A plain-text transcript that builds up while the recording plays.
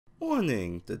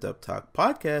Warning, the Dub Talk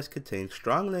podcast contains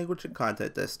strong language and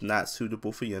content that's not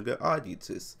suitable for younger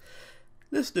audiences.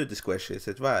 Listener discretion is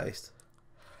advised.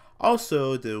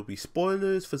 Also, there will be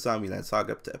spoilers for Zombieland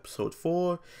Saga up to episode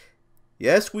 4.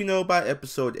 Yes, we know about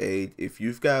episode 8. If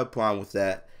you've got a problem with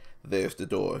that, there's the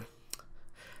door.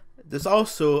 There's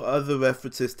also other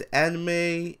references to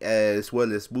anime, as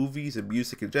well as movies and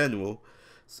music in general,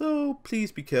 so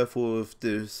please be careful if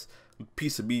there's a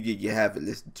piece of media you haven't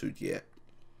listened to yet.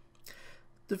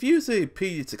 The views and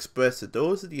opinions expressed are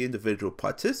those of the individual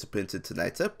participants in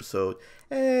tonight's episode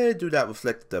and do not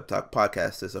reflect the Dub Talk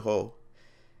podcast as a whole.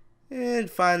 And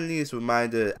finally, as a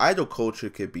reminder, idol culture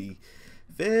can be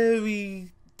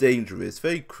very dangerous,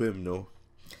 very criminal.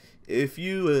 If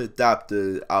you adopt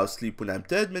the "I'll sleep when I'm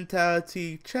dead"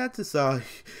 mentality, chances are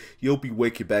you'll be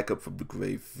waking back up from the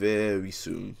grave very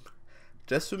soon.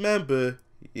 Just remember,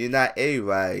 you're not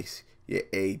A-Rise, you're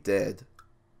A-Dead.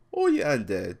 Or you're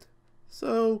undead.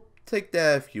 So, take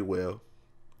that if you will.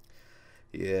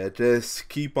 Yeah, just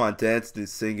keep on dancing and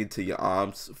singing till your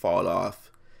arms fall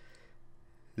off.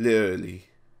 Literally.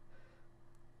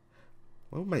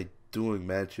 What am I doing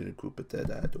managing a group of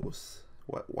dead idols?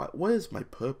 What is my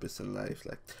purpose in life?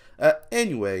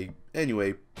 Anyway,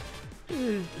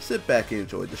 sit back and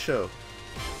enjoy the show.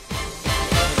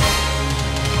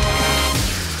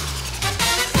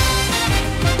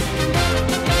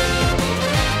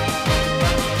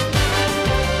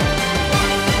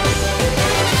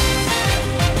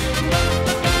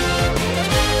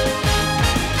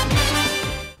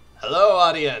 Hello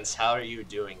audience, how are you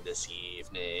doing this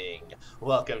evening?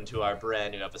 Welcome to our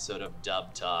brand new episode of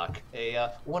Dub Talk, a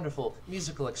wonderful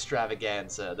musical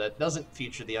extravaganza that doesn't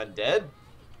feature the undead.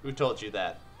 Who told you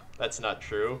that? That's not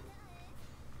true.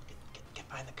 Get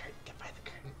behind the curtain, get behind the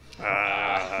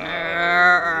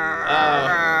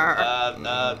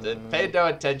curtain. Pay no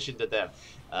attention to them.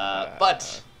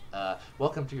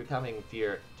 Welcome to your coming,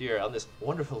 dear, on this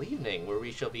wonderful evening where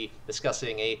we shall be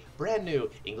discussing a brand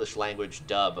new English language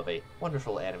dub of a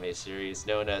wonderful anime series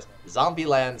known as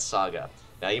Zombieland Saga.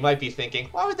 Now you might be thinking,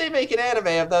 why would they make an anime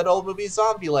of that old movie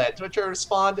Zombieland? To which I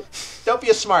respond, don't be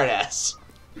a smartass.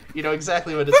 You know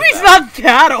exactly what it's about. The movie's not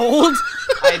that old!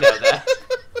 I know that.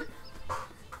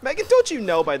 Megan, don't you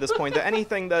know by this point that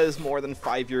anything that is more than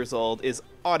 5 years old is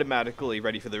automatically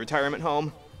ready for the retirement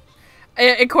home?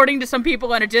 According to some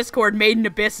people on a Discord, Made in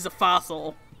Abyss is a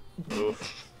fossil.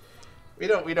 Oof. We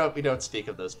don't speak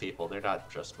of those people. They're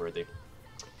not trustworthy.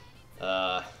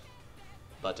 It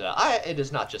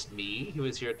is not just me who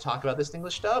is here to talk about this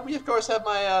English dub. We of course have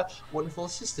my wonderful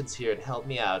assistants here to help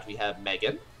me out. We have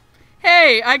Megan.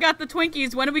 Hey, I got the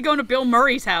Twinkies. When are we going to Bill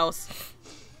Murray's house?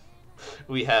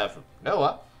 We have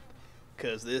Noah.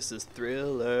 Cause this is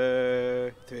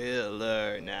thriller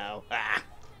now. Ah.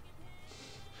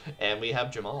 And we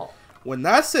have Jamal. When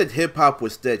I said hip-hop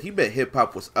was dead, he meant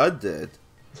hip-hop was undead.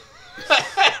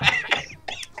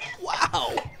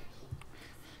 Wow.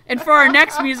 And for our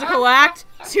next musical act,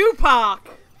 Tupac.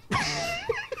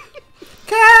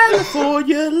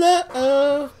 California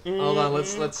love. Hold on,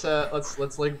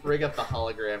 let's like rig up the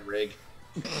hologram rig.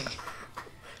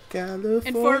 California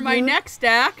And for my next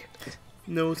act,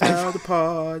 knows how to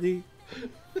party.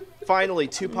 Finally,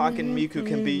 Tupac and Miku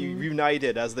can be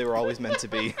reunited as they were always meant to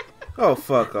be. Oh,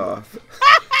 fuck off.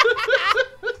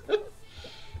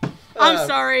 I'm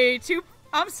sorry,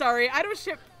 I don't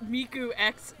ship Miku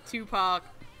x Tupac.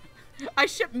 I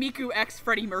ship Miku x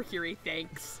Freddie Mercury,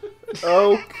 thanks.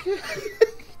 Okay.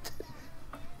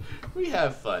 We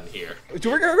have fun here.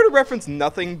 We're going to reference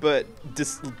nothing but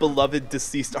beloved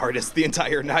deceased artists the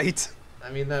entire night.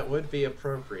 I mean, that would be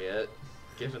appropriate,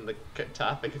 given the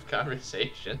topic of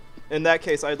conversation. In that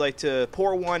case, I'd like to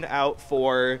pour one out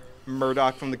for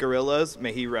Murdoch from the Gorillaz.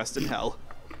 May he rest in hell.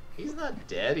 He's not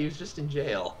dead, he was just in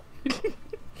jail.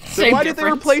 Then why did they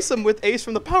replace him with Ace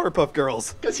from the Powerpuff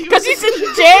Girls? Because he's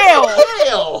in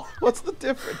jail! What's the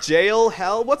difference? Jail,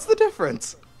 hell, what's the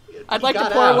difference? I'd like to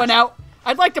pour one out.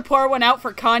 I'd like to pour one out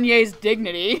for Kanye's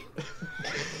dignity.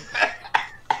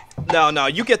 No,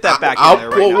 you get that back I'll in there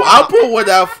right now. I'll pull one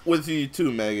out with you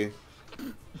too, Megan.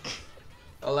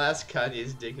 Alas,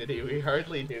 Kanye's dignity, we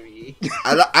hardly knew ye.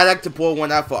 I like to pour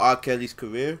one out for R. Kelly's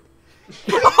career.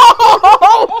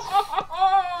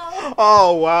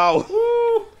 Oh, wow.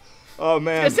 Oh,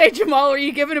 man. I say, Jamal, are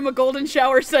you giving him a golden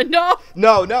shower send-off?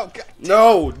 No. No.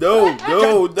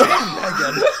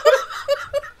 Megan.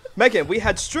 Megan, we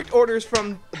had strict orders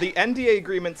from the NDA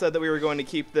agreement said that we were going to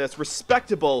keep this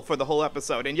respectable for the whole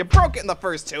episode, and you broke it in the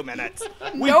first 2 minutes.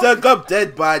 We dug up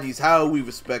dead bodies. How are we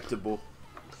respectable?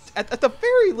 At the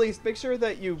very least, make sure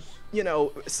that you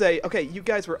say, okay, you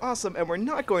guys were awesome, and we're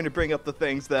not going to bring up the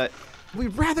things that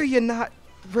we'd rather you not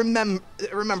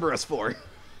remember us for.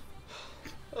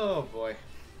 Oh boy.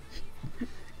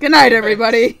 Good night,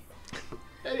 everybody.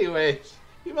 Anyway,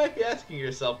 you might be asking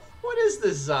yourself, what is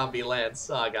this Zombieland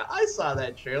Saga? I saw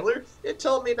that trailer. It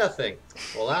told me nothing.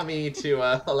 Well, allow me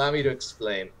to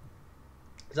explain.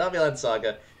 Zombieland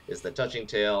Saga is the touching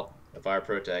tale of our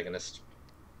protagonist,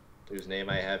 whose name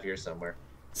I have here somewhere.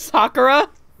 Sakura?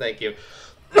 Thank you.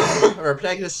 Our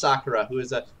protagonist Sakura,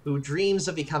 who dreams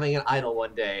of becoming an idol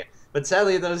one day, but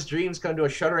sadly those dreams come to a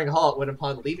shuddering halt when,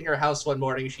 upon leaving her house one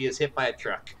morning, she is hit by a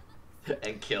truck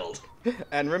and killed.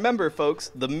 And remember,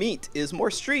 folks, the meat is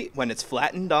more street when it's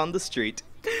flattened on the street.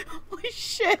 Holy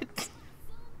shit!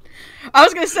 I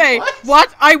was gonna say,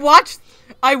 I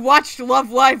watched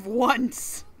Love Live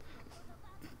once.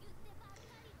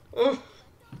 Oh.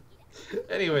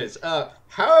 Anyways,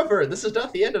 however, this is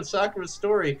not the end of Sakura's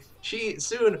story. She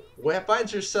soon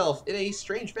finds herself in a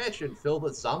strange mansion filled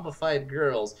with zombified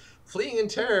girls. Fleeing in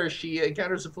terror, she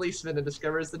encounters a policeman and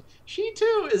discovers that she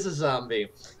too is a zombie.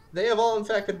 They have all, in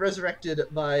fact, been resurrected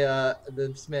by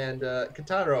this man,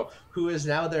 Kataro, who is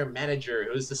now their manager,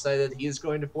 who has decided he is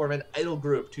going to form an idol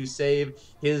group to save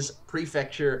his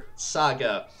prefecture,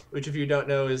 Saga, which, if you don't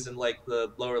know, is in, like,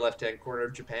 the lower left-hand corner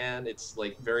of Japan. It's,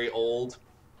 like, very old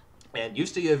and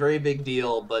used to be a very big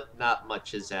deal, but not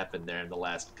much has happened there in the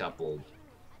last couple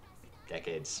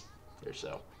decades or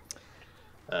so.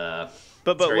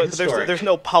 But there's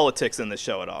no politics in the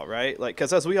show at all, right? Like,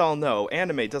 because as we all know,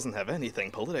 anime doesn't have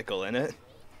anything political in it.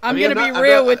 I'm gonna be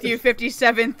real with you,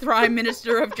 57th Prime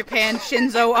Minister of Japan,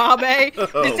 Shinzo Abe.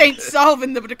 This ain't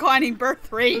solving the declining birth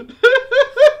rate.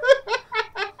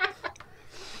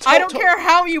 I don't care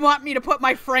how you want me to put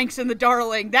my franks in the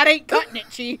darling. That ain't cutting it,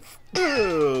 Chief.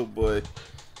 Oh, boy.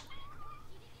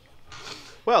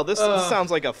 Well, this sounds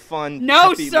like a fun, No,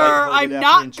 happy, sir, I'm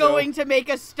not show. going to make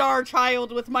a star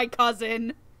child with my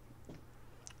cousin.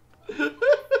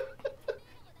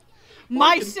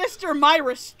 My sister, my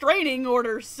restraining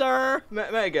order, sir.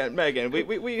 Megan,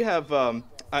 we have a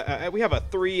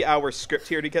 3-hour script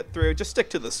here to get through. Just stick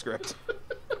to the script.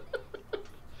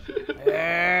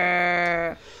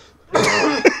 There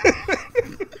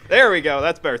we go.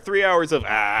 That's better. 3 hours of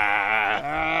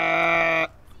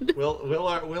Will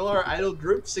our idol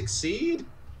group succeed?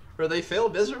 Will they fail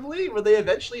miserably? Will they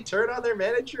eventually turn on their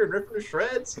manager and rip him to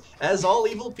shreds, as all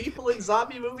evil people in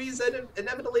zombie movies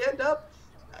inevitably end up?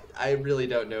 I really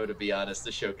don't know, to be honest.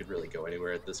 The show could really go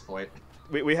anywhere at this point.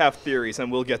 We have theories,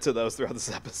 and we'll get to those throughout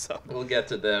this episode. We'll get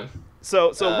to them.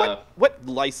 So what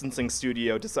licensing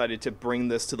studio decided to bring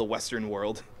this to the Western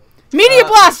world? Media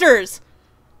Blasters!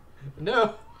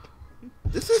 No.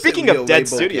 Speaking of dead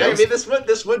studios, I mean,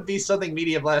 this would be something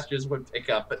Media Blasters would pick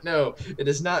up, but no, it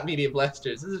is not Media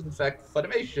Blasters. This is in fact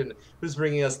Funimation, who's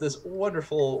bringing us this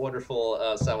wonderful, wonderful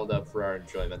simuldub for our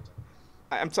enjoyment.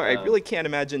 I'm sorry, I really can't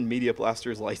imagine Media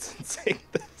Blasters licensing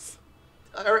this.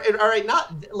 All right,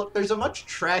 look. There's a much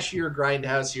trashier,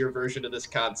 grindhouseier version of this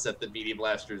concept that Media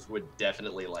Blasters would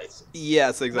definitely license.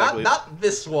 Yes, exactly. Not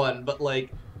this one, but like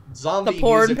zombie the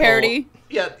porn musical parody.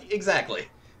 Yeah, exactly.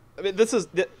 I mean, this is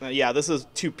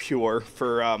too pure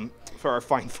for our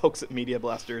fine folks at Media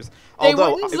Blasters.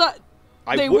 Although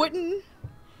they wouldn't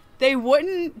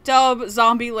dub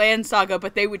Zombieland Saga,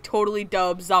 but they would totally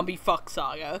dub Zombie Fuck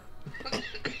Saga.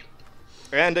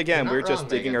 And again, we're just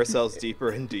digging ourselves deeper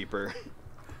and deeper.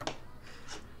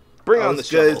 Bring on the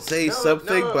show. I was gonna say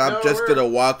something, but I'm just gonna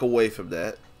walk away from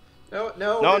that. No,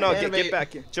 get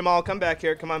back here. Jamal, come back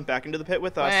here. Come on, back into the pit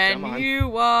with us. When Come on. you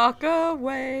walk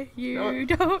away, you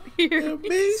don't hear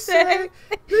me say,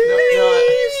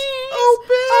 please,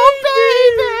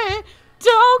 oh baby,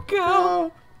 don't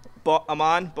go.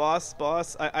 Amon, boss,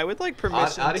 I would like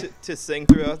permission to sing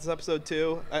throughout this episode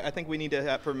too. I think we need to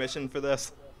have permission for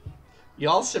this.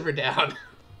 Y'all simmer down.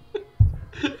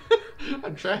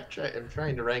 I'm trying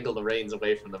to wrangle the reins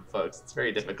away from them, folks. It's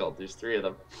very difficult. There's 3 of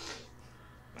them.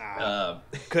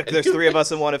 There's 3 of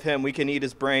us and 1 of him. We can eat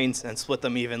his brains and split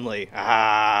them evenly. You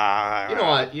don't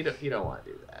want to do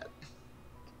that.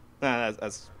 I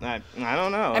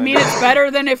don't know. I mean, it's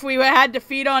better than if we had to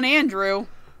feed on Andrew.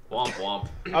 Womp womp.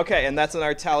 Okay, and that's in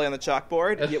our tally on the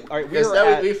chalkboard.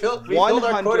 We filled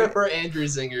our quota for Andrew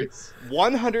Zingers.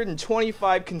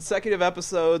 125 consecutive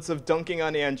episodes of dunking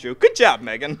on Andrew. Good job,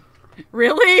 Megan.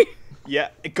 Really?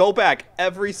 Yeah, go back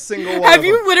every single one. Have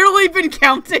you literally been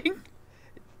counting?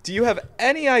 Do you have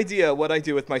any idea what I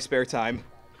do with my spare time?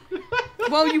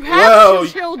 Well, you have 2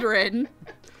 children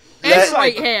and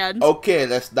right hand. Okay,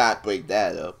 let's not bring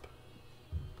that up.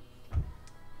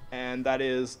 And that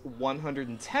is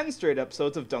 110 straight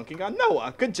episodes of dunking on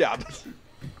Noah. Good job.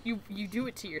 You do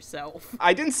it to yourself.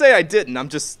 I didn't say I didn't. I'm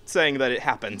just saying that it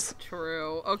happens.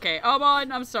 True. Okay,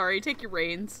 Amon, I'm sorry. Take your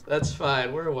reins. That's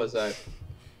fine. Where was I?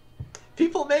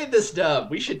 People made this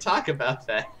dub. We should talk about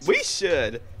that. We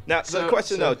should. Now, the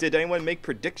question though, did anyone make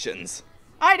predictions?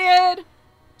 I did.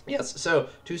 Yes, so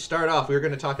to start off, we're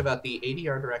going to talk about the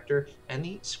ADR director and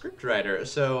the scriptwriter.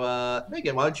 So,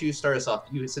 Megan, why don't you start us off?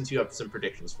 Since you have some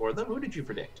predictions for them, who did you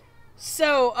predict?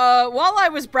 So, while I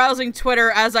was browsing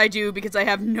Twitter, as I do because I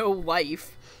have no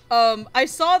life, I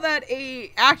saw that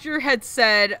a actor had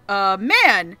said,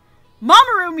 man,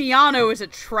 Mamoru Miyano is a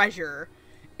treasure.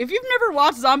 If you've never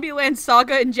watched Zombieland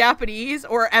Saga in Japanese,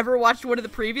 or ever watched one of the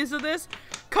previews of this,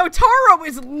 Kotaro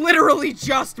is literally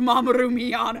just Mamoru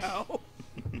Miyano.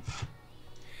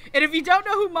 And if you don't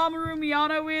know who Mamoru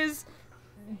Miyano is,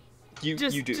 you do.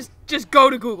 Just go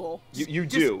to Google. You do.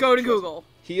 Just go to Google.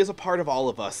 He is a part of all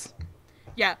of us.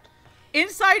 Yeah.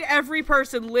 Inside every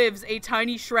person lives a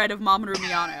tiny shred of Mamoru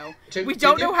Miyano. We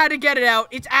don't know how to get it out.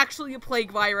 It's actually a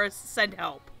plague virus. Send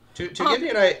help. To give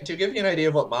you an idea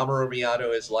of what Mamoru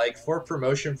Miyano is like, for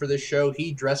promotion for this show,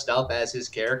 he dressed up as his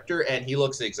character, and he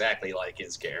looks exactly like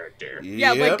his character.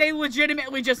 Yeah, like they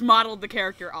legitimately just modeled the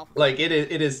character off. Like it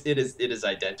is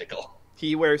identical.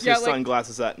 He wears his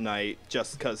sunglasses at night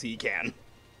just because he can.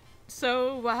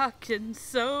 So I can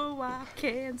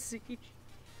see.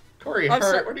 Corey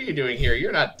Hart, what are you doing here?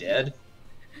 You're not dead.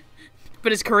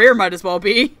 But his career might as well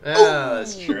be.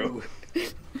 That's true.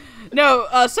 No,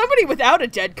 somebody without a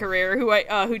dead career who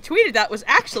tweeted that was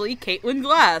actually Caitlin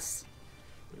Glass.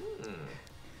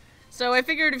 So I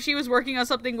figured if she was working on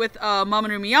something with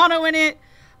Mamoru Miyano in it,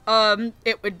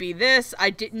 it would be this. I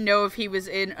didn't know if he was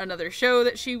in another show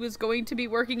that she was going to be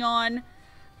working on.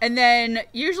 And then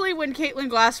usually when Caitlin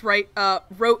Glass directed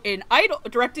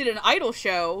an Idol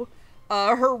show,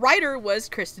 her writer was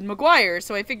Kristen McGuire.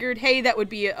 So I figured, hey, that would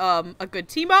be a good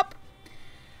team up.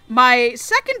 My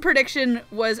second prediction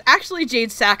was actually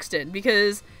Jade Saxton,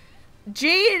 because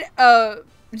Jade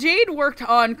worked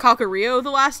on Kakario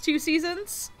the last 2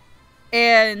 seasons,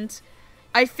 and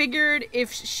I figured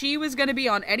if she was going to be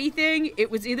on anything,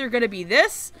 it was either going to be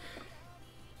this,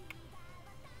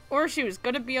 or she was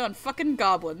going to be on fucking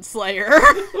Goblin Slayer.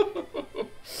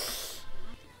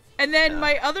 And then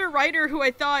my other writer who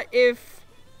I thought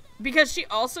because she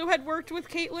also had worked with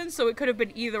Caitlin, so it could have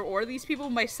been either or these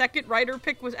people. My second writer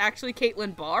pick was actually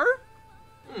Caitlin Barr.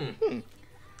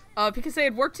 Because they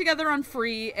had worked together on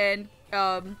Free, and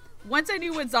once I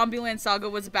knew what Zombieland Saga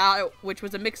was about, which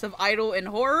was a mix of idol and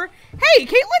horror, hey,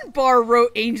 Caitlin Barr wrote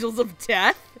Angels of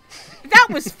Death. That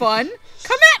was fun.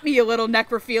 Come at me, you little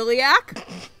necrophiliac.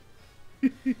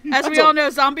 As we all know,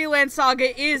 Zombieland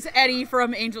Saga is Eddie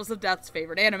from Angels of Death's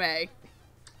favorite anime.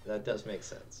 That does make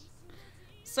sense.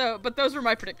 So, but those were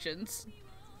my predictions.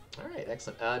 All right,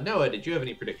 excellent. Noah, did you have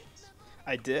any predictions?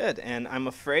 I did, and I'm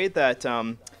afraid that,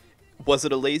 was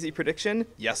it a lazy prediction?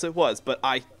 Yes, it was, but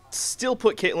I still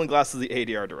put Caitlin Glass as the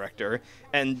ADR director,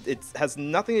 and it has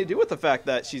nothing to do with the fact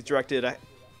that she's directed a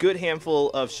good handful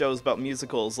of shows about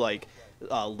musicals like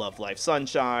Love, Life,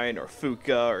 Sunshine, or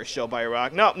Fuka, or Show by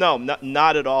Rock. No,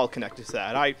 not at all connected to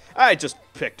that. I just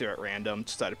picked her at random,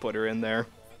 decided to put her in there.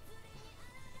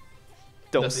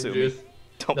 Don't sue me.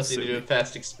 Nothing to do with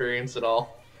past experience at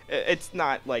all. It's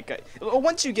not like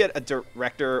once you get a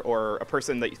director or a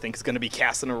person that you think is going to be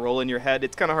cast in a role in your head,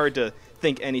 it's kind of hard to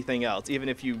think anything else, even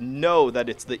if you know that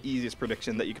it's the easiest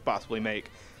prediction that you could possibly make.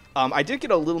 I did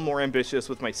get a little more ambitious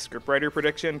with my scriptwriter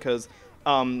prediction because,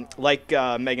 like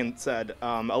Megan said,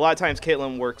 a lot of times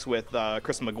Caitlin works with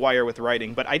Kristen McGuire with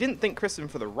writing, but I didn't think Kristen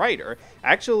for the writer.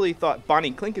 I actually thought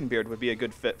Bonnie Klinkenbeard would be a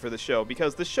good fit for the show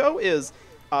because the show is...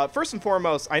 first and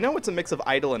foremost, I know it's a mix of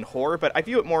idol and horror, but I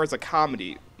view it more as a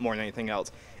comedy more than anything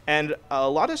else. And a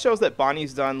lot of shows that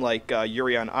Bonnie's done, like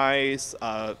Yuri on Ice,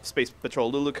 Space Patrol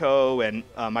Luluco, and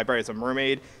My Bride is a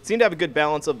Mermaid, seem to have a good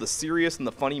balance of the serious and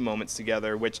the funny moments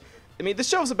together, which, I mean, the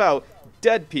show's about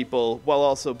dead people while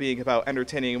also being about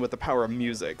entertaining with the power of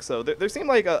music. So there seemed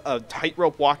like a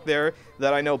tightrope walk there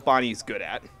that I know Bonnie's good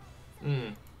at.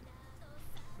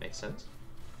 Makes sense.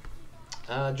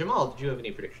 Jamal, did you have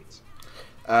any predictions?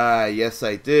 Yes,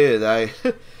 I did.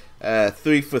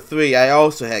 3 for 3. I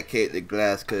also had Caitlin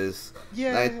Glass because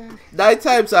 9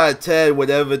 times out of 10,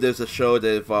 whenever there's a show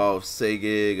that involves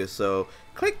singing or so,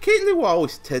 Caitlin will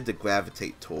always tend to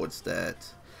gravitate towards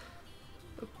that.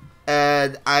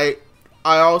 And I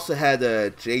also had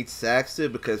Jade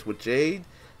Saxton because with Jade,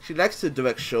 she likes to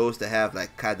direct shows that have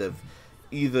like kind of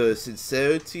either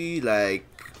sincerity like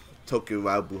Tokyo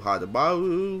Rabu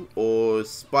Hanamaru or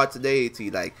spontaneity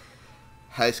like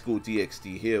High School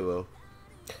DxD Hero.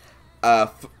 I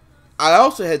I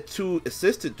also had 2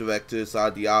 assistant directors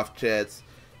on the off chance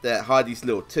that Hardy's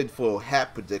little tinfoil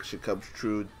hat prediction comes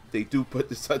true. They do put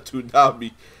this on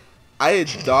Toonami. I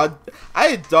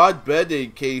had Dawn Brenner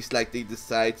in case like they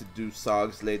decide to do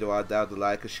songs later on down the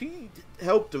line, because she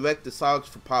helped direct the songs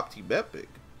for Pop Team Epic.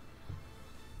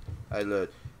 I learned.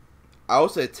 I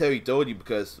also had Terry Doney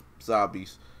because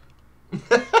zombies.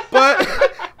 but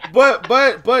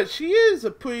she is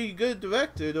a pretty good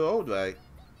director in her own right.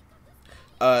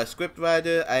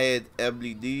 Scriptwriter, I had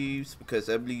Emily Neves because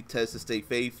Emily tends to stay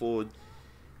faithful.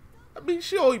 I mean,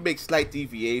 she only makes slight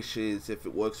deviations if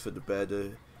it works for the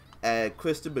better. And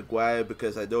Kristen McGuire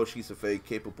because I know she's a very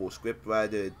capable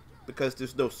scriptwriter. Because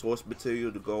there's no source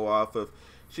material to go off of,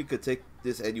 she could take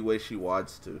this any way she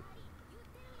wants to.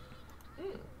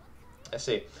 I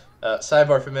see.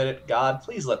 Sidebar for a minute. God,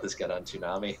 please let this get on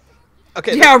Toonami.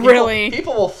 Okay. Yeah, really.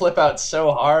 People will flip out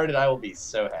so hard, and I will be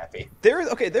so happy.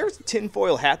 There's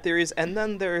tinfoil hat theories, and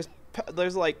then there's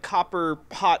like copper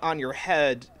pot on your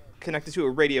head connected to a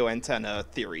radio antenna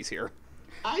theories here.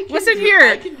 Listen here.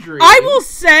 I will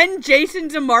send Jason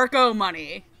DeMarco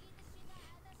money.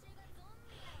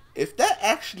 If that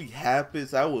actually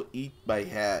happens, I will eat my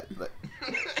hat. Like,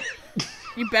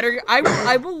 You better.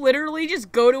 I will literally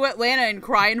just go to Atlanta and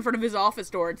cry in front of his office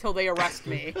door until they arrest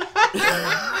me.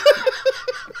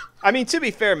 I mean, to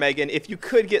be fair, Megan, if you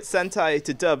could get Sentai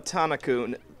to dub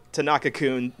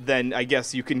Tanaka-kun, then I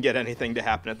guess you can get anything to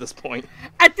happen at this point.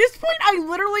 At this point, I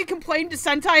literally complained to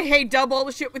Sentai, "Hey, dub all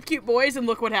the shit with cute boys," and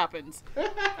look what happens.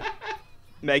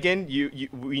 Megan,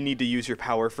 we need to use your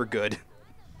power for good.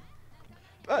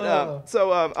 But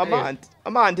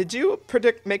Amon, did you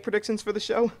make predictions for the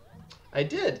show? I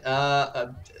did.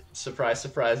 Surprise,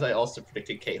 surprise! I also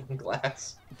predicted Caitlin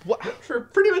Glass. What? For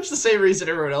pretty much the same reason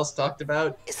everyone else talked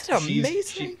about. Isn't it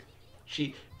amazing?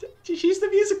 She's the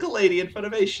musical lady in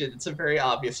Funimation. It's a very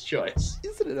obvious choice.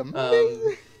 Isn't it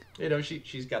amazing?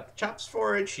 She's got the chops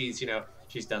for it. She's done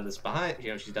this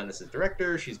she's done this as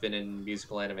director. She's been in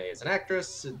musical anime as an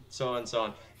actress, and so on and so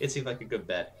on. It seemed like a good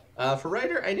bet. For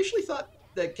writer, I initially thought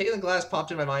that Caitlin Glass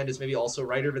popped in my mind as maybe also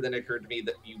writer, but then it occurred to me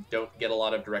that you don't get a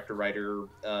lot of director-writer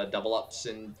double-ups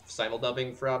in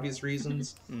simul-dubbing for obvious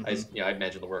reasons. Mm-hmm. I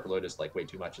imagine the workload is like way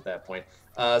too much at that point.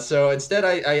 So instead,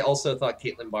 I also thought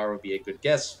Caitlin Barr would be a good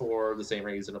guess for the same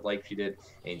reason of like she did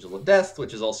Angel of Death,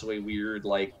 which is also a weird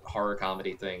like horror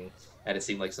comedy thing, and it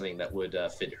seemed like something that would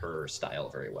fit her style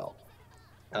very well.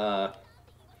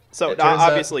 So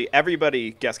obviously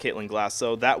everybody guessed Caitlin Glass,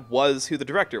 so that was who the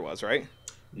director was, right?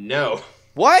 No.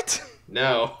 What?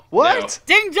 No. What? No.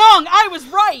 Ding dong! I was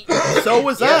right! So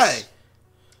was I.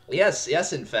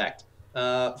 Yes, in fact.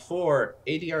 For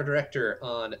ADR director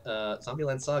on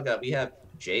Zombieland Saga, we have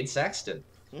Jade Saxton.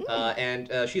 And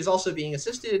she's also being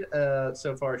assisted,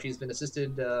 so far she's been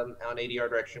assisted on ADR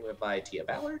direction by Tia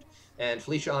Ballard, and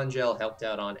Felicia Angel helped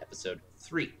out on episode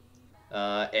 3.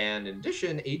 And in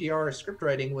addition, ADR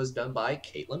scriptwriting was done by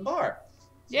Caitlin Barr.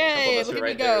 So Yay, look at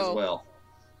me there as go. well.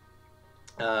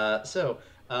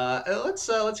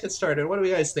 Let's get started. What do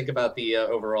you guys think about the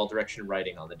overall direction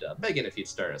writing on the dub? Megan, if you'd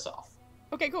start us off.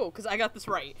 Okay, cool, because I got this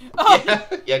right.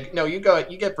 No, you go.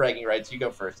 You get bragging rights. You go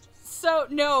first. So,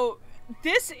 no,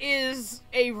 this is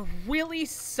a really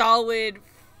solid,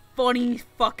 funny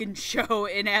fucking show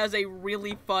and has a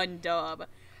really fun dub.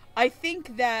 I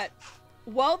think that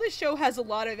while the show has a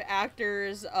lot of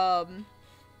actors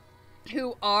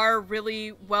who are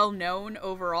really well known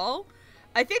overall,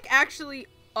 I think actually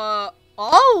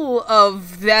all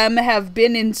of them have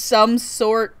been in some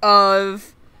sort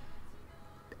of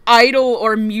idol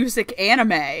or music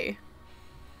anime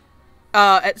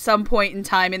at some point in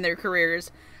time in their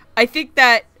careers. I think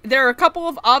that there are a couple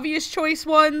of obvious choice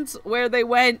ones where they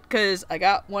went, because I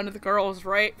got one of the girls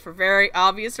right for very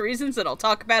obvious reasons, and I'll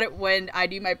talk about it when I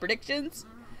do my predictions.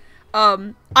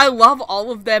 I love all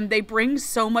of them. They bring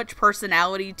so much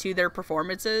personality to their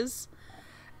performances.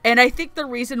 And I think the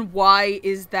reason why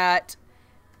is that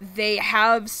they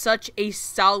have such a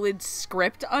solid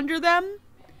script under them.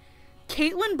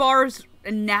 Caitlin Barr's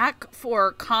knack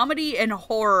for comedy and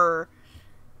horror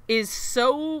is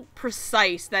so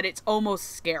precise that it's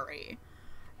almost scary.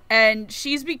 And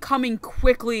she's becoming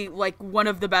quickly like one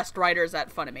of the best writers at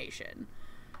Funimation.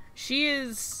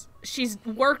 She's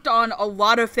worked on a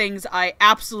lot of things I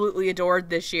absolutely adored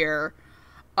this year.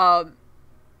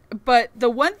 But the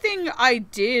one thing I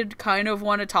did kind of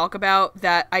want to talk about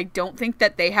that I don't think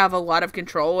that they have a lot of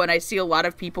control, and I see a lot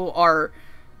of people are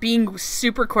being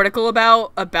super critical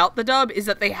about the dub, is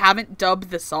that they haven't dubbed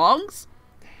the songs.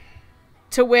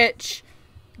 To which,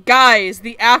 guys,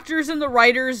 the actors and the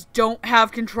writers don't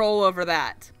have control over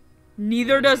that.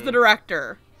 Neither does the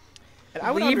director. And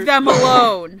I would Leave them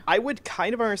alone. I would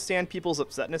kind of understand people's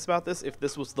upsetness about this if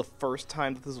this was the first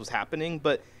time that this was happening,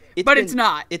 but it's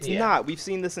not. It's not. We've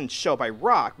seen this in Show by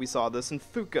Rock. We saw this in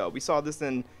Fuko. We saw this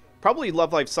in probably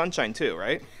Love Live Sunshine too,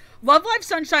 right? Love Live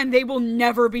Sunshine, they will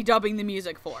never be dubbing the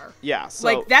music for. Yeah, so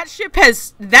like that ship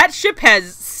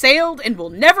has sailed and will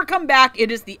never come back.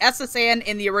 It is the SSN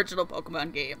in the original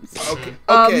Pokemon games.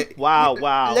 Okay.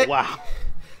 Wow.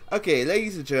 Okay,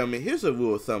 ladies and gentlemen, here's a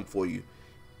rule of thumb for you.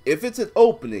 If it's an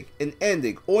opening, an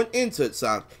ending, or an insert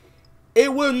song,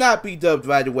 it will not be dubbed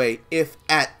right away, if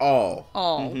at all.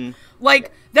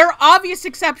 Like, there are obvious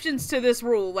exceptions to this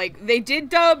rule. Like, they did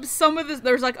dub some of this.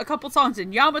 There's, like, a couple songs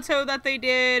in Yamato that they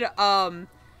did.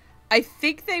 I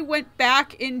think they went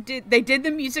back and they did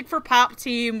the music for Pop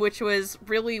Team, which was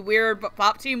really weird, but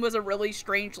Pop Team was a really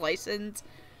strange license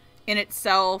in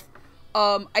itself.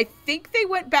 I think they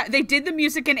went back. They did the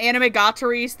music in Anime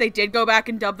Gatoris. They did go back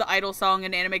and dub the Idol song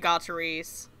in Anime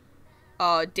Gatoris.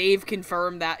 Dave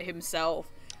confirmed that himself.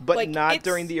 But like, not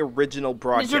during the original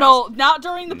broadcast. Not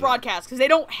during the broadcast, because they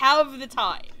don't have the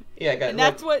time. Yeah, and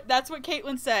that's what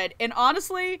Caitlin said. And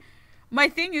honestly, my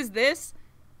thing is this: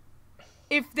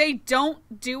 if they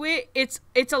don't do it, it's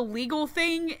a legal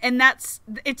thing, and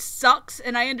it sucks.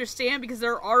 And I understand, because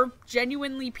there are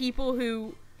genuinely people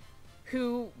who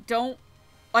don't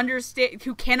understand,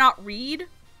 who cannot read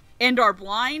and are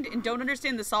blind and don't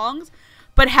understand the songs.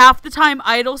 But half the time,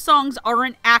 Idol songs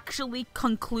aren't actually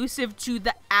conclusive to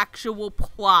the actual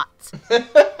plot.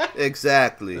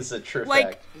 Exactly. This is a true fact.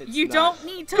 Like, you don't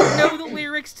need to know the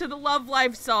lyrics to the Love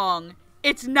Live song.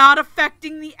 It's not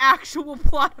affecting the actual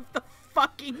plot of the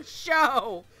fucking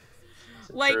show.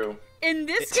 Like, true. In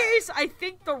this case, I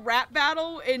think the rap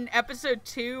battle in episode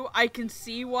 2, I can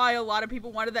see why a lot of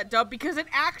people wanted that dub, because it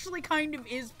actually kind of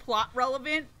is plot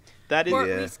relevant. That is, or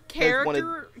at least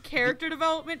character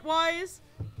development wise,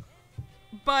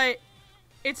 but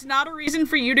it's not a reason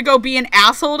for you to go be an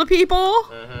asshole to people.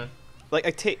 Like,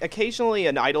 occasionally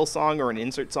an Idol song or an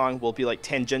insert song will be like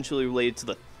tangentially related to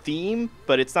the theme,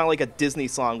 but it's not like a Disney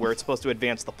song where it's supposed to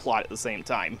advance the plot at the same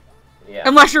time. Yeah.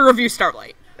 Unless you review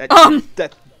Starlight.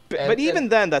 But even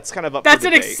then, that's kind of up. That's for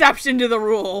an debate. exception to the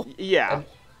rule. Yeah.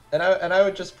 And I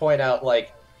would just point out,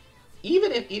 like,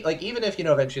 even if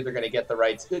eventually they're going to get the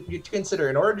rights, you consider,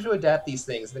 in order to adapt these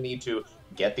things, they need to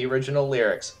get the original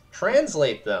lyrics,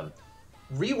 translate them,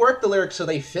 rework the lyrics so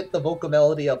they fit the vocal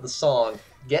melody of the song,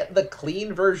 get the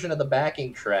clean version of the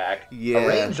backing track,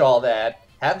 arrange all that,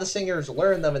 have the singers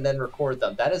learn them, and then record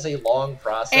them. That is a long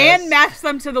process. And match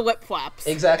them to the lip flaps.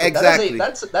 Exactly.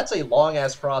 That's a long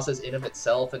ass process in of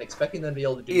itself, and expecting them to be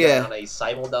able to do that on a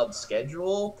simuldub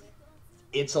schedule.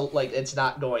 It's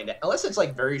not going to, unless it's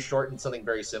like very short and something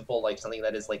very simple, like something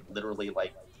that is like literally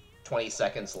like 20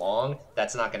 seconds long.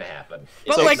 That's not going to happen.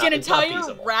 But so like an entire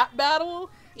rap battle.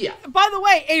 Yeah. By the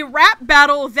way, a rap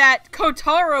battle that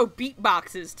Kotaro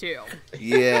beatboxes to.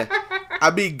 Yeah.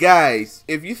 I mean, guys,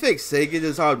 if you think singing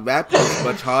is hard, rapping is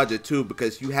much harder too,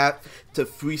 because you have to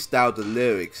freestyle the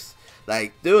lyrics.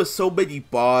 Like, there are so many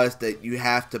bars that you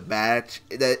have to match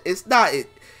that it's not.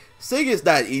 Singing is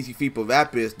not an easy feat, but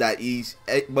rapping is not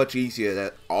much easier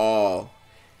at all.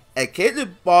 And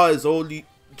Caitlin Barr is only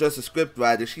just a script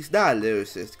writer. She's not a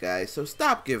lyricist, guys. So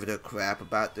stop giving her crap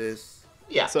about this.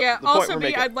 Yeah. So also,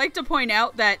 I'd like to point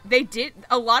out that they did,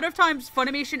 a lot of times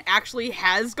Funimation actually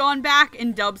has gone back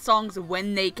and dubbed songs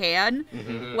when they can.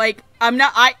 Mm-hmm. Like,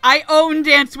 I own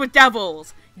Dance with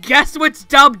Devils. Guess what's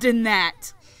dubbed in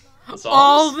that?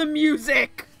 All the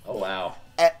music. Oh, wow.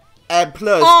 And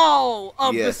plus, all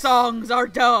of the songs are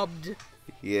dubbed.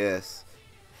 Yes.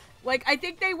 Like, I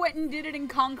think they went and did it in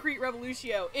Concrete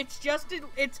Revolutio.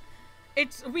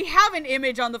 We have an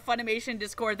image on the Funimation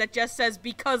Discord that just says,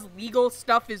 because legal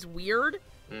stuff is weird.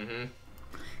 Mm-hmm.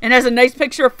 And has a nice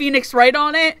picture of Phoenix Wright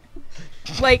on it.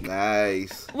 Like,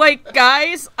 nice. Like,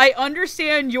 guys, I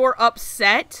understand you're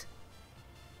upset,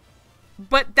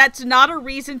 but that's not a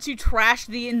reason to trash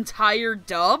the entire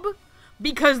dub.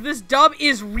 Because this dub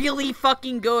is really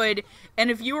fucking good,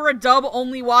 and if you are a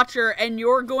dub-only watcher and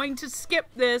you're going to skip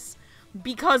this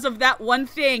because of that one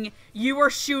thing, you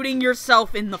are shooting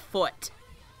yourself in the foot.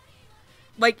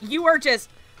 Like, you are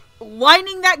just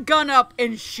lining that gun up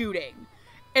and shooting.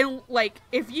 And, like,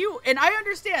 and I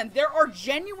understand, there are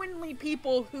genuinely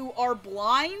people who are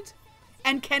blind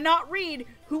and cannot read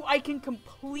who I can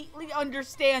completely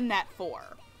understand that for.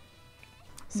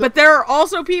 But there are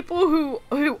also people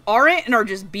who aren't and are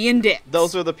just being dicks.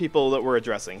 Those are the people that we're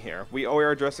addressing here. We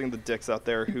are addressing the dicks out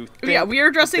there who think we are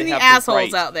addressing the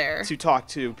assholes out there. To talk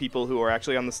to people who are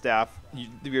actually on the staff,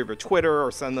 either Twitter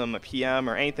or send them a PM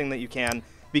or anything that you can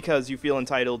because you feel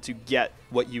entitled to get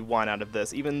what you want out of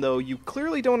this, even though you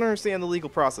clearly don't understand the legal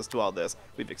process to all this.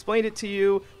 We've explained it to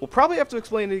you. We'll probably have to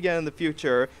explain it again in the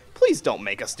future. Please don't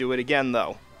make us do it again,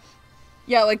 though.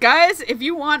 Yeah, like, guys, if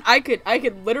you want, I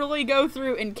could literally go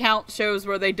through and count shows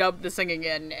where they dubbed the singing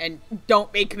in, and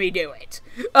don't make me do it.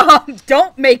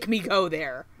 Don't make me go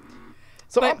there.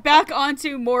 So but back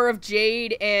onto more of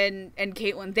Jade and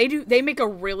Caitlyn. They make a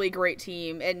really great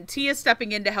team, and Tia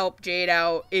stepping in to help Jade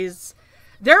out is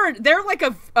they're like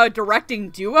a directing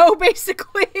duo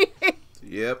basically.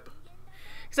 Yep.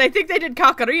 Because I think they did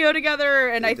Kakario together,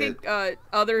 and I think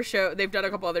they've done a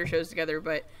couple other shows together,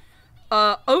 but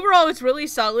overall it's really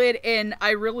solid, and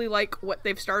I really like what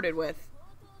they've started with.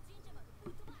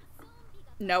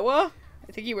 Noah?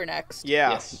 I think you were next.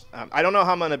 Yeah. Yes. I don't know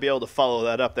how I'm going to be able to follow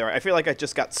that up there. I feel like I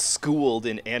just got schooled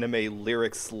in anime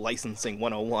lyrics licensing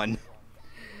 101.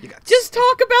 Just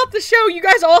talk about the show. You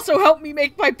guys also helped me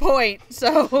make my point,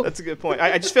 so... That's a good point.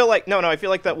 I just feel like... No, I feel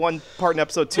like that one part in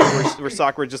episode 2 where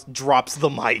Sakura just drops the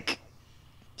mic.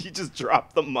 He just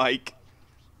dropped the mic.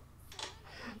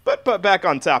 But back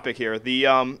on topic here.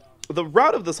 The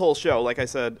route of this whole show, like I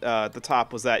said at the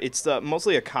top, was that it's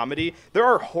mostly a comedy. There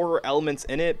are horror elements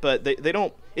in it, but they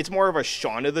don't... It's more of a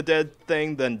Shaun of the Dead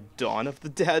thing than Dawn of the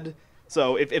Dead.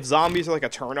 So if zombies are like a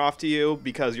turnoff to you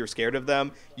because you're scared of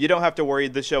them, you don't have to worry.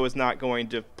 The show is not going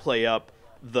to play up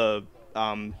the...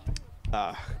 I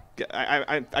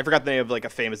forgot the name of like a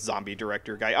famous zombie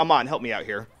director guy. Amon, help me out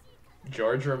here.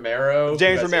 George Romero.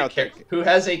 James Romero. Who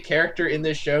has a character in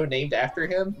this show named after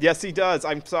him? Yes, he does.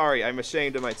 I'm sorry. I'm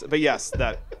ashamed of myself. But yes,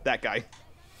 that guy.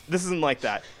 This isn't like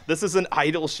that. This is an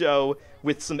idol show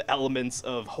with some elements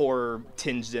of horror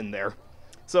tinged in there.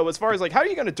 So as far as like, how are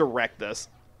you going to direct this?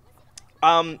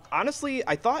 Honestly,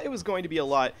 I thought it was going to be a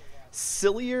lot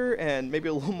sillier and maybe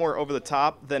a little more over the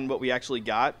top than what we actually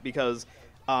got, because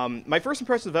my first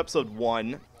impression of episode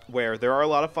 1, where there are a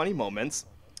lot of funny moments,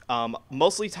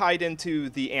 mostly tied into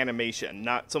the animation,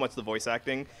 not so much the voice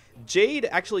acting. Jade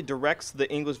actually directs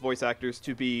the English voice actors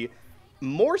to be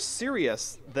more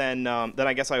serious than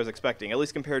I guess I was expecting, at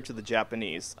least compared to the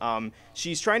Japanese.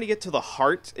 She's trying to get to the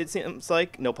heart, it seems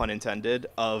like, no pun intended,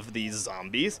 of these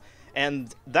zombies.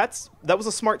 And that was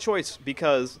a smart choice,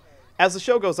 because as the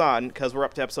show goes on, because we're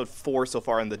up to episode 4 so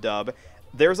far in the dub,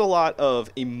 there's a lot of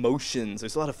emotions,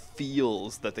 there's a lot of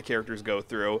feels that the characters go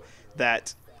through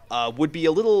that would be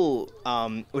a little,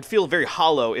 would feel very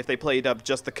hollow if they played up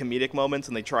just the comedic moments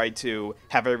and they tried to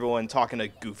have everyone talk in a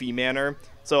goofy manner.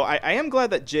 So I am glad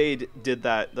that Jade did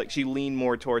that. Like, she leaned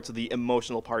more towards the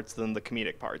emotional parts than the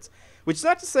comedic parts. Which is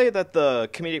not to say that the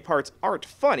comedic parts aren't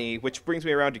funny, which brings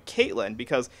me around to Caitlyn,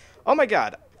 because, oh my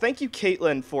god, thank you,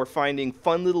 Caitlyn, for finding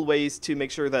fun little ways to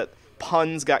make sure that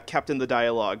puns got kept in the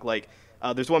dialogue. Like,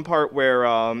 there's one part where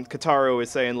Kotaro is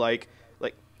saying, like,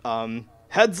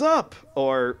 heads up,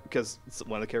 or because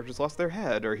one of the characters lost their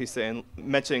head, or he's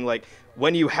mentioning like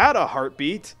when you had a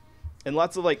heartbeat, and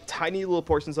lots of like tiny little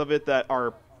portions of it that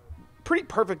are pretty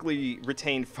perfectly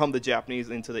retained from the Japanese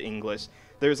into the English.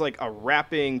 There's like a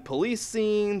rapping police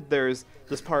scene. There's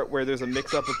this part where there's a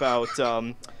mix-up about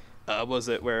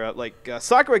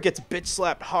Sakura gets bitch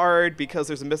slapped hard because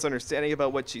there's a misunderstanding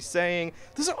about what she's saying.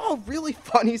 Those are all really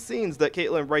funny scenes that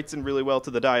Caitlyn writes in really well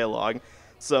to the dialogue.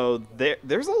 So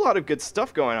there's a lot of good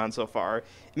stuff going on so far. It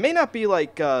may not be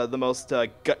like the most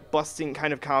gut-busting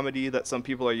kind of comedy that some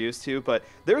people are used to, but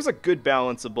there's a good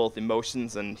balance of both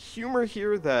emotions and humor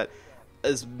here that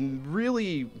is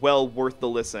really well worth the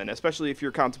listen, especially if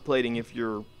you're contemplating if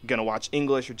you're going to watch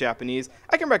English or Japanese.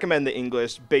 I can recommend the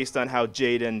English based on how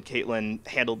Jade and Caitlyn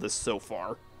handled this so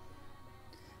far.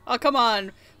 Oh, come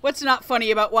on. What's not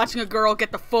funny about watching a girl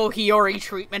get the full Hiyori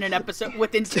treatment in episode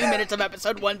within 2 minutes of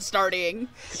episode 1 starting?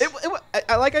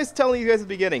 Like I was telling you guys at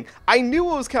the beginning, I knew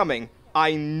what was coming.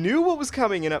 I knew what was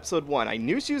coming in episode 1. I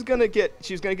knew she was gonna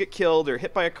get killed or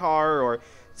hit by a car or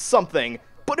something.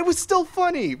 But it was still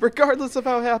funny, regardless of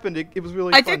how it happened. It was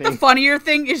really funny. I think the funnier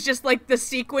thing is just like the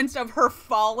sequence of her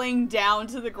falling down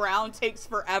to the ground takes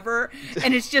forever,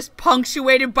 and it's just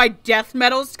punctuated by death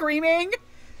metal screaming.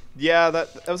 Yeah,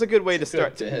 that was a good way to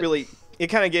start. Really, it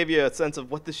kind of gave you a sense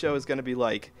of what the show is going to be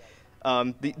like.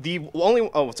 One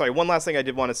last thing I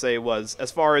did want to say was,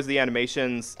 as far as the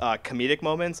animation's comedic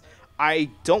moments, I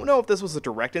don't know if this was a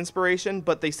direct inspiration,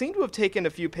 but they seem to have taken a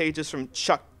few pages from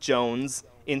Chuck Jones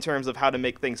in terms of how to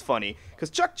make things funny.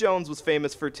 Because Chuck Jones was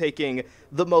famous for taking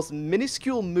the most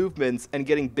minuscule movements and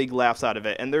getting big laughs out of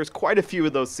it. And there's quite a few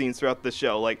of those scenes throughout the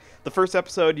show. Like, the first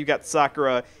episode, you got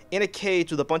Sakura in a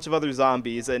cage with a bunch of other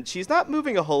zombies, and she's not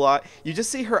moving a whole lot. You just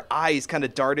see her eyes kind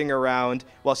of darting around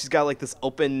while she's got, like, this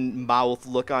open mouth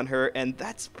look on her, and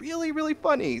that's really, really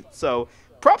funny. So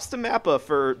props to Mappa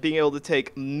for being able to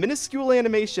take minuscule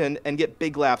animation and get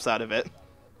big laughs out of it.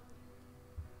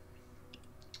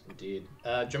 Indeed.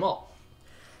 Jamal.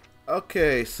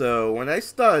 Okay, so when I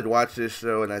started watching this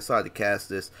show and I saw the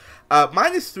cast list,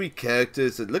 minus 3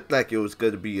 characters, it looked like it was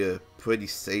going to be a pretty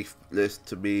safe list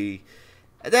to me.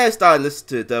 And then I started listening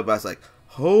to the dub, I was like,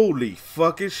 holy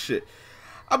fucking shit.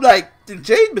 I'm like, did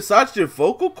Jade massage their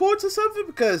vocal cords or something?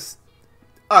 Because,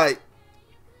 alright,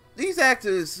 these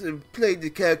actors played the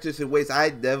characters in ways I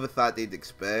never thought they'd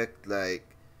expect. Like,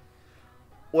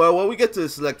 well, when we get to the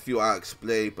select few, I'll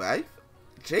explain, but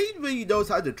Jade really knows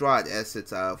how to draw an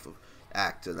essence out of an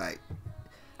actor. Like,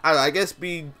 I don't know, I guess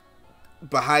being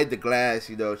behind the glass,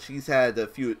 you know, she's had a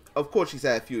few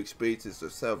experiences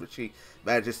herself, and she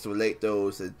manages to relate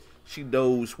those, and she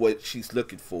knows what she's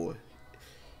looking for.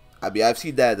 I mean, I've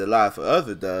seen that in a lot of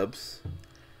other dubs,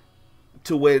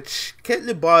 to which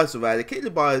Caitlin Barr is a writer.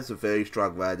 Caitlin Barr is a very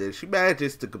strong writer. She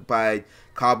manages to combine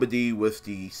comedy with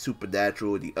the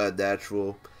supernatural, the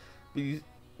unnatural.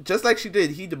 Just like she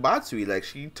did Hidematsuri, like,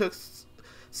 she took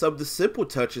some of the simple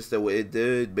touches that were in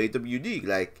there and made them unique.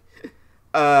 Like,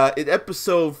 in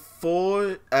episode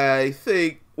 4, I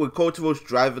think, when Kotaro's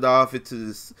driving off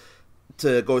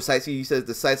to go sightseeing, he says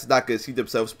the sight's not going to see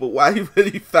themselves, but what I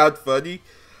really found funny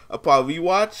upon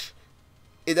rewatch,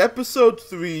 in episode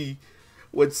 3,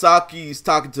 when Saki is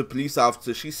talking to the police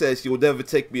officer, she says, "You'll never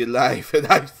take me alive," and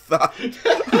I thought...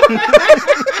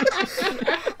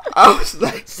 I was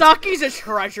like... Saki's a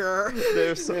treasure.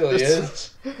 There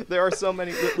are so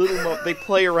many little they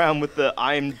play around with the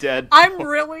 "I'm dead." I'm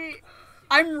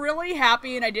really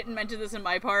happy, and I didn't mention this in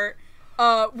my part.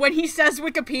 When he says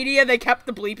Wikipedia, they kept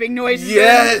the bleeping noises.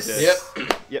 Yes. In.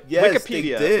 Yep. Yes,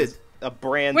 Wikipedia they did. is a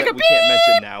brand that we can't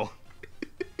mention now.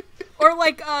 Or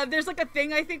like, there's like a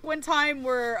thing I think one time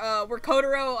where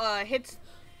Kotaro hits,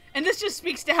 and this just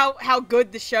speaks to how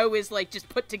good the show is, like, just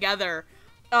put together.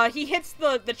 He hits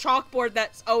the chalkboard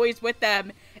that's always with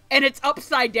them, and it's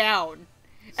upside down,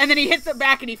 and then he hits it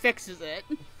back and he fixes it.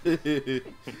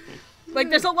 Like,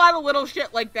 there's a lot of little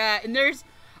shit like that, and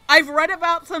I've read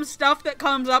about some stuff that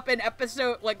comes up in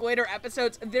later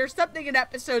episodes. There's something in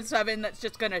episode 7 that's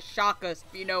just gonna shock us,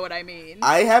 if you know what I mean.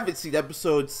 I haven't seen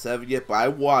episode 7 yet, but I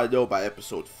want to know about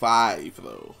episode 5,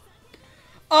 though.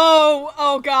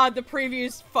 Oh god, the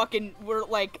previews fucking were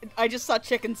like, I just saw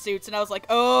chicken suits and I was like,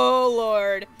 oh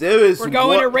lord. We're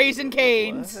going to Raisin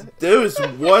Canes. There is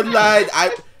one line,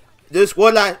 I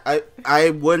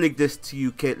am willing this to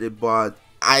you, Caitlin Bond.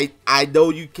 I know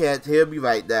you can't hear me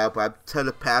right now, but I'm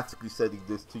telepathically sending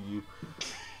this to you.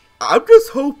 I'm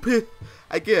just hoping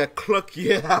I get a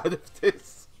clunky out of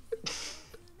this.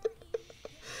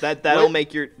 That'll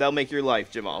make your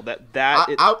life, Jamal.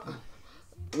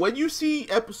 When you see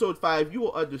episode 5, you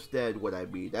will understand what I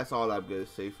mean. That's all I'm gonna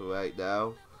say for right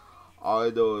now. All I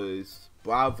know is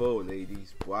bravo,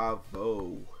 ladies,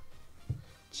 bravo.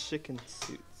 Chicken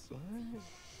suits. What?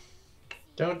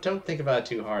 Don't think about it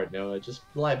too hard, Noah. Just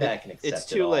lie back and accept it. It's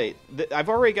too late. I've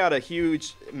already got a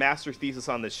huge master thesis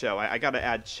on this show. I got to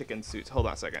add chicken suits. Hold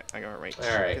on a second. I got to write.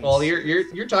 All right. Well,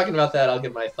 you're talking about that. I'll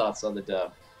give my thoughts on the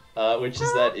dub, which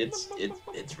is that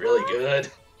it's really good.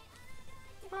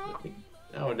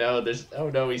 Oh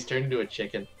no, he's turned into a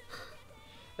chicken.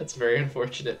 That's very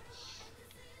unfortunate.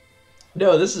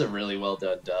 No, this is a really well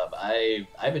done dub.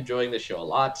 I'm enjoying this show a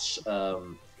lot.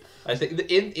 I think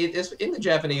in the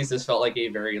Japanese, this felt like a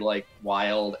very like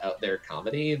wild, out there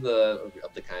comedy, of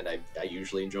the kind I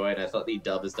usually enjoy, and I thought the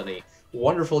dub has done a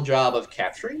wonderful job of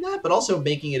capturing that, but also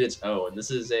making it its own.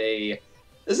 This is a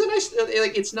nice,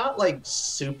 like, it's not like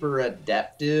super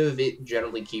adaptive. It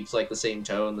generally keeps like the same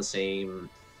tone, the same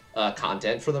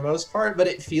content for the most part, but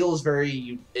it feels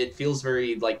very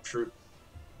like true.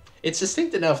 It's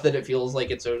distinct enough that it feels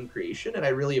like its own creation, and I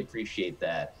really appreciate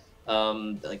that.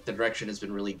 Like, the direction has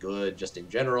been really good just in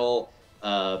general.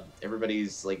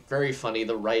 Everybody's like very funny.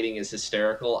 The writing is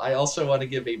hysterical. I also want to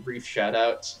give a brief shout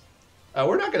out.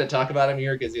 We're not going to talk about him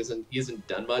here because he hasn't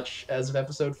done much as of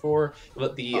episode 4,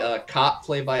 but the cop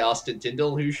played by Austin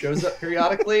Tyndall, who shows up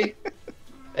periodically.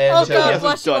 And, oh god,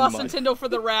 bless you, Austin Tyndall, for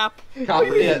the rap. He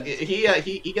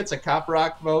gets a cop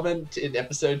rock moment in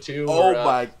episode 2. Oh where,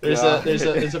 my god!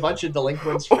 There's a bunch of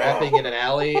delinquents rapping in an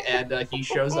alley, and he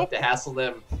shows up to hassle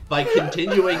them by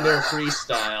continuing their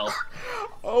freestyle.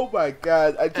 Oh my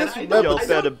god! I just remember. You'll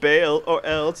better bail, or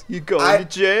else you go to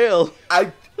jail.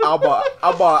 I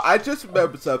just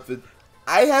remembered something.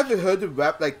 I haven't heard him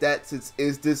rap like that since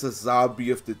 "Is This a Zombie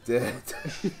of the Dead?"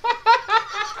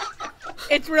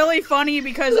 It's really funny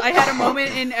because I had a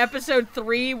moment in episode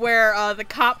 3 where the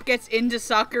cop gets into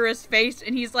Sakura's face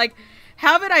and he's like,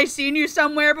 haven't I seen you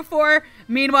somewhere before?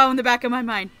 Meanwhile, in the back of my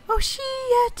mind, oh,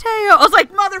 Shiateo. I was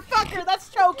like, motherfucker, that's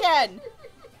Choken.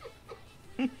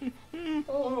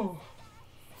 Oh.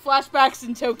 Flashbacks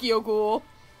in Tokyo Ghoul.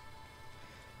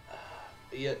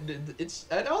 Yeah, it's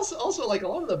and also like a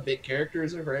lot of the big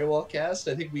characters are very well cast.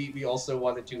 I think we also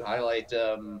wanted to highlight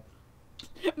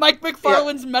Mike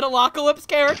McFarlane's Metalocalypse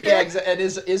character. Yeah, and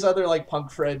his other like punk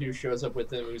friend who shows up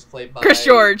with him, who's played by Chris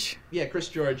George. Yeah, Chris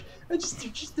George. And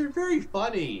they're very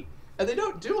funny, and they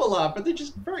don't do a lot, but they're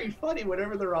just very funny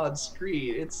whenever they're on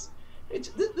screen.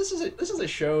 This is a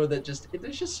show that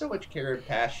there's just so much care and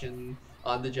passion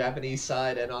on the Japanese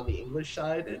side and on the English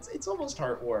side. It's almost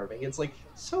heartwarming. It's like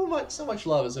so much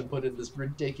love has been put into this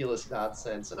ridiculous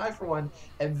nonsense, and I for one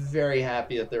am very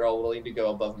happy that they're all willing to go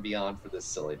above and beyond for this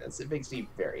silliness. It makes me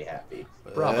very happy.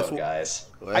 Bravo, guys.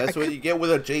 Well, that's what you get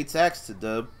with a Jade Saxton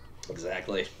dub.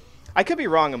 Exactly. I could be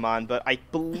wrong, Amon, but I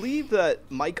believe that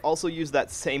Mike also used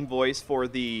that same voice for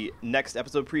the next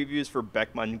episode previews for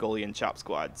Beck, Mongolian Chop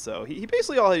Squad. So he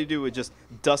basically all he had to do was just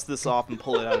dust this off and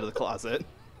pull it out of the closet.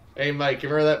 Hey, Mike, you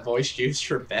remember that voice you used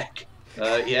for Beck?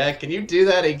 Yeah, can you do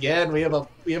that again? We have a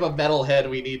metalhead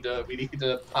we need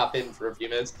to pop in for a few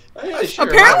minutes. Oh, yeah, sure,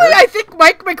 apparently, I think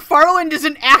Mike McFarlane is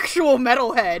an actual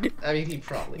metalhead. I mean, he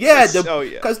probably is.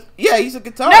 Because he's a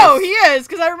guitarist. No, he is,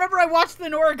 because I remember I watched the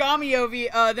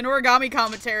Noragami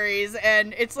commentaries,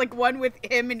 and it's like one with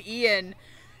him and Ian.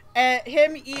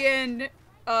 Ian,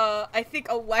 I think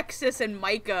Alexis and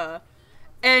Micah.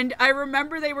 And I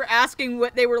remember they were asking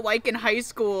what they were like in high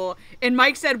school, and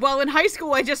Mike said, well, in high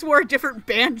school, I just wore a different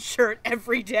band shirt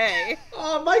every day.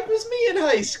 Aw, Mike was me in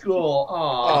high school.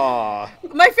 Aw.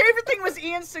 My favorite thing was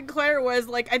Ian Sinclair was,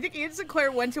 like, I think Ian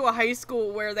Sinclair went to a high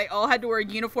school where they all had to wear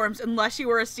uniforms unless you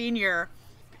were a senior.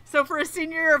 So for a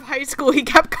senior year of high school, he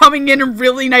kept coming in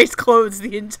really nice clothes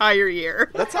the entire year.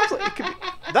 That sounds like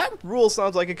that rule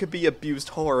sounds like it could be abused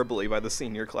horribly by the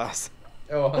senior class.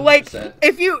 Oh, 100%. Like,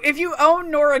 if you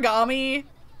own Noragami,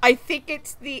 I think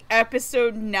it's the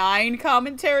episode 9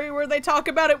 commentary where they talk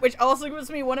about it, which also gives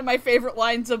me one of my favorite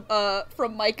lines of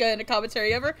from Micah in a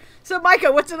commentary ever. So,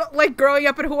 Micah, what's it like growing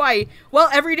up in Hawaii? Well,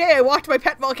 every day I walked my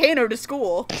pet volcano to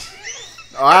school.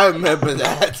 Oh, I remember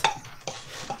that.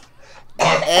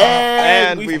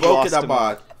 And we've lost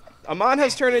Amon. Amon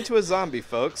has turned into a zombie,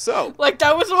 folks, so... Like,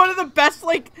 that was one of the best,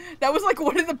 one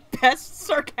of the best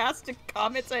sarcastic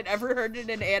comments I'd ever heard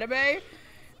in an anime.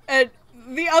 And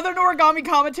the other Noragami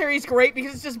commentary is great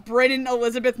because it's just Bryn and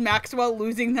Elizabeth Maxwell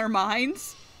losing their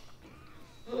minds.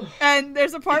 And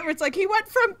there's a part where it's like, he went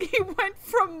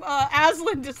from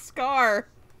Aslan to Scar.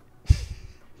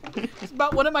 It's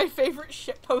about one of my favorite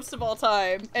shit posts of all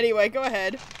time. Anyway, go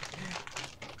ahead.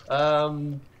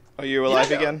 Are you alive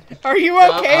again? Are you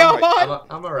okay, Amon?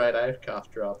 I'm alright. I have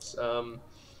cough drops.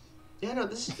 Yeah, no,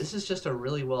 this is just a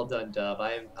really well done dub.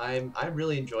 I'm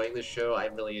really enjoying this show.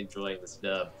 I'm really enjoying this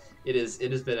dub. It has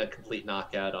been a complete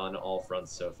knockout on all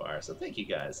fronts so far. So thank you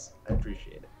guys. I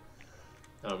appreciate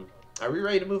it. Are we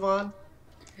ready to move on?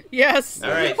 Yes.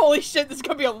 All right. Holy shit, this is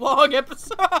gonna be a long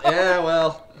episode. Yeah,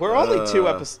 well, we're only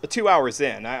 2 hours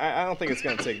in. I don't think it's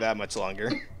gonna take that much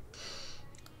longer.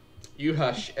 You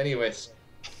hush. Anyways.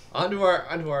 Onto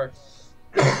our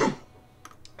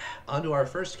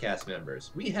first cast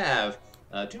members. We have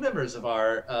 2 members of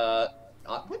our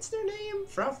what's their name?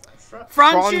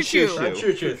 Franchuchu.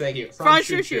 Thank you.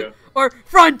 Franchuchu or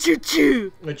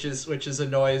Franchuchu, which is a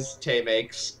noise Tay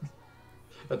makes,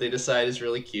 but they decide is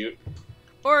really cute.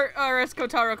 Or as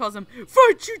Kotaro calls him,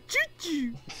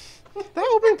 Franchuchu. That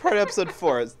opening part of episode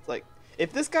 4 is like,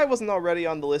 if this guy wasn't already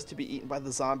on the list to be eaten by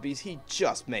the zombies, he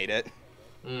just made it.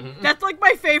 Mm-hmm. That's like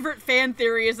my favorite fan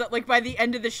theory is that like by the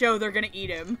end of the show they're gonna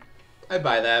eat him. I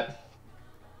buy that.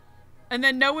 And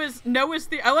then Noah's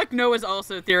I like Noah's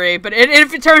also theory, but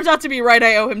if it turns out to be right,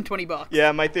 I owe him $20.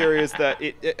 Yeah, my theory is that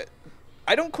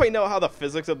I don't quite know how the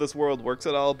physics of this world works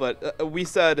at all, but we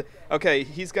said, okay,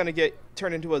 he's gonna get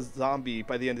turned into a zombie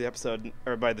by the end of the episode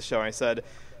or by the show. And I said,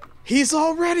 he's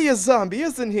already a zombie,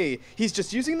 isn't he? He's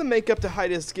just using the makeup to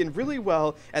hide his skin really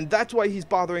well, and that's why he's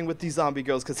bothering with these zombie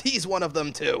girls, because he's one of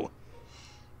them too.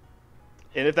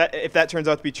 And if that turns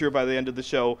out to be true by the end of the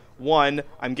show, 1,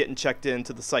 I'm getting checked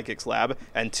into the psychics lab,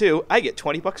 and 2, I get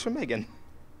 $20 from Megan.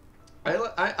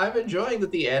 I'm enjoying that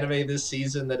the anime this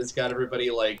season that has got everybody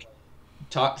like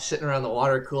sitting around the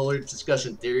water cooler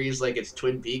discussing theories like it's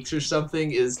Twin Peaks or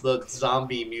something is the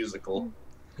zombie musical.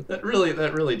 That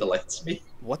really delights me.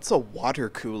 What's a water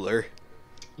cooler?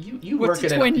 You What's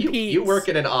work in Twin you Peaks? work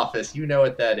in an office. You know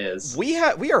what that is. We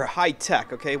are high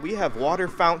tech, okay? We have water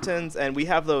fountains, and we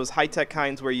have those high tech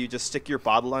kinds where you just stick your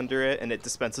bottle under it and it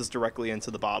dispenses directly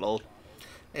into the bottle.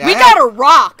 Yeah, We got a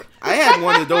rock. I had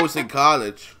one of those in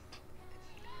college.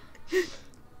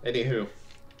 Anywho,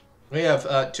 we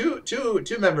have two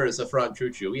members of Frog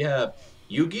Choo-Choo. We have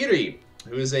Yugiri,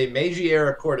 who is a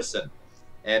Meiji-era courtesan,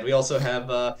 and we also have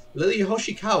Lily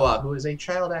Hoshikawa, who is a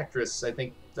child actress. I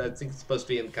think it's supposed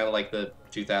to be in kind of like the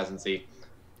 2000s.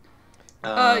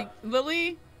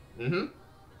 Lily? Mm-hmm.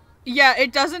 Yeah,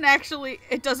 it doesn't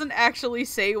actually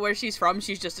say where she's from.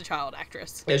 She's just a child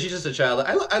actress. Yeah, she's just a child.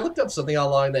 I looked up something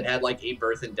online that had like a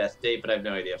birth and death date, but I have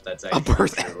no idea if that's actually A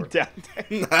birth true. and death.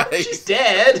 Nice. She's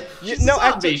dead. She's a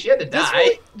zombie. She had to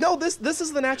die. This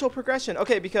is the natural progression.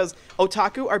 Okay, because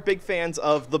otaku are big fans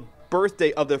of the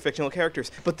birthday of their fictional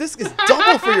characters, but this is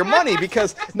double for your money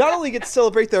because not only get to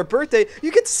celebrate their birthday,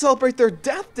 you get to celebrate their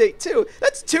death date too.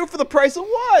 That's 2 for the price of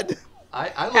 1.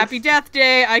 Happy Death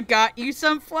Day! I got you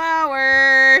some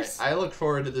flowers. I look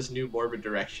forward to this new morbid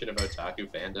direction of otaku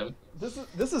fandom.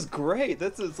 This is great.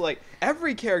 This is like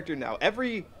every character now.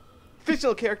 Every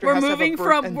fictional character We're has moving to have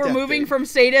a birth and we're death moving date. from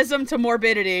sadism to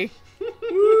morbidity.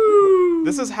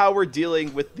 This is how we're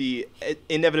dealing with the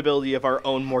inevitability of our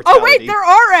own Oh mortality. wait, there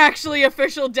are actually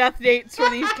official death dates for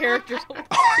these characters.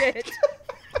 Holy shit!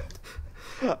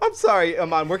 I'm sorry,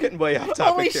 Amon. We're getting way off topic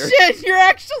Holy here. shit! You're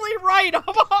actually right,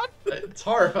 Amon. It's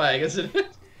horrifying, isn't it?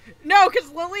 No,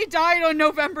 because Lily died on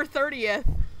November 30th.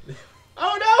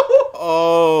 Oh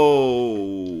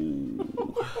Oh.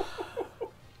 no!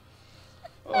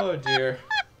 Oh dear.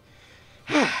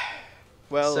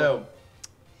 Well, So,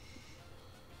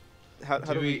 how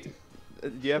do we?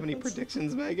 Do you have any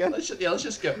predictions, Megan? let's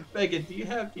just go. Megan, do you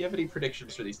have any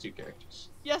predictions for these two characters?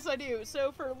 Yes, I do.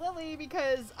 So for Lily,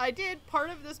 because I did part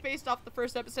of this based off the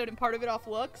first episode and part of it off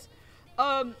looks,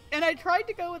 and I tried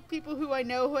to go with people who I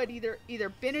know who had either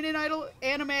been in an idol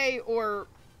anime or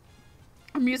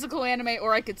a musical anime,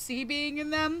 or I could see being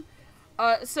in them.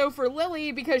 So for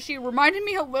Lily, because she reminded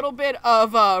me a little bit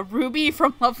of Ruby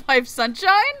from Love Live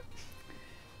Sunshine,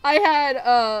 I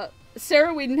had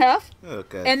Sarah Wiedenheft.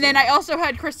 Okay. And then I also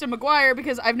had Krista McGuire,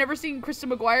 because I've never seen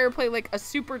Krista McGuire play like a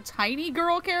super tiny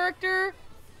girl character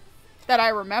that I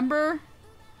remember.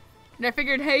 And I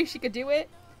figured, hey, she could do it.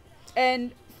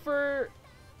 And for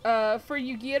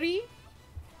Yugiri,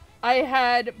 I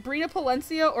had Brina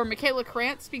Palencia or Michaela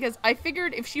Krantz, because I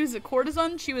figured if she was a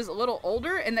courtesan, she was a little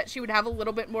older and that she would have a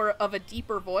little bit more of a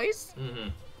deeper voice. Mm-hmm.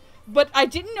 But I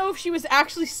didn't know if she was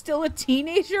actually still a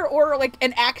teenager or like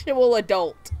an actual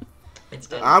adult.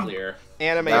 It's I'm- unclear.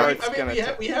 Anime I art's mean,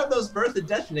 gonna. we have those birth and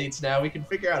death dates now. We can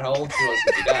figure out how old she was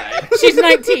when she died. She's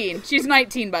 19. She's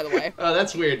 19, by the way. Oh,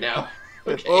 that's weird now.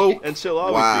 Okay. Oh. And she'll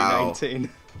always Wow. be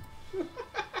 19.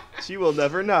 She will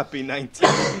never not be 19.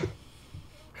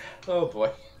 Oh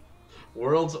boy.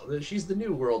 She's the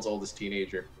new world's oldest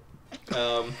teenager.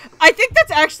 I think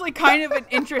that's actually kind of an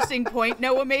interesting point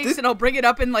Noah makes, and I'll bring it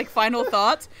up in like final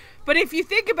thoughts. But if you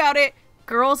think about it,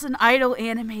 girls in idol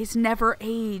animes never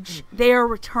age. They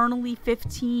are eternally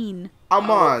 15.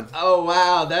 Amon. Oh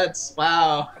wow,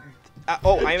 wow.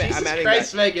 I'm Jesus adding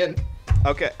Christ, that. Megan.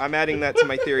 Okay, I'm adding that to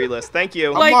my theory list. Thank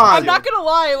you. Like, on. I'm not gonna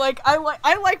lie, like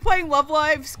I like playing Love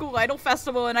Live School Idol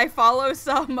Festival, and I follow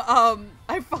some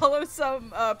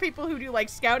people who do like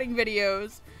scouting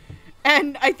videos.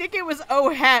 And I think it was Oh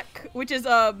Heck, which is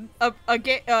a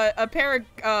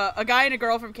guy and a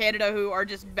girl from Canada who are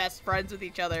just best friends with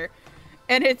each other.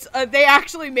 And it's they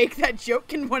actually make that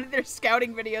joke in one of their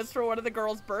scouting videos for one of the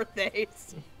girls'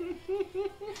 birthdays.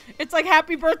 It's like,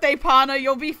 happy birthday, Pana,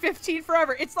 you'll be 15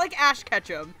 forever. It's like Ash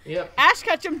Ketchum. Yep. Ash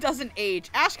Ketchum doesn't age.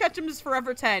 Ash Ketchum is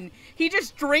forever 10. He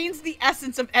just drains the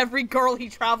essence of every girl he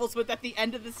travels with at the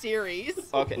end of the series.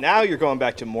 Okay, now you're going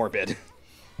back to morbid.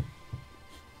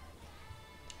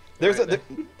 There's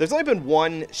only been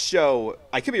one show,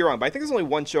 I could be wrong, but I think there's only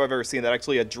one show I've ever seen that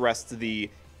actually addressed the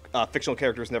fictional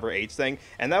characters never age thing,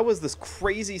 and that was this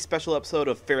crazy special episode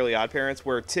of Fairly Odd Parents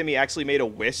where Timmy actually made a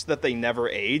wish that they never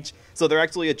age. So they're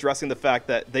actually addressing the fact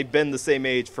that they've been the same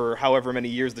age for however many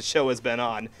years the show has been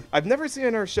on. I've never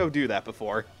seen our show do that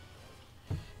before.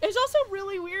 It's also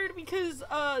really weird because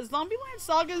Zombieland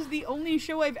Saga is the only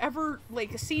show I've ever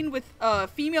like seen with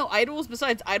female idols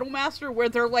besides Idolmaster where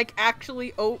they're like actually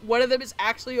one of them is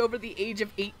actually over the age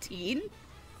of 18.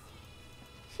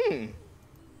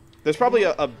 There's probably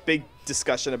a big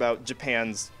discussion about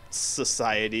Japan's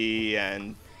society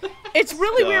and... It's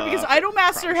really weird because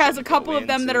Idolmaster has a couple of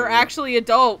them that are actually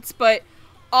adults, but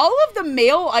all of the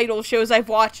male idol shows I've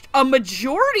watched, a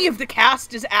majority of the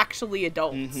cast is actually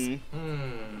adults.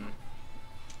 Mm-hmm.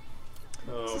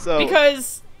 Oh So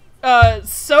because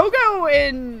Sogo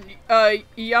and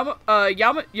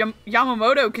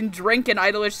Yamamoto can drink in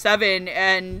Idolish 7,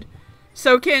 and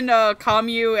so can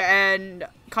Kamyu and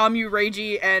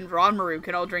Reiji and Ranmaru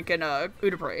can all drink in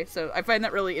Udapre. So I find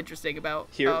that really interesting about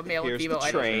male and female here's the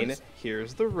idol train, shows.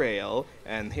 here's the rail,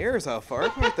 and here's how far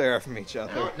apart they are from each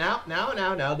other.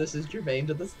 Now, this is germane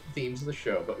to the themes of the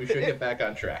show, but we should get back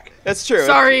on track. That's true.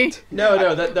 Sorry. No,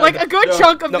 A good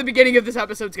chunk of the beginning of this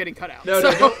episode's getting cut out. No,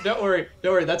 so. don't worry.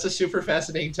 That's a super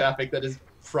fascinating topic that is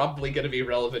probably going to be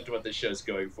relevant to what the show's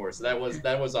going for. So that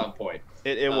was on point.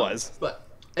 It was. But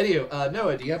anywho,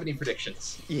 Noah, do you have any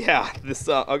predictions? Yeah, this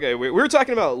okay. We were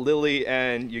talking about Lily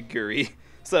and Yaguri.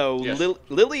 So Yes.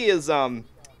 Lily is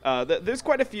there's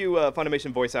quite a few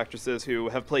Funimation voice actresses who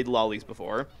have played lollies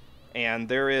before, and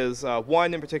there is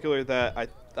one in particular that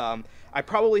I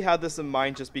probably had this in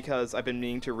mind just because I've been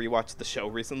meaning to rewatch the show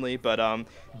recently, but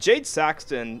Jade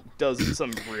Saxton does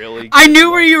some really I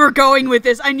knew where you were going with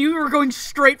this. I knew you were going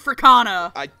straight for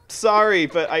Kana. Sorry,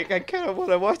 but I kind of want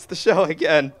to watch the show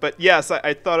again. But yes,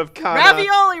 I thought of Kana.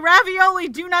 Ravioli,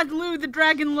 do not loo the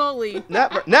dragon lolly.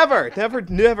 Never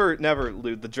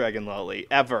lewd the dragon lolly,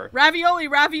 ever.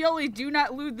 Ravioli, do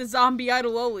not lewd the zombie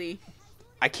idol lolly.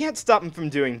 I can't stop him from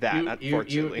doing that,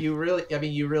 unfortunately. You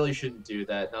really shouldn't do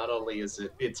that. Not only is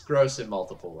it's gross in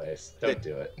multiple ways. Don't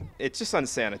do it. It's just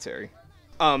unsanitary.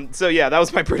 So yeah, that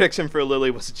was my prediction for Lily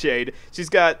was Jade. She's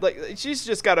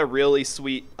just got a really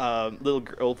sweet little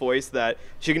girl voice that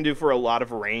she can do for a lot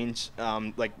of range.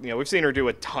 We've seen her do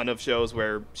a ton of shows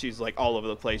where she's like all over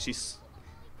the place. She's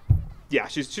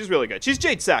really good. She's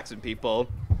Jade Saxton, people.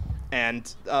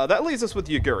 And that leaves us with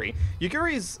Yaguri.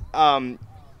 Yaguri's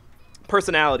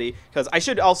personality, because I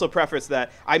should also preface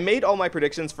that I made all my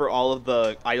predictions for all of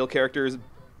the idol characters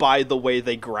by the way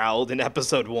they growled in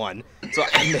episode 1. So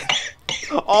I made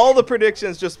all the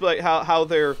predictions just like how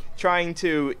they're trying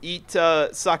to eat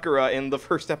Sakura in the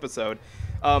first episode.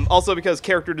 Also because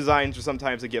character designs are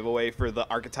sometimes a giveaway for the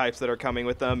archetypes that are coming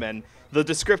with them, and the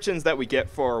descriptions that we get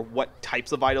for what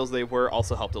types of idols they were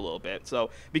also helped a little bit. So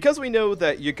because we know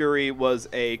that Yaguri was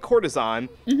a courtesan,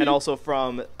 and also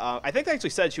from, I think they actually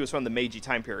said she was from the Meiji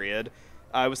time period,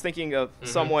 I was thinking of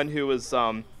someone who was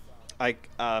who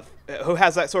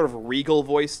has that sort of regal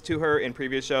voice to her in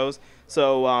previous shows.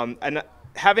 So, and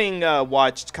having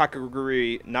watched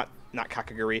Kakurio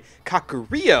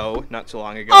not too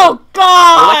long ago. Oh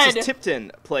God! Alexis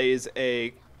Tipton plays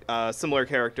a similar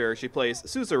character. She plays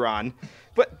Suzuran,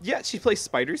 but yeah, she plays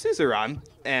Spider Suzuran.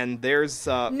 And there's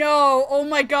no, oh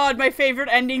my God! My favorite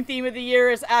ending theme of the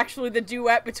year is actually the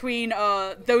duet between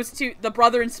those two, the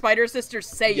brother and Spider sister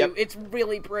Seiyu. Yep. It's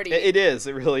really pretty. It is.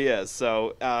 It really is.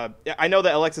 So I know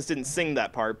that Alexis didn't sing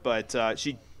that part, but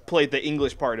she played the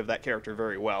English part of that character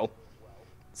very well.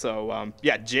 So,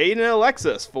 yeah, Jade and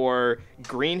Alexis for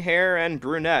green hair and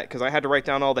brunette, because I had to write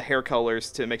down all the hair colors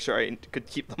to make sure I could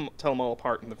tell them all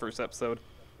apart in the first episode.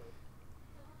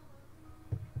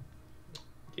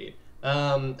 Okay.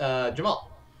 Jamal,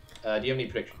 do you have any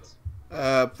predictions?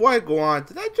 Before I go on,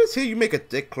 did I just hear you make a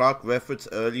Dick Clark reference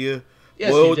earlier?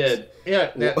 Yes, you did.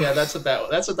 Yeah, that's what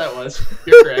that was.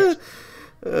 You're correct.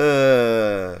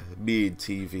 Me and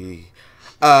TV.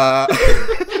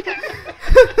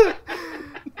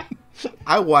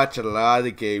 I watch a lot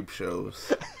of game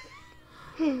shows.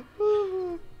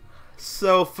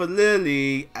 So for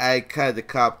Lily, I kind of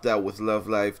copped out with Love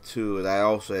Life too, and I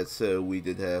also had Sarah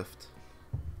Wiedenheft.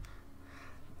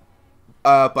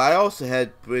 But I also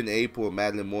had Bryn April and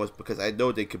Madeline Morse because I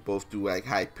know they could both do like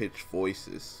high-pitched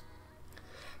voices.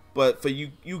 But for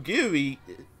Yugiri,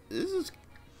 this is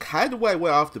kind of why I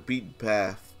went off the beaten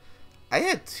path. I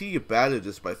had Tia Banner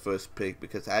as my first pick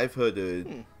because I've heard her.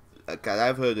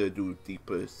 I've heard her do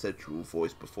deeper sensual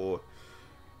voice before.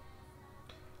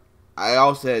 I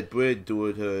also had Bryn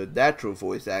doing her natural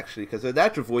voice actually, because her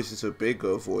natural voice is her big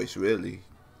girl voice, really.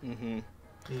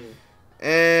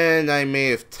 And I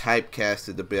may have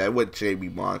typecasted a bit. I went Jamie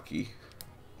Maki.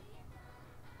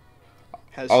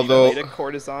 Has she played a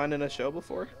courtesan in a show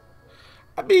before?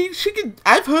 I mean, she can.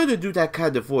 I've heard her do that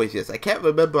kind of voice. Yes, I can't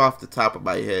remember off the top of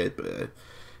my head, but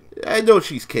I know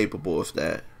she's capable of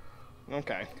that.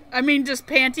 Okay. I mean, does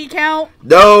panty count?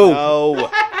 No.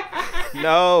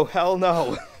 No, hell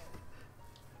no.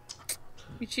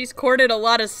 She's courted a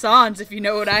lot of sans, if you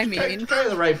know what I mean. Try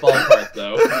the right ballpark,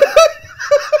 though.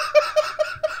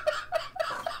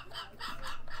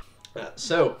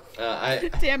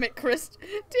 Damn it,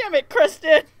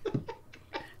 Kristen.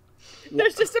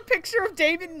 There's just a picture of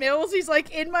David Mills. He's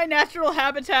like in my natural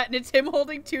habitat, and it's him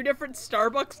holding 2 different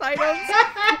Starbucks items.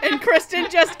 And Kristen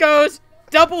just goes,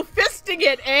 double fisting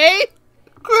it, eh?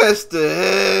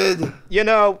 Kristen! You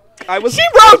know, She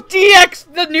wrote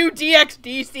the new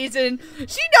DxD season.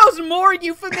 She knows more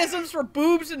euphemisms for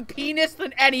boobs and penis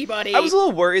than anybody. I was a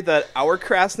little worried that our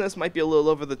crassness might be a little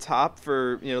over the top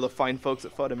for, the fine folks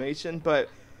at Funimation, but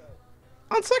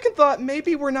on second thought,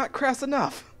 maybe we're not crass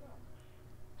enough.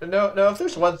 No, if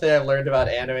there's one thing I've learned about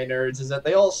anime nerds is that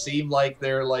they all seem like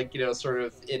they're sort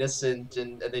of innocent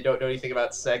and they don't know anything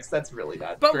about sex. That's really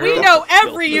not But true. we know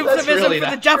every euphemism really for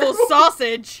the not devil's true.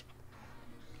 sausage.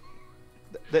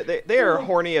 They are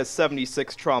horny as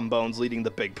 76 trombones leading the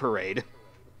big parade.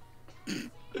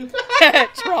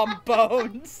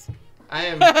 Trombones. I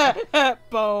am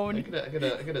Bone.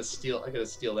 I'm gonna steal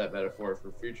that metaphor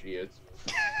for future use.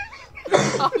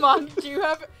 Amon, did you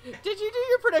do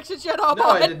your predictions yet, Amon? No,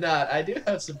 I did not. I do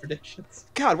have some predictions.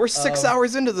 God, we're 6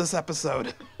 hours into this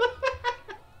episode.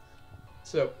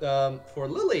 So, for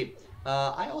Lily,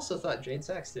 I also thought Jane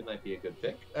Saxton might be a good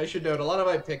pick. I should note a lot of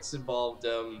my picks involved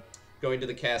going to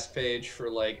the cast page for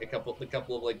a couple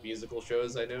of musical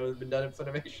shows I know have been done in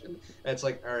Funimation. And it's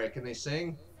all right, can they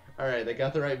sing? All right, they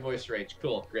got the right voice range.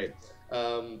 Cool, great.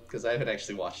 Because I haven't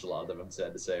actually watched a lot of them, I'm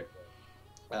sad to say.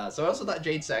 So I also thought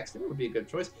Jade Saxton would be a good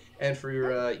choice. And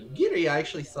for Giri, I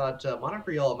actually thought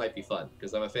Monopriol might be fun,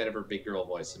 because I'm a fan of her big girl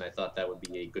voice, and I thought that would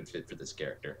be a good fit for this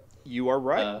character. You are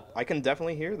right. I can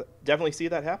definitely see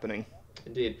that happening.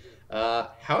 Indeed.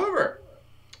 However,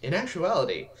 in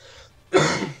actuality,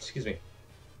 excuse me,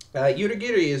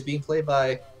 Yurigiri is being played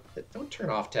by... Don't turn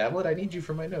off, tablet. I need you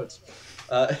for my notes.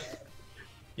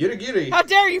 Yurigiri... How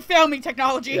dare you fail me,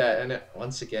 technology! Yeah, and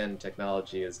once again,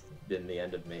 technology has been the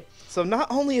end of me. So not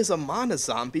only is Amon a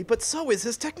zombie, but so is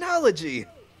his technology.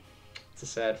 It's a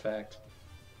sad fact.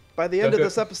 By the end of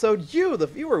this episode, you, the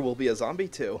viewer, will be a zombie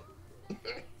too.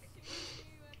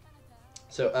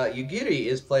 So, Yugiri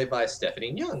is played by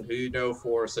Stephanie Young, who you know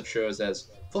for such shows as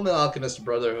Fullmetal Alchemist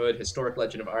Brotherhood, Historic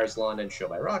Legend of Arslan, and Show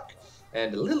by Rock.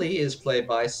 And Lily is played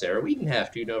by Sarah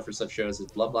Wiedenheft, who you know for such shows as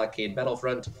Blood Blockade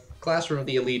Battlefront, Classroom of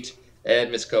the Elite,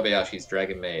 and Miss Kobayashi's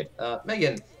Dragon Maid.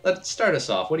 Megan, let's start us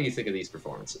off. What do you think of these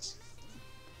performances?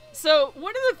 So,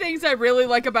 one of the things I really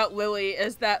like about Lily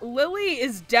is that Lily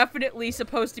is definitely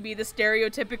supposed to be the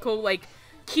stereotypical,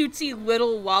 cutesy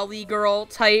little lolly girl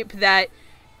type that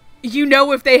if you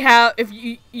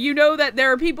know that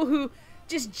there are people who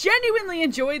just genuinely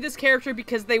enjoy this character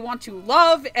because they want to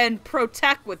love and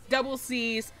protect with double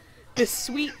C's this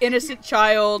sweet, innocent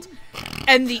child,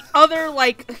 and the other,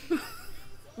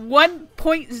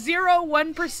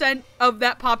 1.01% of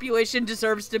that population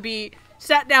deserves to be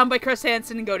sat down by Chris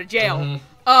Hansen and go to jail.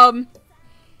 Mm-hmm.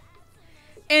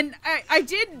 And I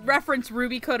did reference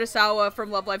Ruby Kurosawa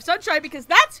from Love Live Sunshine because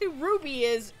that's who Ruby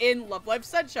is in Love Live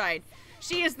Sunshine.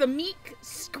 She is the meek,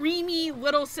 screamy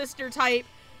little sister type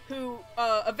who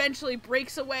eventually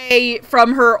breaks away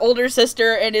from her older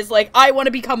sister and is like, I want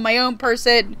to become my own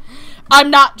person. I'm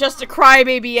not just a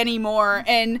crybaby anymore.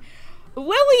 And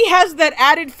Lily has that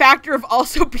added factor of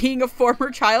also being a former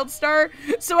child star,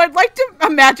 so I'd like to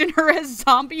imagine her as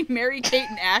zombie Mary-Kate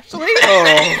and Ashley.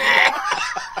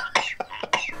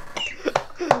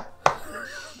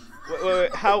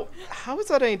 Wait, how is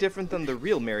that any different than the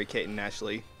real Mary-Kate and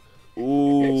Ashley?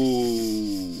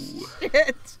 Ooh.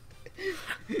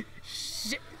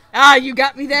 Shit. Ah, you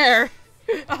got me there.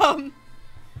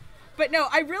 But no,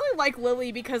 I really like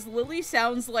Lily because Lily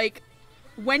sounds like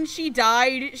when she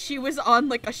died, she was on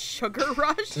a sugar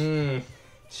rush.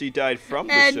 She died from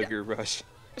the sugar rush.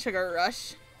 Sugar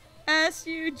rush.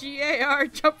 SUGAR,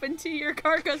 jump into your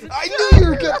car because I knew you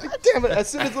were gonna. Damn it! As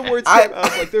soon as the words came, I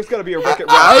was like, "There's gotta be a Wreck-It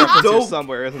Ralph reference here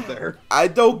somewhere, isn't there?" I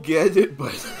don't get it,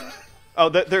 but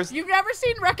there's. You've never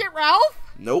seen Wreck-It Ralph?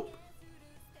 Nope.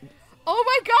 Oh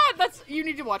my God, you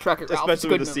need to watch Wreck-It Ralph.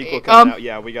 Especially with the sequel coming out,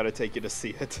 yeah, we gotta take you to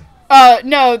see it.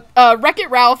 No, Wreck-It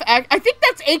Ralph. I think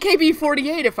that's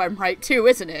AKB48 if I'm right too,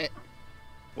 isn't it?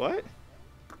 What?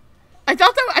 I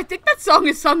think that song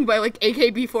is sung by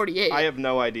AKB48. I have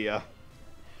no idea.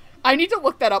 I need to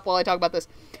look that up while I talk about this.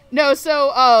 No, so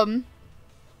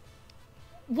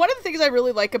one of the things I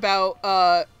really liked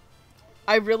about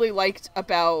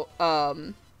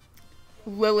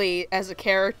Lily as a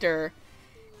character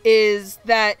is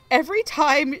that every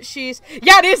time it is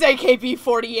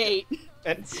AKB48.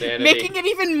 Insanity. Making it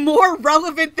even more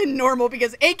relevant than normal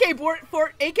because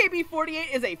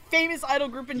AKB48 is a famous idol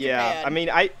group in Japan. Yeah, I mean,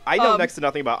 I know next to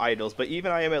nothing about idols, but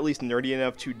even I am at least nerdy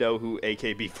enough to know who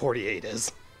AKB48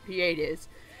 is.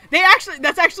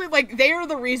 That's actually they are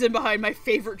the reason behind my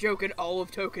favorite joke in all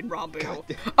of Token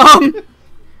Rambu.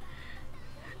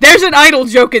 There's an idol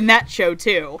joke in that show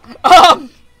too.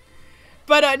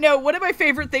 But no, one of my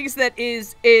favorite things that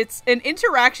it's an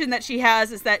interaction that she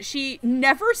has is that she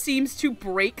never seems to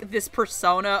break this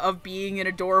persona of being an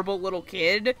adorable little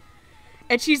kid.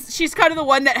 And she's kind of the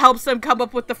one that helps them come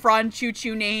up with the Fran Choo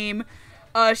Choo name.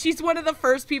 She's one of the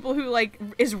first people who, like,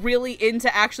 is really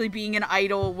into actually being an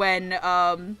idol when,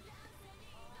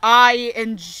 I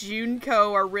and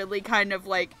Junko are really kind of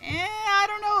like, I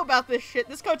don't know about this shit.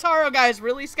 This Kotaro guy is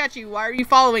really sketchy. Why are you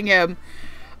following him?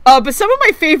 But some of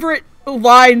my favorite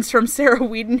lines from Sarah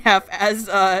Wiedenhef as,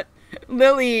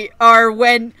 Lily are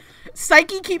when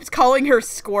Psyche keeps calling her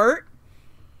Squirt.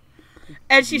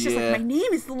 And she's just like, my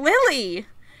name is Lily.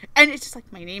 And it's just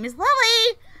like, my name is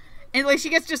Lily. And, like, she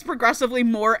gets just progressively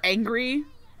more angry.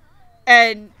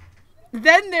 And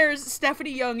then there's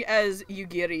Stephanie Young as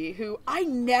Yugiri, who I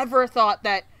never thought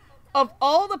that of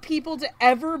all the people to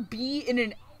ever be in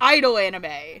an idol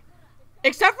anime,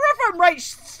 except for if I'm right,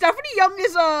 Stephanie Young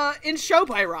is in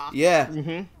Shobairock. Yeah.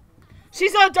 Mm-hmm.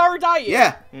 She's Darudayu.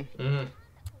 Yeah. Mm-hmm.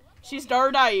 She's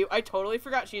Darudayu. I totally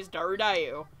forgot she's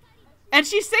Darudayu. And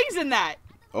she sings in that.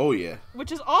 Oh, yeah.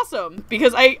 Which is awesome,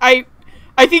 because I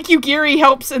think Yugiri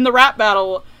helps in the rap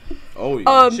battle. Oh,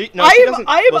 yeah. She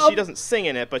doesn't sing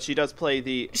in it, but she does play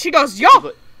the... She goes,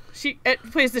 yo! It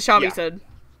plays the shamisen.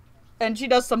 Yeah. And she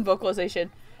does some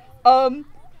vocalization. I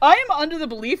am under the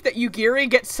belief that Yugiri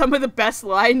gets some of the best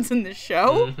lines in the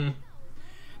show. Mm-hmm.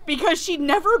 Because she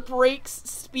never breaks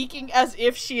speaking as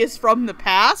if she is from the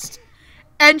past.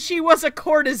 And she was a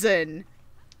courtesan.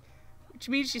 Which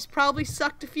means she's probably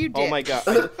sucked a few dicks. Oh my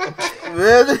god.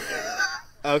 Really?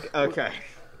 Okay.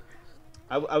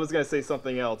 I was going to say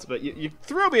something else, but you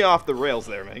threw me off the rails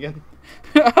there, Megan.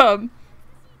 But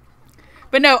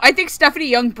no, I think Stephanie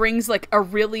Young brings, like, a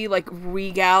really, like,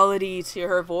 regality to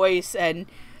her voice, and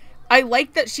I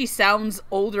like that she sounds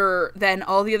older than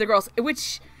all the other girls,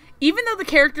 which, even though the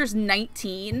character's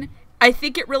 19, I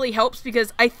think it really helps,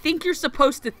 because I think you're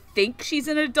supposed to think she's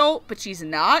an adult, but she's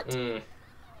not. Mm.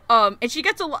 And she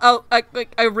gets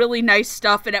a really nice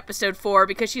stuff in episode 4,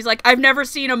 because she's like, I've never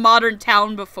seen a modern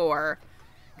town before.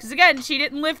 Because, again, she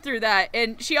didn't live through that.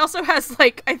 And she also has,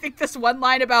 like, I think this one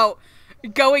line about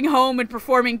going home and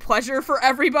performing pleasure for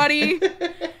everybody.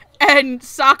 And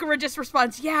Sakura just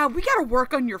responds, yeah, we gotta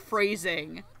work on your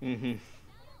phrasing. Mm-hmm.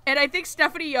 And I think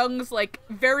Stephanie Young's, like,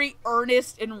 very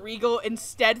earnest and regal and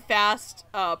steadfast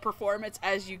performance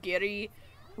as Yugiri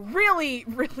really,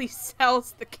 really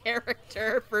sells the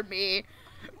character for me.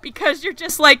 Because you're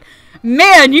just like,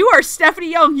 man, you are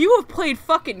Stephanie Young. You have played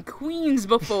fucking queens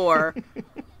before.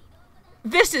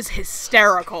 This is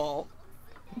hysterical.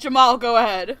 Jamal, go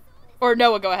ahead. Or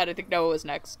Noah, go ahead. I think Noah was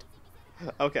next.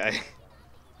 Okay.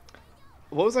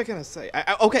 What was I going to say?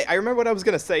 I remember what I was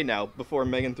going to say now, before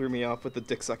Megan threw me off with the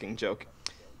dick-sucking joke.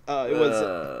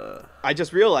 I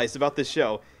just realized about this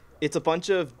show. It's a bunch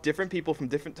of different people from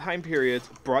different time periods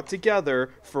brought together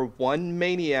for one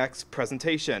maniac's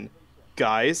presentation.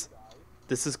 Guys,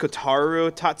 this is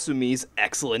Kotaro Tatsumi's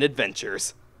Excellent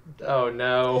Adventures. Oh,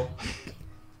 no.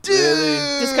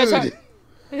 Dude!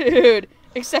 Dude,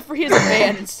 except for he has a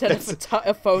van instead of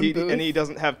a phone booth. And he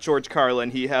doesn't have George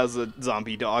Carlin, he has a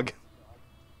zombie dog.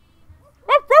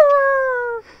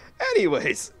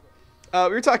 Anyways, we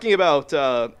were talking about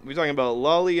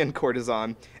Lolly and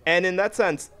Courtesan, and in that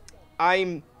sense,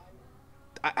 I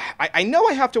know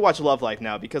I have to watch Love Life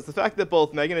now, because the fact that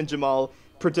both Megan and Jamal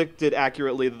predicted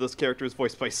accurately that this character is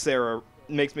voiced by Sarah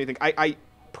makes me think I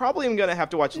probably am going to have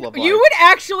to watch Love Live. You would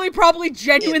actually probably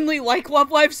genuinely like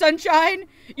Love Live Sunshine.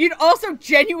 You'd also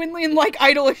genuinely like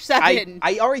Idolish 7.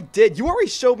 I already did. You already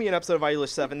showed me an episode of Idolish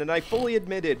 7, and I fully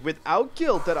admitted, without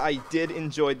guilt, that I did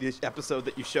enjoy this episode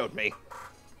that you showed me.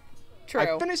 True.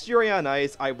 I finished Yuri on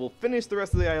Ice. I will finish the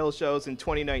rest of the Idol shows in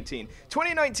 2019.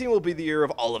 2019 will be the year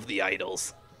of all of the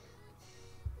idols.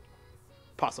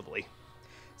 Possibly.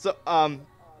 So,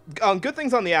 good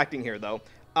things on the acting here, though.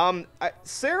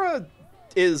 Sarah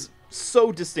is so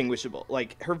distinguishable.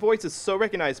 Like, her voice is so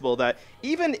recognizable that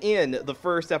even in the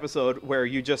first episode where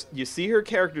you see her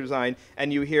character design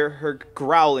and you hear her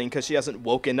growling because she hasn't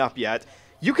woken up yet,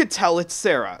 you could tell it's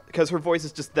Sarah because her voice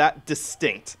is just that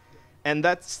distinct. And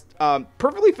that's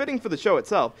perfectly fitting for the show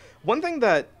itself. One thing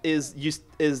that is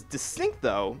distinct,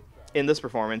 though, in this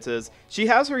performance is she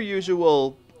has her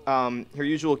usual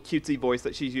cutesy voice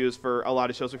that she's used for a lot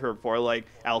of shows we've heard before, like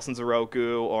Alison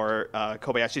Zoroku or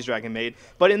Kobayashi's Dragon Maid.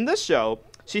 But in this show,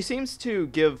 she seems to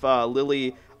give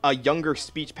Lily a younger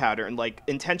speech pattern, like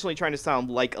intentionally trying to sound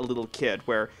like a little kid,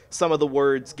 where some of the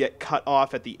words get cut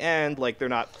off at the end, like they're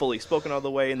not fully spoken all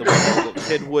the way in the way a little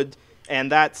kid would.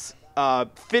 And that's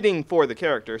fitting for the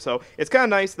character. So it's kind of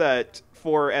nice that,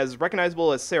 for as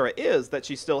recognizable as Sarah is, that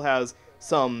she still has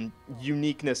some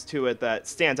uniqueness to it that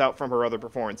stands out from her other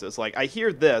performances. Like, I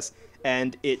hear this,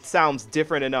 and it sounds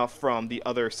different enough from the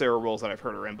other Sarah roles that I've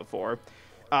heard her in before.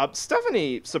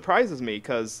 Stephanie surprises me,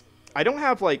 because I don't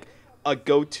have, like, a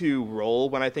go-to role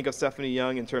when I think of Stephanie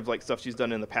Young in terms of, like, stuff she's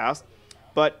done in the past.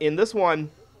 But in this one,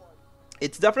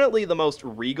 it's definitely the most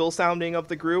regal sounding of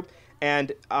the group.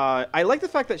 And I like the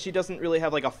fact that she doesn't really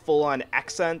have, like, a full-on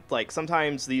accent. Like,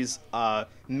 sometimes these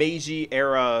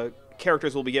Meiji-era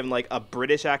characters will be given, like, a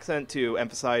British accent to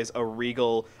emphasize a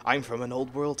regal, I'm from an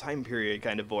old world time period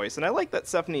kind of voice. And I like that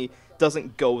Stephanie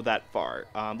doesn't go that far.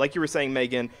 Like you were saying,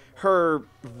 Megan, her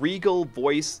regal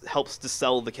voice helps to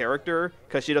sell the character,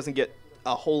 because she doesn't get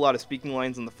a whole lot of speaking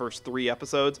lines in the first 3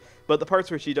 episodes. But the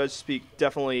parts where she does speak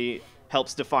definitely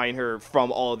helps define her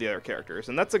from all of the other characters.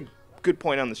 And that's a good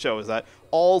point on the show, is that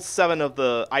all 7 of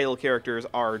the idol characters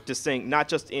are distinct, not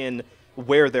just in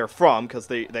where they're from, because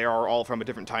they are all from a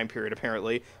different time period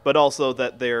apparently, but also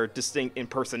that they're distinct in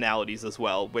personalities as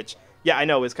well, which, yeah, I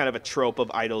know is kind of a trope of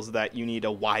idols, that you need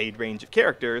a wide range of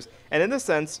characters. And in this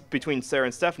sense, between Sarah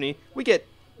and Stephanie, we get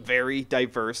very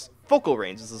diverse vocal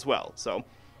ranges as well. So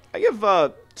I give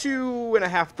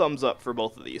 2.5 thumbs up for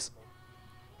both of these.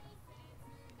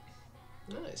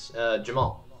 Nice.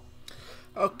 Jamal.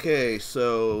 Okay,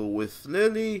 so with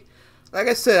Lily, like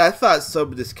I said, I thought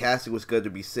some of this casting was going to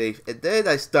be safe, and then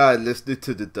I started listening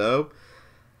to the dub.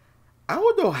 I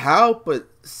don't know how, but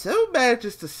Sarah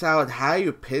manages to sound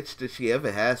higher pitched than she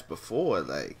ever has before.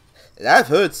 Like, and I've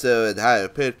heard Sarah in higher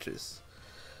pitches.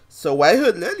 So when I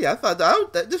heard Lily, I thought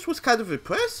that this was kind of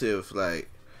impressive. Like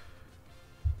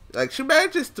she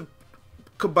manages to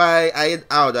combine, I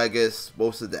don't know, I guess,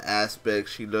 most of the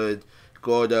aspects she learned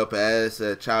growing up as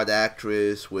a child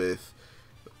actress with,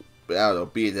 I don't know,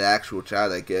 being an actual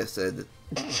child, I guess, and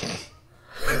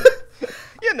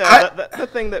you know, the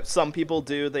thing that some people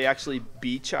do, they actually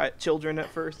be children at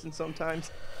first, and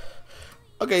sometimes.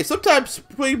 Okay, sometimes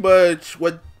pretty much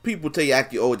when people tell you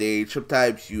act your old age,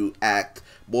 sometimes you act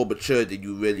more mature than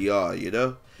you really are, you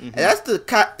know? Mm-hmm.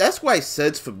 And that's why it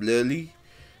sense from Lily.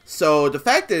 So the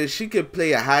fact that she can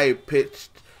play a higher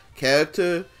pitched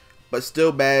character but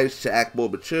still manage to act more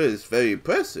mature is very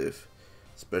impressive.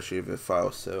 Especially if it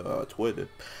follows Sarah on Twitter.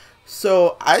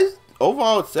 So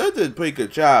overall Sarah did a pretty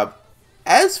good job.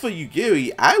 As for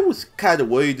Yugiri, I was kind of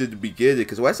worried in the beginning,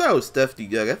 because when I saw it was Stephanie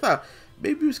Young, I thought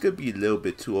maybe it was going to be a little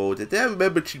bit too old. And then I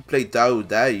remembered she played Daru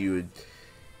Dayu, and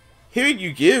hearing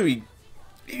Yugiri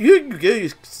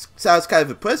sounds kind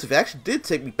of impressive. It actually did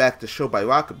take me back to Show by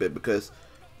Rock a bit, because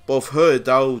both her and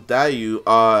Daru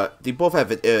Dayu they both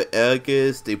have an air of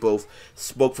arrogance, they both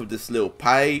smoke from this little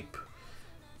pipe,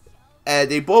 and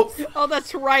they both... Oh,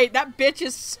 that's right, that bitch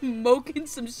is smoking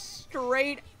some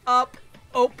straight up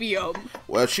opium.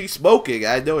 Well, she's smoking,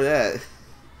 I know that.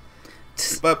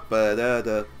 But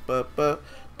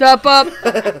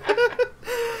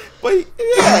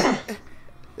yeah,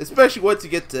 especially once you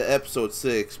get to episode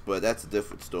 6, but that's a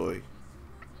different story.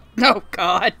 Oh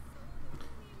God.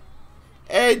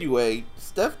 Anyway,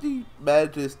 Stephanie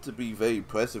manages to be very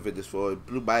impressive in this role. It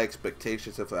blew my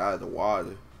expectations of her out of the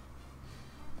water.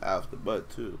 Out of the mud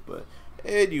too, but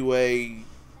anyway,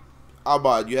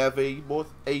 Amon, you have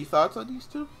any thoughts on these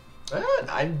two?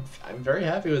 I'm very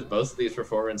happy with both of these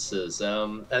performances.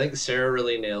 I think Sarah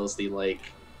really nails the like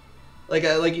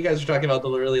you guys were talking about, the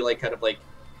really like kind of like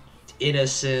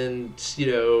innocent,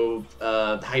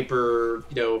 hyper,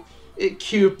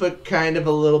 cute but kind of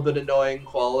a little bit annoying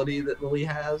quality that Lily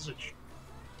has, which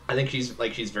I think she's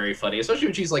very funny, especially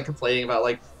when she's like complaining about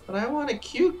like, but I want a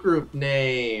cute group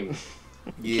name.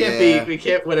 We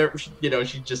can't whatever, she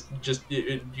just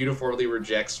uniformly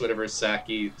rejects whatever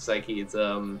Psyche is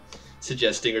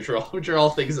suggesting, which are all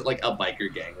things that like a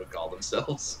biker gang would call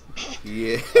themselves.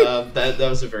 Yeah. That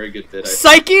was a very good bit.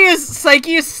 Psyche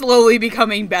is slowly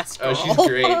becoming best girl. Oh, she's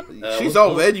great. She's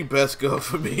already best girl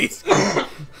for me.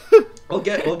 We'll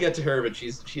get to her, but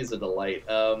she's a delight.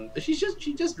 She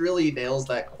just really nails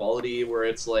that quality where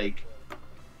it's like,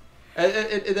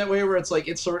 in that way where it's like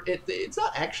it's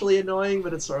not actually annoying,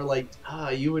 but it's sort of like,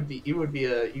 you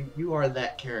are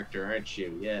that character, aren't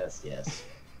you? Yes.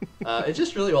 It's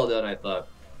just really well done, I thought,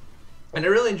 and I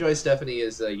really enjoy Stephanie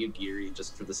as Yugiri,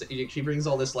 just for she brings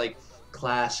all this like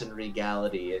class and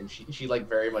regality, and she like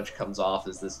very much comes off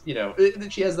as this,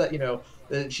 she has that,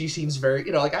 she seems very,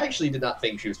 like, I actually did not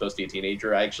think she was supposed to be a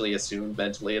teenager. I actually assumed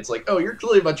mentally it's like, oh, you're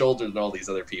clearly much older than all these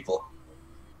other people.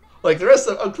 Like the rest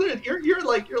of you're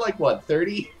like what,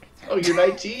 30? Oh, you're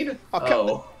 19?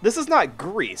 Oh. This is not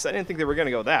Greece. I didn't think they were gonna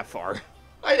go that far.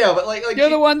 I know, but like you're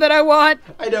the one that I want.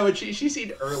 I know, but she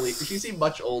seemed early. She seemed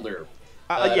much older.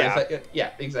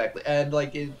 Yeah, exactly. And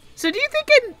like, So do you think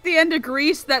in the end of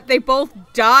Greece that they both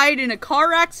died in a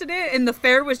car accident and the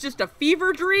fair was just a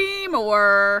fever dream,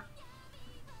 or?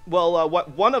 Well,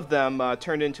 one of them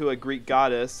turned into a Greek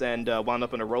goddess and wound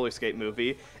up in a roller skate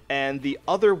movie, and the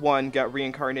other one got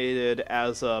reincarnated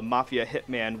as a mafia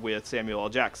hitman with Samuel L.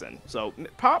 Jackson. So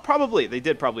probably they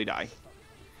did probably die.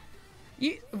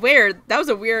 Weird. That was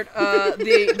a weird.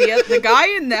 The guy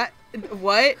in that.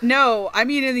 What? No, I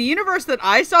mean in the universe that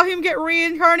I saw him get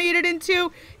reincarnated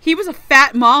into, he was a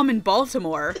fat mom in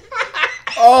Baltimore.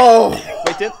 Oh.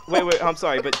 Wait. I'm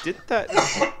sorry, but did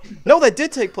that? No, that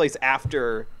did take place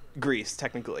after Grease,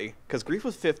 technically, because Grease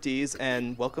was 50s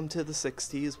and Welcome to the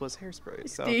 60s was Hairspray.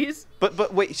 So. 60s?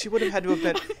 But wait, she would have had to have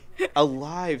been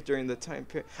alive during the time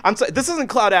period. I'm sorry, this isn't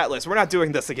Cloud Atlas. We're not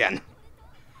doing this again.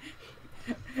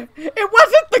 It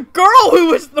wasn't the girl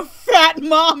who was the fat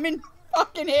mom in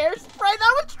fucking Hairspray.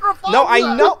 That was Travolta. No,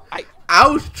 I know. I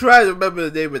was trying to remember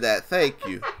the name of that. Thank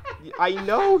you. I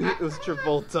know it was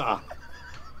Travolta.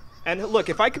 And look,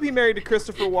 if I could be married to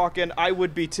Christopher Walken, I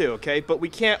would be too, okay? But we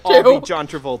can't all be John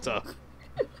Travolta.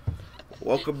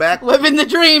 Welcome back. Living the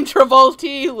dream,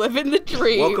 Travolta. Living the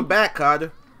dream. Welcome back,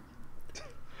 Carter.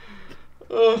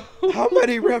 How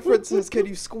many references can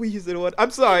you squeeze in one?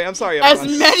 I'm sorry. As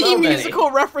many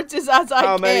musical references as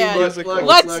I can.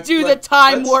 Let's do the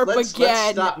time warp again.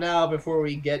 Let's stop now before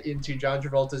we get into John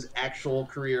Travolta's actual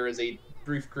career as a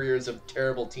brief career as a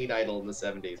terrible teen idol in the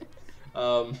 70s.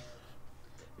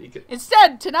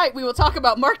 Instead, tonight we will talk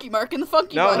about Marky Mark and the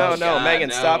Funky Bunch. No, God, Megan,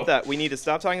 no. Stop that. We need to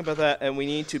stop talking about that, and we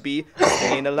need to be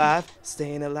staying alive,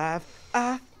 staying alive,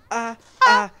 staying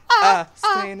alive,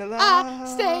 staying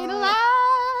alive.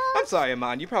 I'm sorry,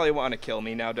 Amon. You probably want to kill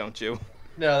me now, don't you?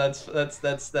 No,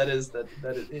 that is.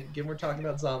 Again, we're talking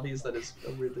about zombies. That is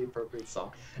a really appropriate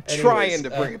song. Anyways, trying to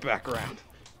bring it back around.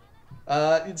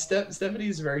 Stephanie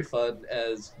is very fun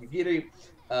as Yugiri.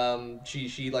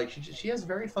 She has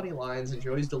very funny lines, and she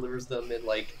always delivers them in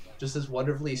like just this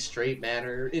wonderfully straight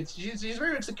manner. She's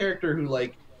very much the character who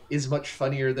like is much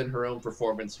funnier than her own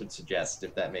performance would suggest,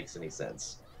 if that makes any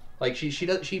sense. Like she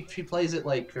plays it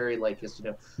like very like just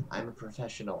I'm a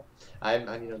professional. I'm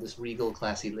this regal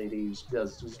classy lady who's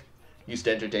used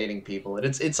to entertaining people, and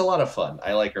it's a lot of fun.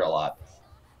 I like her a lot.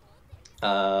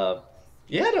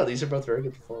 These are both very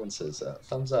good performances.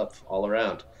 Thumbs up all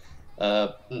around.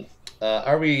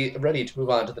 Are we ready to move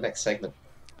on to the next segment?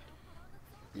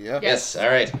 Yeah. Yes. All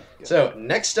right. So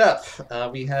next up,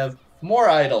 we have more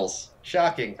idols.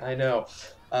 Shocking, I know.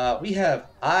 We have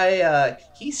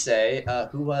Hisei,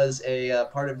 who was a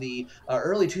part of the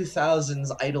early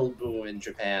 2000s idol boom in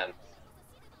Japan.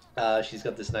 She's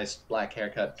got this nice black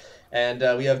haircut. And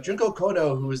we have Junko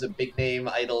Kono, who was a big name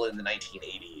idol in the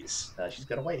 1980s. She's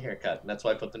got a white haircut, and that's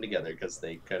why I put them together, because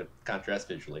they kind of contrast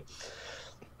visually.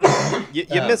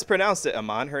 You mispronounced it,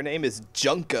 Amon. Her name is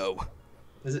Junko.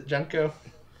 Is it Junko?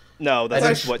 No,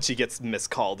 that's what she gets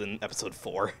miscalled in episode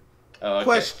 4. Oh,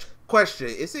 okay. Question: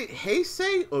 is it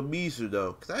Heisei or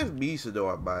Mizuno? Because I have Mizuno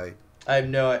on mine. I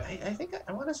think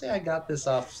I want to say I got this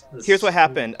off. Here's what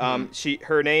happened.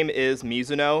 Her name is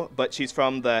Mizuno, but she's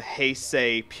from the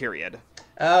Heisei period.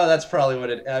 Oh, that's probably what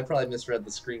it. I probably misread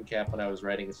the screen cap when I was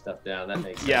writing stuff down. That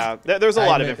makes sense. Yeah, there's a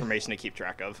lot of information to keep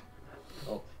track of.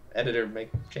 Well, editor,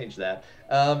 change that.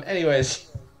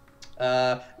 Anyways,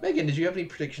 Megan, did you have any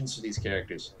predictions for these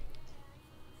characters?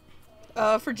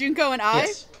 For Junko and I?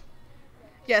 Yes.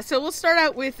 Yeah, so we'll start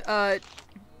out with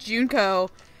Junko.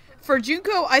 For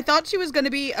Junko, I thought she was going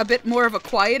to be a bit more of a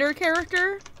quieter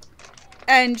character.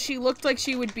 And she looked like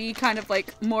she would be kind of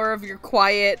like more of your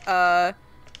quiet, more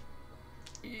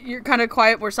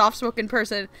soft-spoken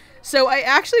person. So I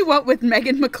actually went with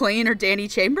Megan McLean or Danny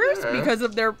Chambers because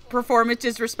of their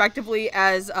performances respectively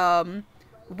as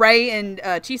Ray and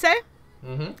Chisei.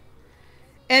 Mm-hmm.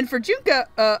 And for Junko,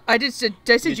 I say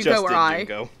Junko or I?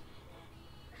 Junko.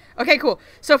 Okay, cool.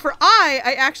 So for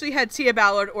I actually had Tia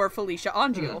Ballard or Felicia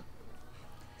Angiel.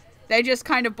 They just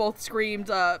kind of both screamed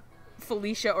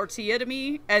Felicia or Tia to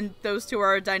me, and those two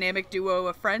are a dynamic duo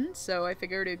of friends, so I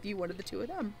figured it'd be one of the two of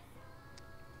them.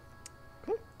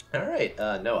 Cool. All right,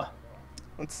 Noah.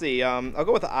 Let's see. I'll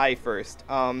go with I first.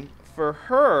 For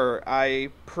her, I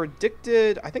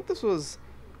predicted. I think this was.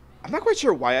 I'm not quite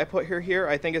sure why I put her here.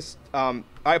 I think it's.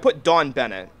 I put Dawn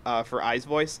Bennett for I's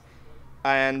voice.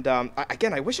 And,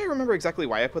 again, I wish I remember exactly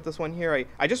why I put this one here.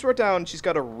 I just wrote down she's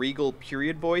got a regal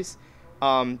period voice,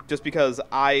 just because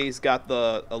I's got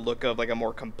a look of, like, a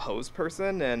more composed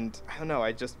person, and I don't know,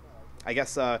 I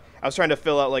guess, I was trying to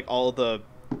fill out, like, all the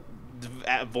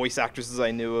voice actresses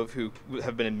I knew of who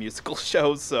have been in musical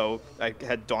shows, so I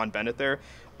had Dawn Bennett there.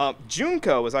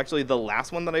 Junko was actually the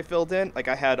last one that I filled in. Like,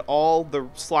 I had all the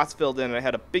slots filled in, and I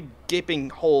had a big gaping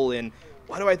hole in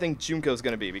what do I think Junko's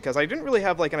going to be, because I didn't really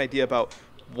have, like, an idea about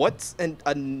what's a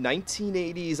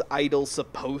 1980s idol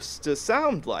supposed to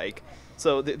sound like.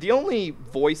 So the only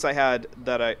voice I had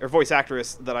voice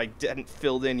actress that I didn't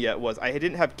filled in yet was I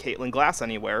didn't have Caitlin Glass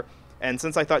anywhere, and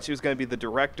since I thought she was going to be the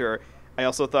director, I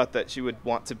also thought that she would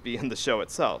want to be in the show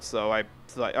itself. So I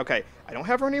thought, okay, I don't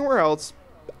have her anywhere else.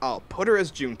 I'll put her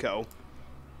as Junko.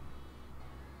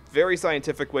 Very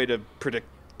scientific way to predict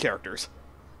characters.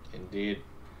 Indeed.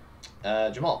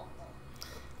 Jamal.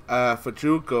 For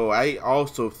Junko, I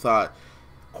also thought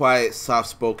quiet,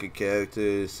 soft-spoken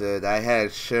characters, and I had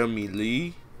Shermie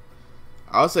Lee.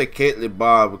 I also had Caitlin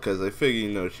Bob because I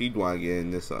figured, she'd want to get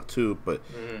in this one too, but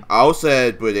I also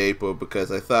had Britt April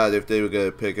because I thought if they were going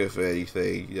to pick her for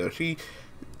anything, she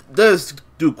does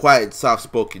do quiet,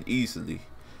 soft-spoken easily.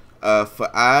 For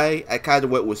I kind of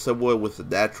went with someone with a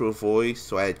natural voice,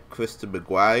 so I had Kristen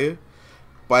McGuire.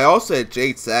 But I also had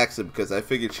Jade Saxon because I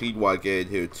figured she'd want to get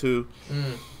in here too.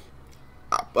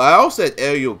 But I also had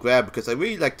Ariel Graham because I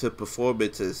really liked her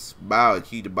performance as Mao and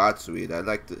Hinamatsuri, and I'd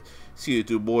like to see her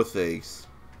do more things.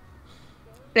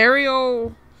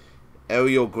 Ariel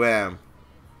Graham.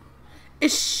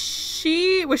 Was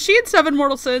she in Seven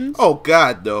Mortal Sins? Oh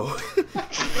God, no.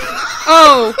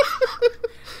 Oh.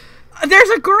 There's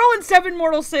a girl in Seven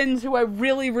Mortal Sins who I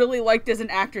really, really liked as an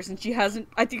actress, and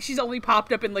I think she's only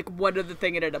popped up in, like, one other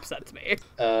thing, and it upsets me.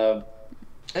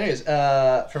 Anyways,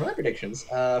 for my predictions,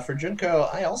 for Junko,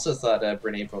 I also thought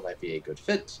Britt April might be a good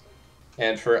fit.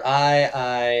 And for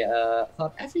I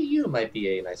thought FEU might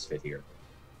be a nice fit here.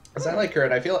 Because I like her,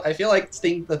 and I feel like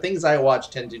the things I watch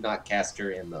tend to not cast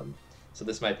her in them. So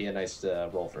this might be a nice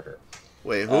role for her.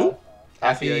 Wait, who?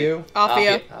 FEU?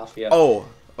 Althea. Oh.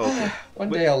 Okay. One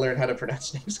day I'll learn how to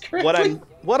pronounce names correctly.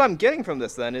 What I'm getting from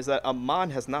this then is that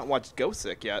Amon has not watched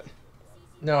Gosick yet.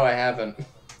 No, I haven't.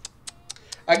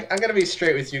 I'm gonna be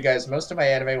straight with you guys. Most of my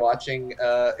anime watching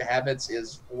habits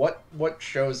is what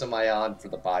shows am I on for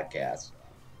the podcast,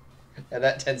 and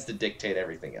that tends to dictate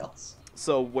everything else.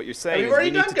 So what you're saying we've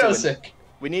already done Gosick.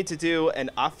 We need to do an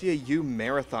FEU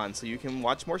marathon so you can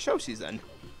watch more shows she's in.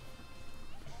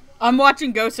 I'm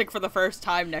watching Gosick for the first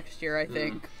time next year, I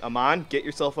think. Amon, get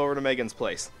yourself over to Megan's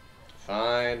place.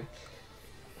 Fine.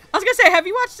 I was gonna say, have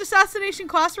you watched Assassination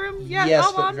Classroom yet?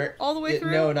 Yes, but all the way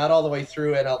through. No, not all the way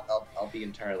through, and I'll be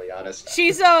entirely honest.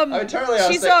 She's I'm entirely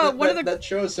honest. She's that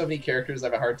shows so many characters. I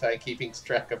have a hard time keeping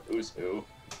track of who's who.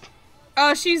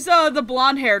 She's the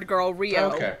blonde-haired girl,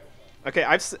 Rio. Okay,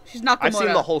 I've seen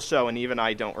the whole show, and even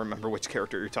I don't remember which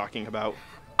character you're talking about.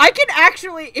 I can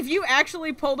actually, if you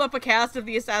actually pulled up a cast of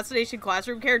the Assassination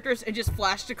Classroom characters and just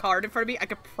flashed a card in front of me, I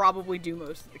could probably do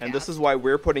most of the cast. And this is why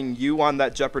we're putting you on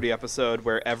that Jeopardy episode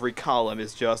where every column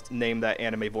is just name that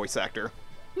anime voice actor.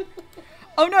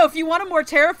 Oh no, if you want a more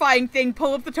terrifying thing,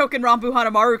 pull up the Token Rambu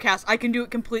Hanamaru cast. I can do it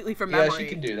completely from memory. Yeah, she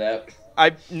can do that.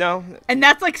 No. And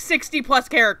that's like 60 plus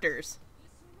characters.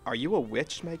 Are you a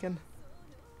witch, Megan?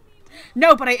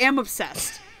 No, but I am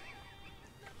obsessed.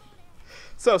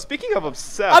 So, speaking of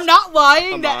obsessed... I'm not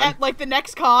lying that at, like, the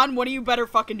next con, one of you better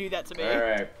fucking do that to me.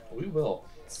 Alright, we will.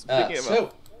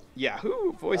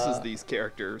 Who voices these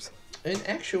characters? In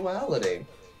actuality,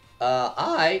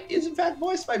 I is in fact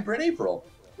voiced by Britt April.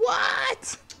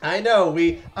 What? I know,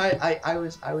 I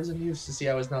was amused to see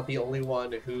I was not the only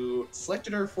one who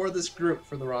selected her for this group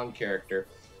for the wrong character.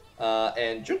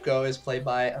 And Junko is played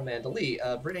by Amanda Lee.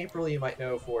 Britt April you might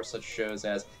know for such shows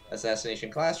as Assassination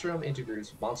Classroom,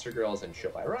 Interviews with Monster Girls, and Show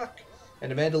by Rock.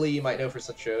 And Amanda Lee you might know for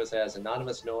such shows as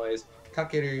Anonymous Noise,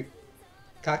 Kakeru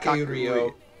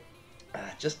Ryo.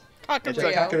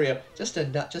 Kakeru.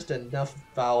 Just enough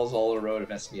vowels all in a row to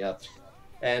mess me up.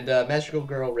 And Magical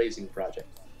Girl Raising Project.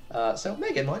 So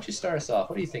Megan, why don't you start us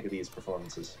off? What do you think of these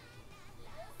performances?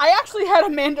 I actually had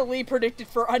Amanda Lee predicted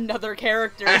for another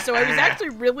character, so I was actually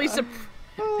really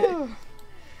surprised.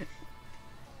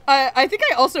 I think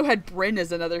I also had Brynn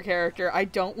as another character. I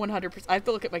don't 100%. I have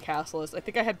to look at my cast list. I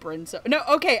think I had Brynn. So no,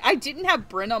 okay, I didn't have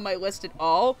Brynn on my list at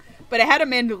all, but I had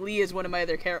Amanda Lee as one of my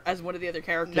other one of the other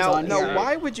characters. Now,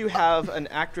 why would you have an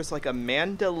actress like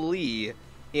Amanda Lee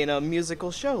in a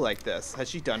musical show like this? Has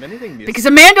she done anything musical? Because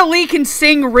Amanda Lee can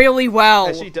sing really well.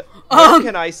 Has she where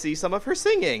can I see some of her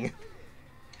singing?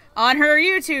 On her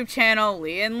YouTube channel,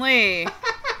 Lee and Lee.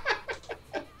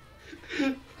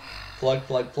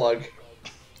 Plug.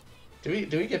 Do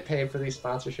we get paid for these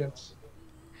sponsorships?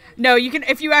 No, you can.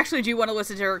 If you actually do want to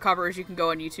listen to her covers, you can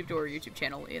go on YouTube to her YouTube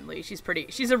channel, Lee and Lee.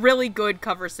 She's a really good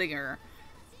cover singer.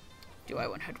 Do I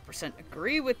 100%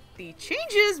 agree with the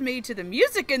changes made to the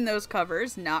music in those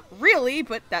covers? Not really,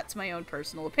 but that's my own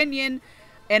personal opinion.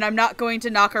 And I'm not going to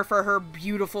knock her for her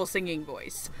beautiful singing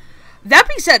voice. That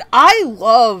being said, I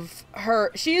love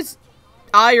her. She's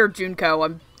I or Junko.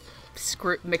 I'm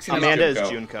mixing them up. Amanda is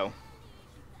Junko.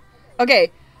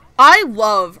 Okay, I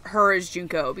love her as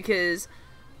Junko because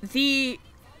the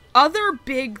other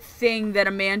big thing that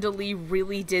Amanda Lee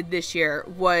really did this year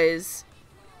was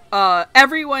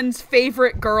everyone's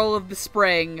favorite girl of the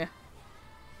spring.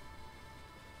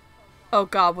 Oh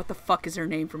god, what the fuck is her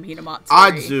name from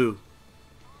Hinamatsuri?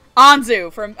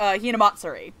 Anzu from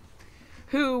Hinamatsuri.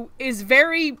 Who is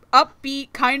very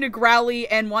upbeat, kind of growly,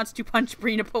 and wants to punch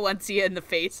Brina Palencia in the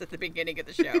face at the beginning of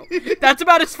the show. That's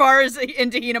about as far as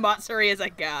into Hinamatsuri as I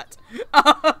got.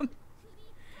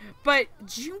 But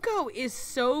Junko is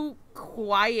so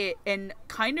quiet and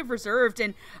kind of reserved,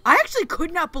 and I actually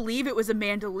could not believe it was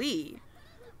Amanda Lee.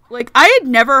 Like, I had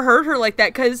never heard her like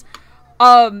that, because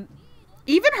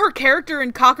even her character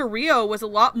in Kakuryou was a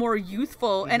lot more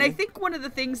youthful, and I think one of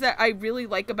the things that I really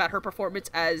like about her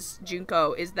performance as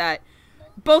Junko is that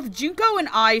both Junko and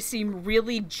I seem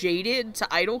really jaded to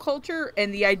idol culture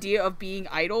and the idea of being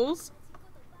idols,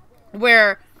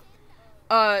 where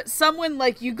someone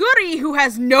like Yuguri, who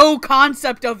has no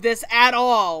concept of this at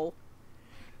all,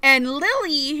 and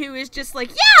Lily, who is just like,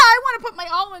 yeah, I want to put my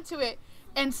all into it,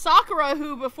 and Sakura,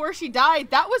 who before she died,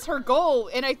 that was her goal.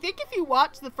 And I think if you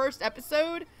watch the first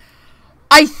episode,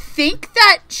 I think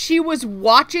that she was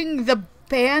watching the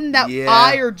band that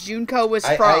I or Junko was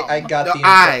from. I got the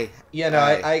I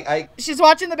she's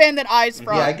watching the band that I's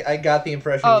from. Yeah, I got the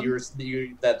impression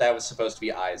that was supposed to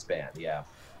be I's band.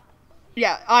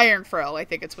 Yeah, Iron Frill, I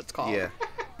think it's what's called. Yeah.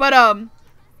 But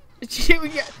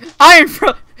Iron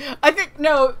Frill. I think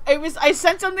I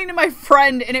sent something to my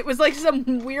friend and it was like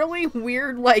some weirdly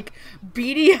weird like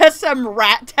BDSM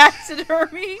rat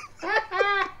taxidermy.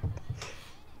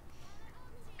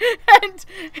 And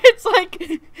it's like,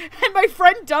 and my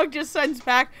friend Doug just sends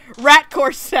back, Rat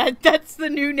Corset, that's the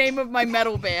new name of my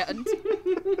metal band.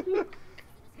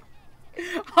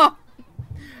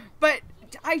 But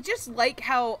I just like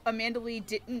how Amanda Lee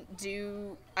didn't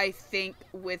do, I think,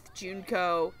 with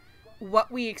Junko,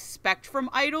 what we expect from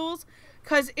idols.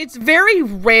 Because it's very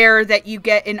rare that you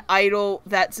get an idol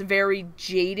that's very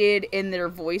jaded in their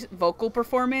vocal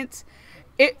performance.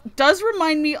 It does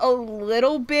remind me a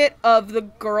little bit of the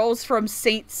girls from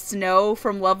Saint Snow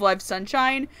from Love Live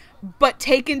Sunshine, but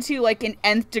taken to like an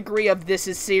nth degree of this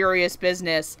is serious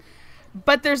business.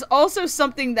 But there's also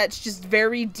something that's just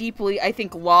very deeply, I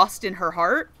think, lost in her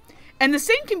heart. And the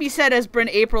same can be said as Bryn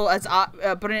April, as I,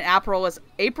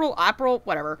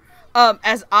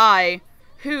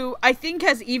 who I think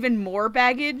has even more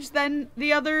baggage than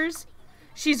the others.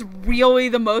 She's really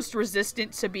the most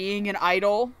resistant to being an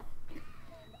idol.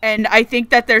 And I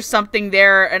think that there's something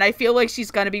there, and I feel like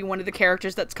she's going to be one of the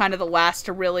characters that's kind of the last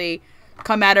to really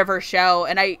come out of her shell.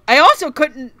 And I also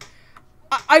couldn't,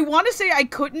 I want to say I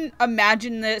couldn't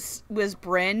imagine this was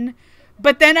Bryn,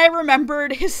 but then I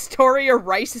remembered Historia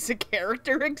Rice as a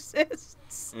character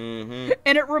exists. Mm-hmm.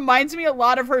 And it reminds me a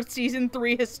lot of her season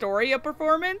 3 Historia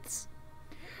performance,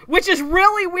 which is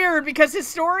really weird because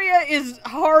Historia is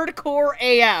hardcore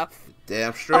AF.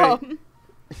 Damn straight.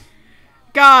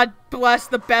 God bless,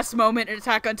 the best moment in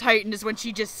Attack on Titan is when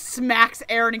she just smacks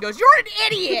Eren and goes, "You're an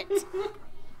idiot!"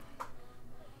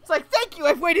 It's like, thank you,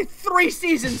 I've waited 3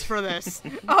 seasons for this.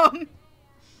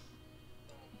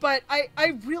 But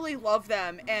I really love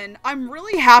them, and I'm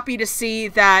really happy to see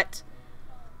that,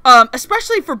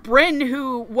 especially for Bryn,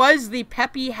 who was the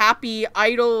peppy, happy,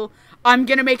 idol, I'm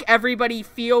gonna make everybody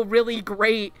feel really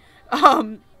great,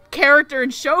 character in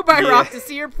Show by Rock, to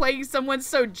see her playing someone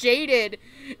so jaded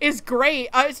is great.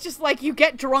 It's just like, you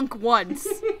get drunk once.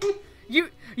 You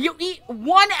eat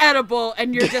one edible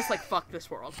and you're just like, fuck this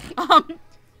world.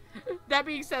 That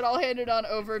being said, I'll hand it on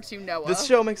over to Noah. This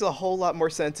show makes a whole lot more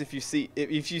sense if you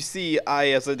see I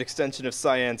as an extension of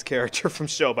Cyan's character from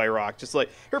Show by Rock. Just like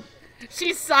her,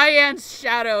 she's Cyan's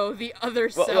shadow, the other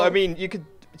self. Well, I mean, you could.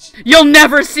 You'll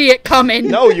never see it coming.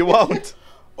 No, you won't.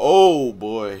 Oh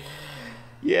boy.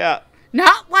 Yeah.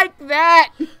 Not like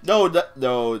that.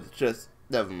 No, just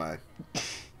never mind.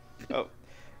 Oh.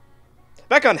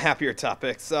 Back on happier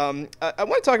topics. I want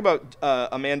to talk about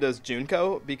Amanda's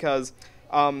Junko because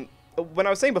when I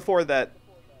was saying before that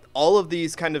all of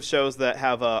these kind of shows that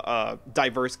have a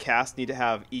diverse cast need to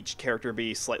have each character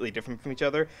be slightly different from each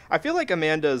other, I feel like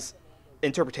Amanda's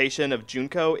interpretation of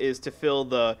Junko is to fill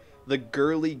the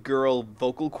girly girl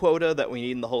vocal quota that we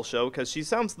need in the whole show, because she's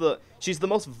the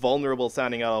most vulnerable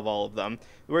sounding out of all of them.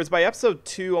 Whereas by episode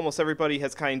 2, almost everybody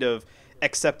has kind of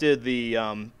accepted the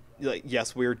like,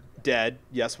 yes, we're dead,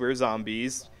 yes, we're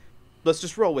zombies, let's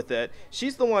just roll with it.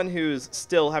 She's the one who's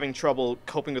still having trouble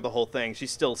coping with the whole thing.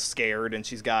 She's still scared, and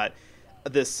she's got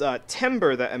this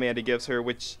timbre that Amanda gives her,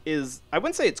 which is, I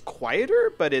wouldn't say it's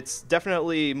quieter, but it's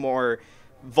definitely more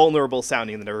vulnerable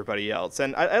sounding than everybody else.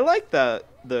 And I like the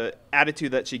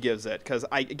attitude that she gives it, because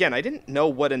I didn't know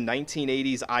what a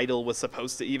 1980s idol was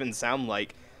supposed to even sound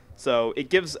like. So it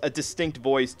gives a distinct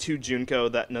voice to Junko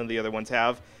that none of the other ones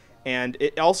have. And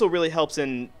it also really helps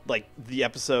in like the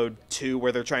episode 2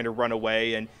 where they're trying to run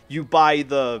away, and you buy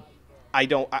the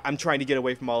I'm trying to get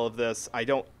away from all of this, I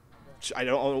don't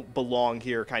belong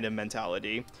here kind of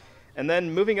mentality. And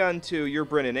then moving on to Your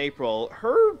Bryn in April,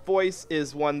 her voice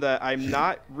is one that I'm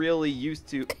not really used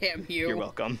to. Damn you. You're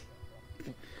welcome.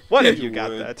 One of you got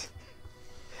that.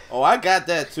 Oh, I got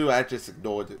that too. I just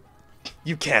ignored it.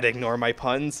 You can't ignore my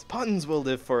puns. Puns will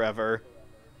live forever.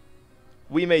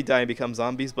 We may die and become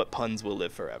zombies, but puns will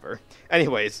live forever.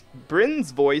 Anyways,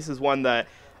 Bryn's voice is one that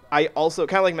I also,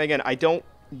 kind of like Megan, I don't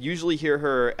usually hear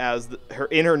her as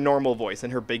in her normal voice,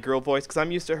 in her big girl voice, because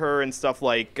I'm used to her in stuff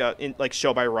like in like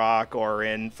Show by Rock or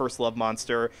in First Love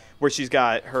Monster, where she's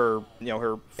got her,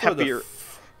 her peppier.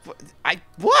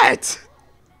 What?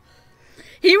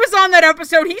 He was on that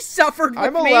episode. He suffered with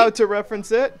I'm me. allowed to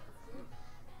reference it.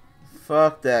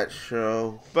 Fuck that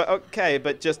show. But okay,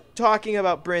 but just talking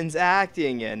about Bryn's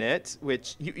acting in it,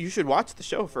 which you should watch the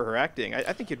show for her acting.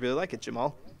 I think you'd really like it,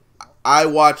 Jamal. I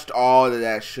watched all of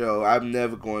that show. I'm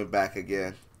never going back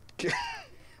again.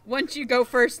 Once you go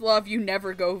First Love, you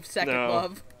never go Second No.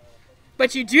 Love.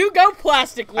 But you do go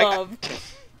Plastic Love.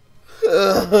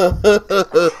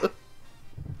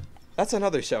 That's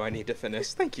another show I need to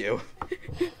finish. Thank you.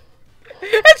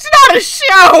 It's not a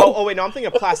show! Oh wait, no, I'm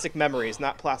thinking of Plastic Memories,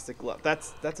 not Plastic Love.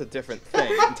 That's a different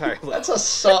thing entirely. That's a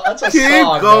song. Keep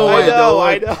going,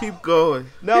 I know. Keep going.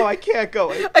 No, I can't go.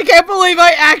 I can't believe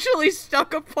I actually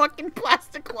stuck a fucking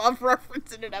Plastic Love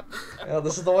reference in an episode. Well,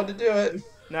 this is the one to do it.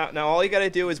 Now all you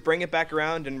gotta do is bring it back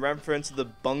around and reference the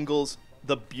Bungles.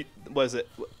 Was it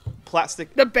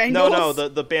Plastic? The Bangles? No,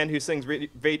 the band who sings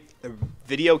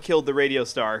Video Killed the Radio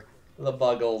Star. The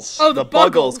Buggles. Oh, The the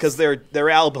Buggles, Buggles. because their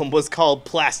album was called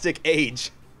Plastic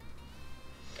Age.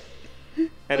 And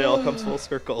it all comes full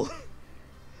circle.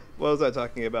 What was I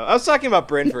talking about? I was talking about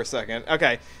Bryn for a second.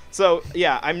 Okay, so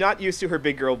yeah, I'm not used to her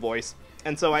big girl voice.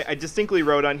 And so I distinctly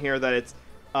wrote on here that it's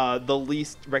the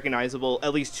least recognizable,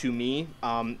 at least to me.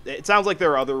 It sounds like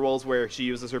there are other roles where she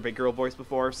uses her big girl voice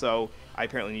before, so I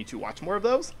apparently need to watch more of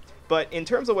those. But in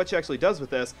terms of what she actually does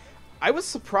with this, I was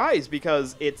surprised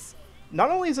because it's not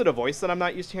only is it a voice that I'm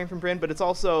not used to hearing from Bryn, but it's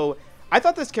also, I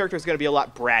thought this character was going to be a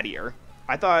lot brattier.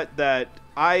 I thought that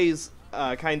Ai's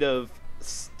kind of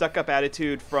stuck-up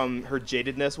attitude from her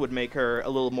jadedness would make her a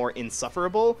little more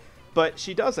insufferable, but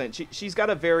she doesn't. She's got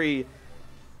a very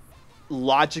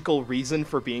logical reason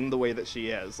for being the way that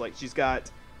she is. Like, she's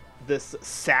got this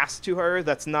sass to her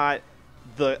that's not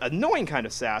the annoying kind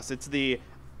of sass. It's the,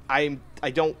 I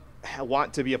don't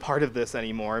want to be a part of this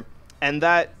anymore. And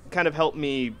that kind of helped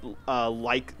me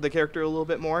like the character a little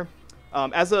bit more.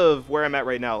 As of where I'm at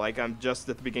right now, like I'm just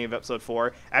at the beginning of episode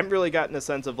 4, I haven't really gotten a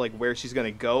sense of like where she's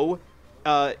going to go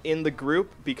in the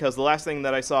group, because the last thing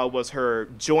that I saw was her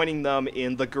joining them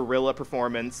in the gorilla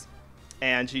performance,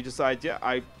 and she decides,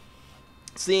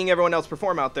 seeing everyone else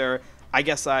perform out there, I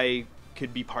guess I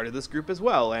could be part of this group as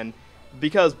well. And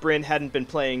because Bryn hadn't been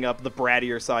playing up the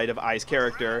brattier side of Ai's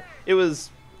character, it was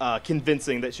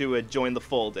convincing that she would join the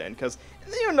fold in, because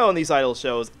in these idol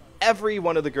shows, every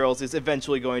one of the girls is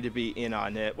eventually going to be in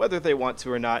on it. Whether they want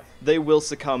to or not, they will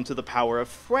succumb to the power of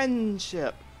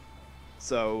friendship.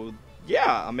 So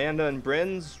yeah, Amanda and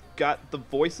Bryn's got the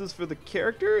voices for the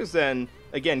characters, and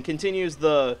again continues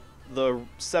the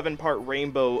 7-part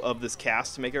rainbow of this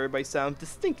cast to make everybody sound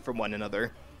distinct from one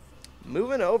another.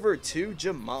 Moving over to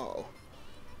Jamal.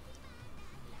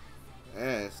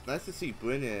 Yeah, it's nice to see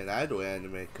Bryn in an idol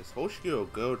anime, because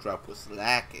Hoshiro Girl Drop was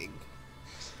lacking.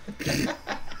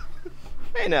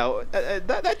 Hey, now,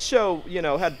 that show,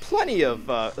 had plenty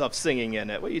of singing in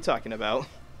it. What are you talking about?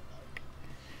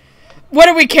 What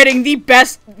are we kidding? The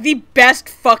best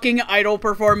fucking idol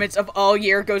performance of all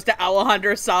year goes to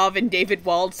Alejandro Sav and David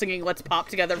Wald singing "Let's Pop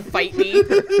Together, Fight Me."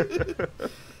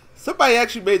 Somebody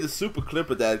actually made a super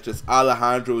clip of that, just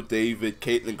Alejandro, David,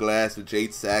 Caitlin Glass, and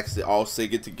Jade Saxon all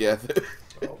singing together.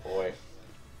 Oh boy.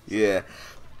 Yeah.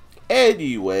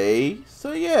 Anyway,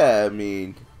 so yeah, I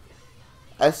mean,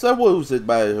 as someone who's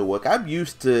admired her work, I'm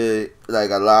used to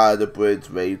like a lot of the Bryn's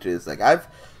ranges. Like, I've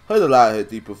heard a lot of her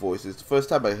deeper voices. The first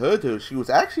time I heard her, she was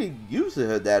actually using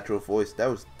her natural voice. That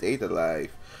was Data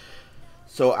Life.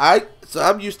 So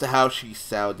I'm used to how she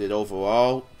sounded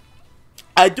overall.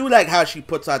 I do like how she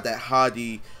puts on that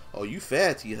hardy, oh, you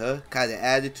fancy her kind of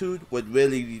attitude, when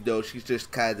really, you know, she's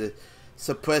just kind of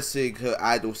suppressing her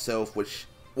idol self, which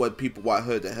when people want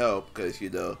her to help, because, you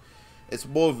know, it's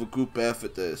more of a group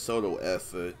effort than a solo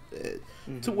effort.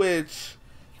 To which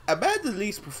Amanda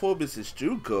Lee's performance as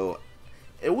Junko,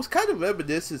 it was kind of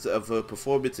reminiscent of her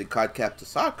performance in Cardcaptor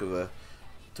Sakura,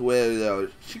 to where, you know,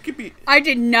 she could be. I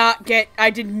did not get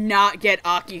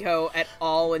Akiho at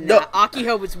all in that.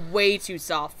 Akiho was way too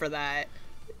soft for that.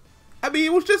 I mean,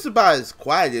 it was just about as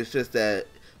quiet. It's just that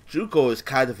Junko is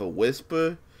kind of a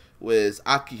whisper, whereas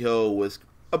Akiho was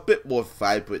a bit more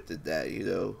vibrant than that, you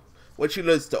know. When she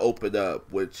learns to open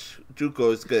up, which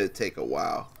Junko is going to take a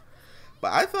while.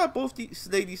 But I thought both these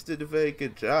ladies did a very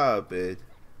good job, and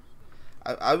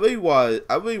I really want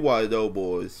to know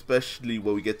more, especially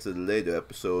when we get to the later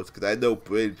episodes, because I know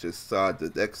Bryn just saw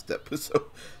the next episode.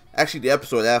 Actually, the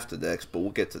episode after next, but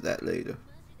we'll get to that later.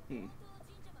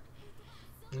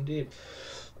 Indeed.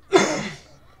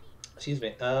 Excuse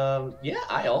me. Yeah,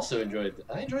 I also enjoyed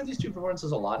these two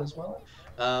performances a lot as well.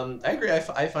 I agree.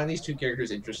 I find these two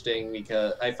characters interesting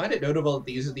because I find it notable that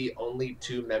these are the only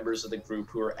two members of the group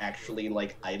who are actually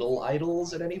like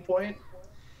idols at any point.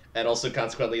 And also,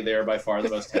 consequently, they are by far the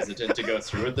most hesitant to go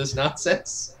through with this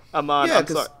nonsense. Amon, Yeah, I'm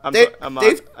sorry.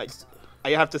 Amon,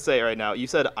 I have to say right now, you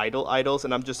said idols,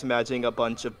 and I'm just imagining a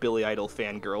bunch of Billy Idol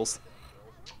fangirls.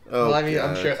 Oh, Well, I mean,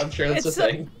 God. I'm sure that's a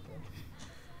thing.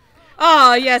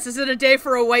 Oh, yes, is it a day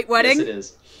for a white wedding? Yes, it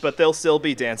is. But they'll still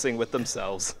be dancing with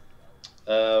themselves.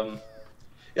 Yeah,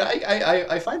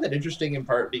 I find that interesting in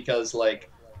part because, like,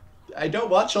 I don't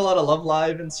watch a lot of Love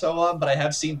Live and so on, but I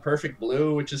have seen Perfect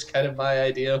Blue, which is kind of my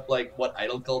idea of, like, what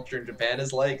idol culture in Japan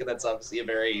is like, and that's obviously a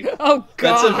very... Oh,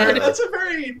 God. That's a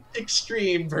very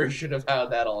extreme version of how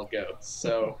that all goes,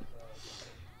 so...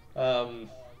 but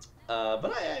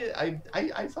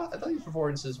I thought these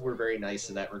performances were very nice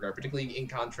in that regard, particularly in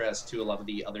contrast to a lot of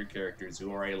the other characters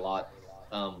who are a lot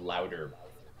louder.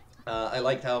 I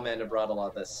liked how Amanda brought a lot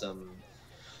of this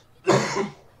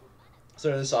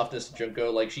sort of the softness to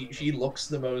Junko. Like she looks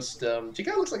the most she kind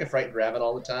of looks like a frightened rabbit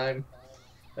all the time.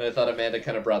 And I thought Amanda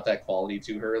kind of brought that quality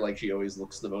to her. Like she always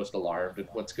looks the most alarmed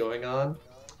at what's going on.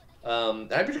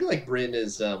 And I particularly like Bryn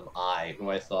as Ai,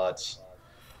 who I thought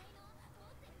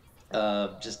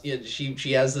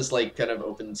she has this like kind of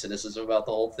open cynicism about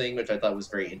the whole thing, which I thought was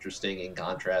very interesting in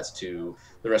contrast to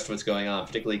the rest of what's going on,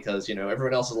 particularly because, you know,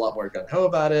 everyone else is a lot more gung-ho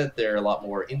about it. They're a lot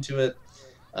more into it.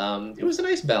 It was a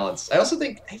nice balance. I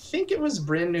think it was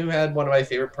Bryn who had one of my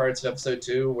favorite parts of episode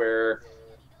 2 where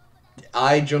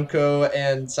Junko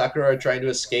and Sakura are trying to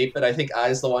escape, and I think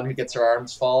Ai's the one who gets her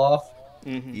arms fall off.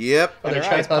 Mm-hmm. Yep. When they're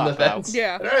trapped on the fence.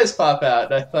 Yeah. And her eyes pop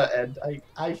out, and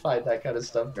I find that kind of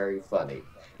stuff very funny.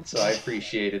 So I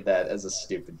appreciated that as a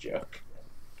stupid joke.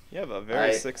 You have a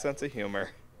very sick sense of humor.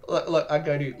 Look, I'm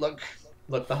going to look.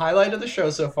 The highlight of the show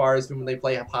so far has been when they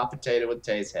play a hot potato with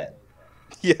Tay's head.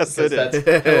 Yes, it is.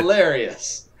 That's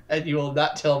hilarious, and you will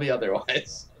not tell me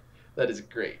otherwise. That is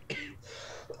great.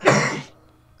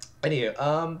 Anyway,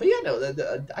 but yeah,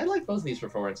 no, I like both of these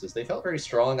performances. They felt very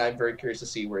strong. I'm very curious to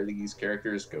see where these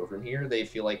characters go from here. They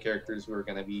feel like characters who are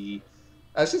going to be...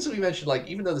 since we mentioned, like,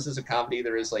 even though this is a comedy,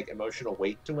 there is, like, emotional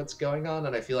weight to what's going on,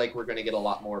 and I feel like we're going to get a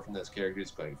lot more from those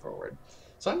characters going forward.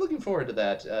 So I'm looking forward to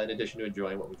that, in addition to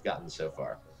enjoying what we've gotten so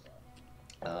far.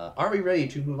 Are we ready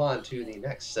to move on to the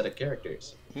next set of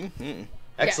characters? Mm-hmm.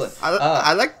 Excellent.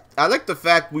 Yes. I like the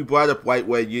fact we brought up White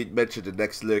when you mentioned the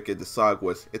next lyric in the song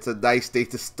was, "It's a nice day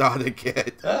to start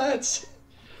again." It's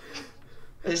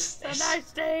a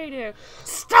nice day to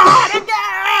start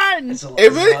again!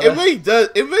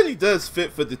 It really does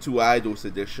fit for the two idols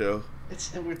in this show. It's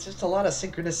just a lot of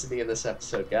synchronicity in this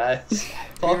episode, guys. It's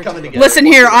all coming together. Listen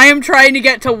here, I am trying to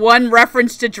get to one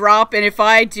reference to drop, and if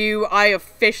I do, I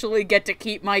officially get to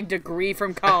keep my degree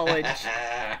from college.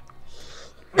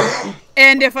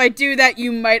 And if I do that,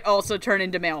 you might also turn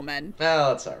into mailmen.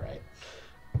 No, that's alright.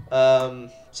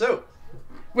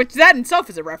 Which that in itself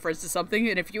is a reference to something,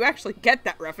 and if you actually get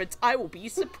that reference, I will be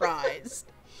surprised.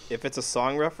 If it's a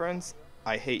song reference,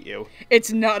 I hate you.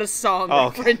 It's not a song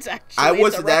reference, actually. I It's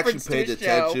wasn't a actually reference paying to a show.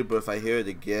 attention, but if I hear it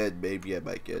again, maybe I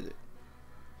might get it.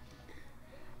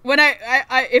 When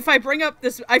if I bring up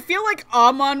this, I feel like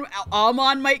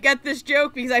Amon might get this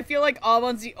joke, because I feel like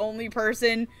Amon's the only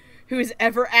person who's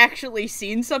ever actually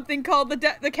seen something called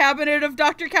the Cabinet of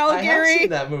Dr. Caligari. I have seen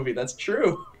that movie, that's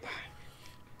true.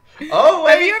 Oh,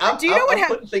 wait, I'm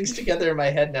putting things together in my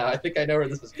head now. I think I know where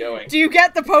this is going. Do you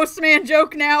get the Postman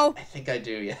joke now? I think I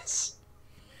do, yes.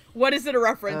 What is it a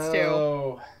reference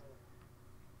to?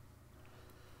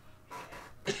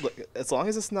 Look, as long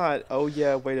as it's not, oh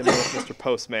yeah, wait a minute, Mr.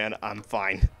 Postman, I'm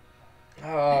fine.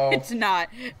 Oh. It's not.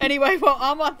 Anyway, well,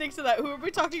 Amon thinks of that. Who are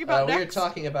we talking about next? We're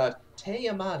talking about Tei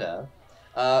Yamada,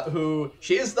 who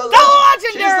she is the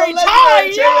legendary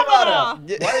Tei Yamada!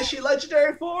 Yamada. What is she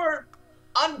legendary for?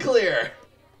 Unclear.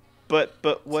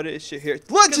 But what is she here?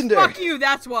 Legendary! Fuck you,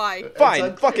 that's why.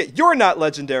 Fine, fuck it. You're not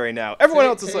legendary now. Everyone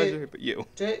else is legendary but you.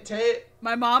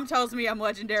 My mom tells me I'm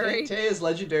legendary. Tei is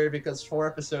legendary because 4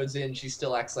 episodes in, she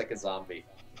still acts like a zombie.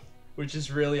 Which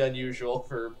is really unusual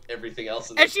for everything else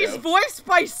in the show. And she's voiced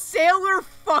by Sailor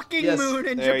fucking Moon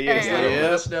in Japan. Yes,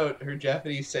 let us note, her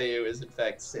Japanese seiyuu is in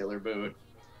fact Sailor Moon.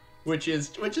 Which is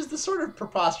the sort of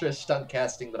preposterous stunt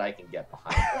casting that I can get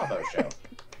behind. Bravo show.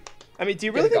 I mean, do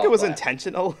you really think it was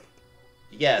intentional?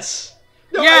 Yes.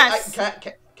 No, yes.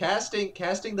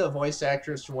 Casting the voice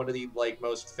actress for one of the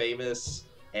most famous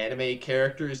anime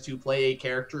characters to play a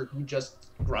character who just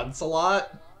grunts a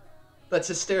lot. That's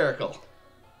hysterical.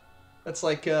 That's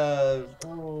like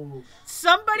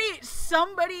somebody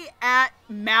at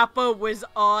Mappa was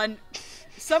on.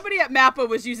 Somebody at Mappa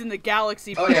was using the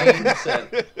Galaxy. Oh yeah,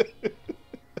 100%.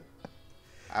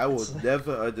 I will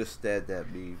never understand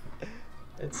that meme.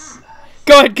 It's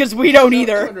good because we don't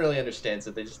either. No one really understands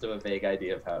it. They just have a vague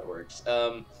idea of how it works.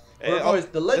 Always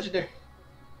the legendary.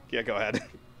 Yeah, go ahead.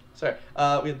 Sorry.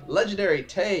 We have legendary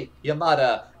Tei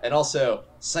Yamada and also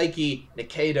Saiki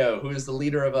Nikaido, who is the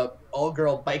leader of a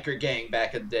all-girl biker gang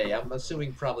back in the day. I'm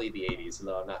assuming probably the 80s,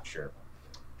 though I'm not sure.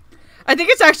 I think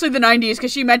it's actually the 90s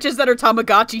because she mentions that her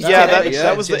Tamagotchi's dead.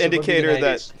 That was the indicator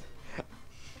that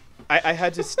I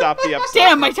had to stop the episode.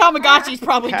 Damn, my Tamagotchi's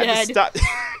probably dead.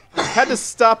 Had to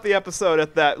stop the episode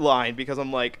at that line because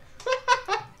I'm like,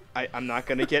 I'm not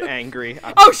gonna get angry.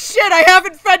 Oh shit! I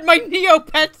haven't fed my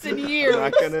Neopets in years. I'm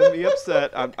not gonna be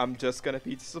upset. I'm just gonna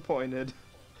be disappointed.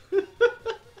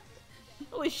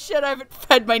 Holy shit! I haven't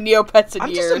fed my Neopets in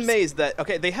years. I'm just amazed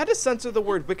that they had to censor the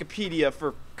word Wikipedia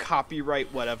for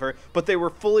copyright whatever, but they were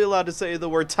fully allowed to say the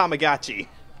word Tamagotchi.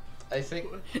 I think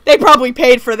they probably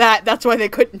paid for that. That's why they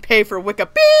couldn't pay for Wiki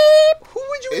Beep. Who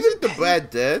would you? Isn't the Brad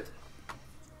dead?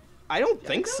 I don't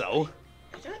think so.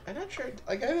 I'm not sure.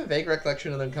 I have a vague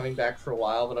recollection of them coming back for a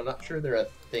while, but I'm not sure they're a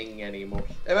thing anymore.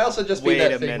 It might also just be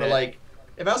that thing where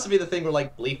it might also be the thing where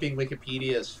bleeping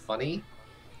Wikipedia is funny.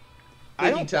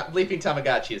 Bleeping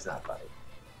Tamagotchi is not funny.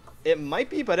 It might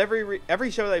be, but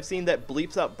every show that I've seen that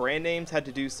bleeps out brand names had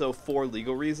to do so for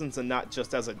legal reasons and not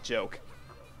just as a joke.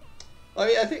 I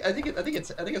mean, I think it's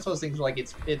one of those things where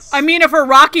it's. I mean, if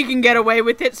Araki can get away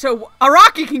with it, so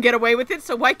Araki can get away with it,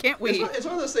 so why can't we? It's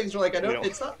one of those things where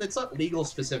it's not legal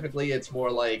specifically. It's more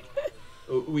like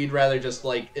we'd rather just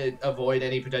avoid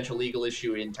any potential legal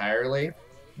issue entirely,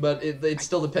 but it's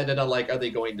still dependent on are they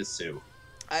going to sue.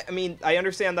 I mean, I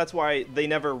understand that's why they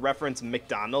never reference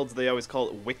McDonald's. They always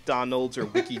call it WickDonald's or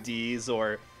WikiD's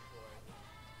or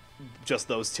just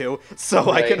those two. So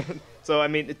right. I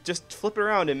mean, just flip it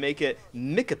around and make it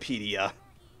Mikipedia.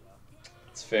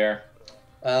 It's fair.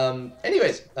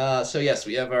 Anyways, so yes,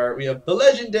 we have the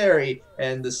legendary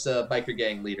and this biker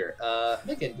gang leader.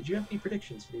 Megan, did you have any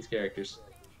predictions for these characters?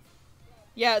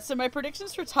 Yeah, so my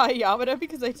predictions for Tei Yamada,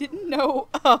 because I didn't know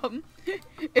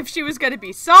if she was going to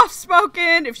be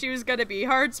soft-spoken, if she was going to be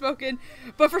hard-spoken,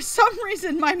 but for some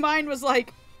reason my mind was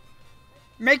like,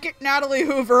 make it Natalie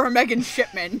Hoover or Megan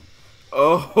Shipman.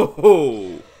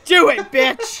 Oh! Do it,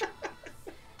 bitch!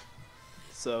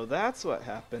 So that's what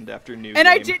happened after New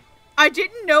And Game. I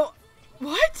didn't know...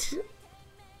 What?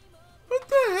 What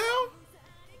the hell?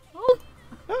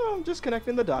 Oh, I'm just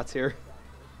connecting the dots here.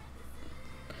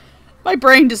 My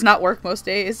brain does not work most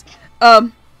days.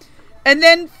 And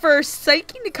then for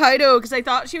Saiki Nikaido, because I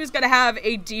thought she was going to have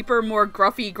a deeper, more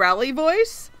gruffy, growly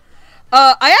voice,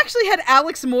 I actually had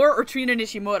Alex Moore or Trina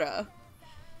Nishimura.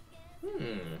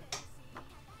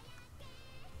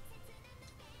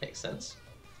 Makes sense.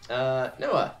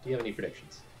 Noah, do you have any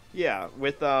predictions? Yeah,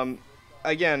 with,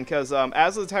 again, because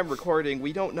as of the time of recording,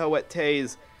 we don't know what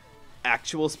Tei's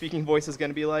actual speaking voice is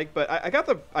going to be like, but I got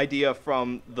the idea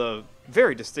from the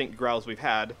very distinct growls we've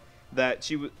had that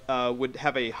she would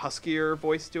have a huskier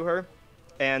voice to her.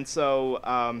 And so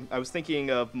I was thinking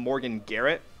of Morgan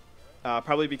Garrett,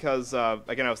 probably because,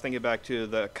 again, I was thinking back to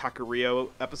the Kakario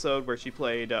episode where she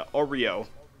played Oreo.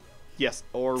 Yes,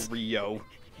 Oreo.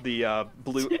 The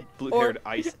blue-haired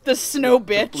ice. The snow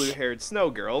bitch. The blue-haired snow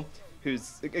girl,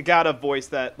 who's got a voice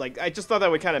that, I just thought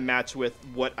that would kind of match with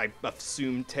what I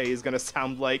assume Tei is going to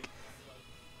sound like.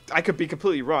 I could be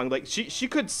completely wrong. She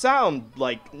could sound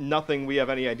like nothing we have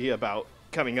any idea about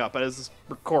coming up. But as this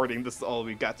recording, this is all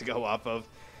we got to go off of.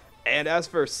 And as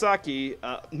for Saki,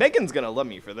 Megan's gonna love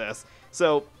me for this.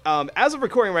 So, as of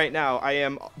recording right now, I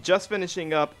am just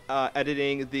finishing up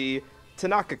editing the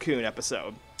Tanaka-kun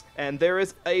episode. And there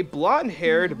is a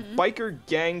blonde-haired biker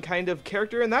gang kind of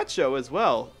character in that show as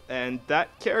well. And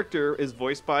that character is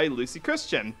voiced by Lucy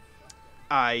Christian.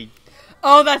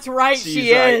 Oh, that's right,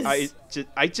 she is.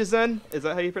 Aichizen? Is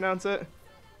that how you pronounce it?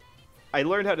 I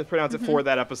learned how to pronounce it for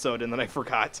that episode, and then I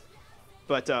forgot.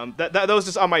 But that was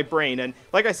just on my brain. And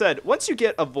like I said, once you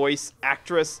get a voice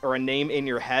actress or a name in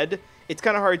your head, it's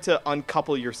kind of hard to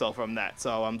uncouple yourself from that.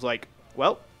 So I'm like,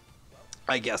 well,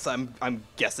 I guess I'm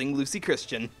guessing Lucy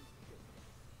Christian.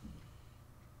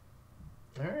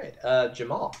 All right,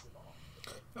 Jamal.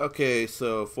 Okay,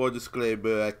 so for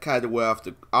disclaimer, I kind of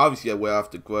obviously I went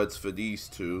off the grunts for these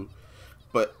two,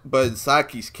 but in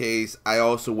Saki's case, I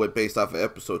also went based off of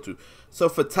episode 2. So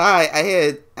for Tai, I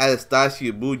had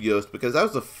Anastasia Munoz because that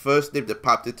was the first name that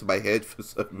popped into my head for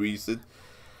some reason.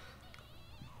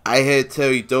 I had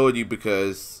Terry Doney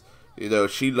because, you know,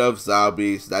 she loves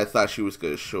zombies, and I thought she was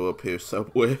going to show up here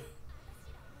somewhere.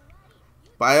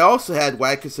 But I also had what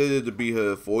I considered to be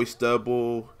her voice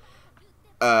double,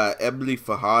 Emily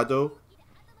Fajardo.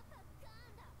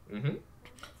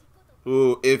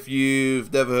 Who, if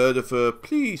you've never heard of her,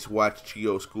 please watch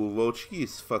Chio School Road. She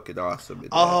is fucking awesome in that.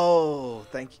 Oh,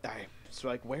 thank you. I was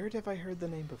like, where have I heard the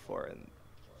name before? And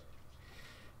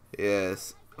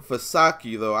yes. For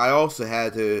Saki, though, I also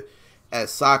had her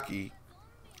as Saki.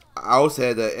 I also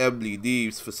had Emily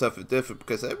Neves for something different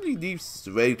because Emily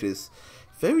Neves' range is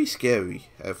very scary,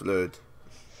 I've learned.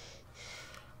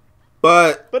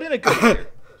 But in a good way.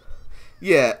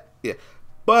 Yeah.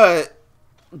 But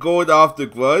going off the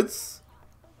grunts,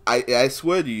 I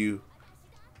swear to you,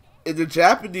 in the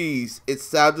Japanese, it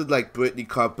sounded like Brittany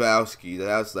Karbowski. And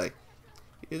I was like,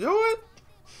 you know what?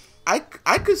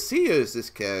 I could see her as this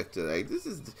character. Like, this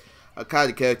is a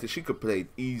kind of character she could play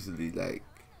easily. Like,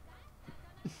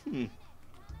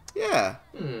 yeah.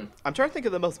 I'm trying to think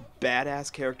of the most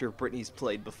badass character Brittany's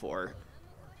played before.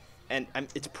 And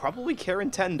it's probably Karen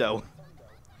Tendo.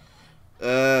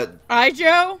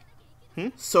 Joe?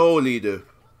 Soul Leader.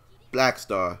 Black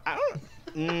Star. I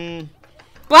don't...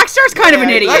 Black Star's kind of an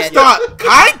idiot. Black Star,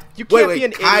 You can't be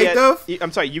an kind idiot. of?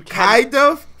 I'm sorry, you can't. Kind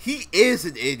of? He is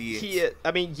an idiot.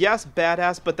 I mean, yes,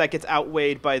 badass, but that gets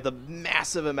outweighed by the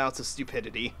massive amounts of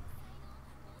stupidity.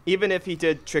 Even if he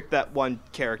did trick that one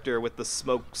character with the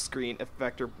smoke screen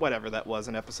effect or whatever that was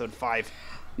in episode 5.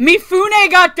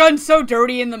 Mifune got done so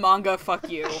dirty in the manga, fuck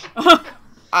you.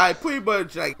 Pretty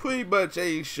much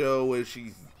any show where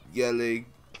she's yelling,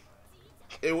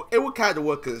 it would kind of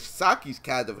work because Saki's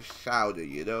kind of a shouter,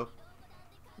 you know?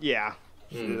 Yeah.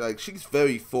 Like, she's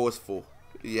very forceful.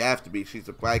 You have to be. She's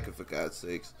a biker, for God's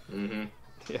sakes.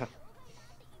 Yeah.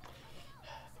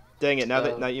 Dang it,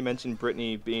 now you mentioned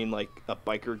Brittany being, like, a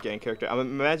biker gang character, I'm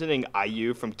imagining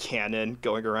IU from Canon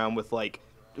going around with, like,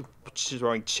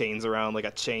 throwing chains around like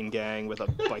a chain gang with a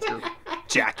biker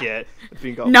jacket.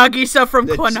 Nagisa from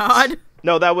Clannad.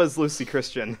 No, that was Lucy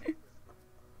Christian.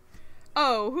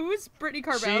 Oh, who's Brittany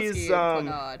Karbowski She's, in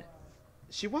Clannad?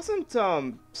 She wasn't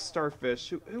Starfish.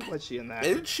 Who was she in that?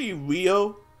 Isn't she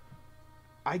Rio?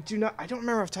 I don't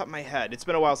remember off the top of my head. It's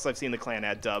been a while since I've seen the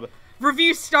Clannad dub.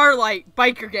 Review Starlight,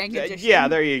 biker gang edition. Yeah,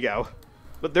 there you go.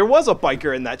 But there was a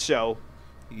biker in that show.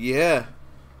 Yeah.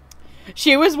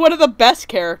 She was one of the best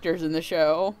characters in the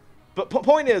show. But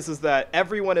point is that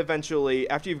everyone eventually,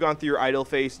 after you've gone through your idol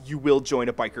phase, you will join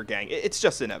a biker gang. It's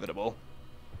just inevitable.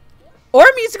 Or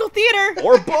musical theater.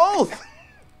 Or both.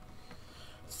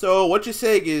 So what you're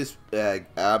saying is,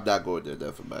 I'm not going there,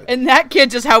 never mind. And that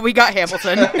kid is how we got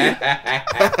Hamilton.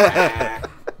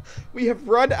 We have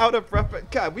run out of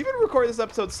God, we've been recording this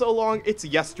episode so long, it's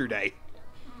yesterday.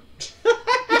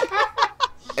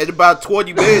 In about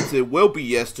 20 minutes, it will be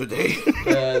yesterday.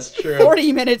 That's true.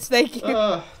 40 minutes, thank you.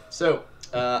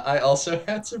 I also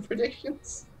had some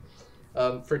predictions.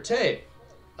 For Tay,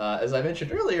 as I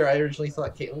mentioned earlier, I originally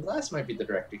thought Caitlin Glass might be the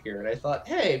director here, and I thought,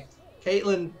 hey,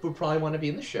 Caitlin would probably want to be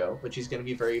in the show, but she's going to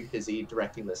be very busy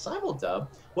directing the simul dub.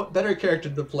 What better character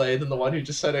to play than the one who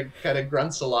just kind of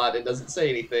grunts a lot and doesn't say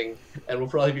anything, and will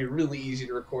probably be really easy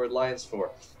to record lines for.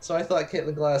 So I thought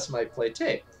Caitlin Glass might play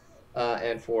Tay.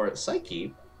 And for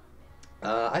Psyche,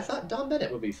 I thought Don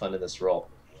Bennett would be fun in this role.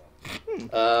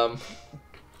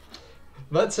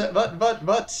 But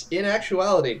in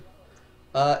actuality,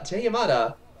 Tay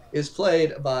Yamada is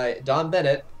played by Don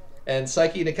Bennett, and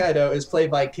Psyche Nikaido is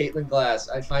played by Caitlin Glass.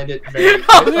 I find it very,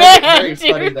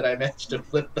 funny that I managed to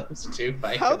flip those two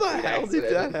by How the complete hell accident.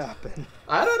 did that happen?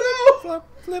 I don't know. Flop,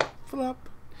 flip, flop.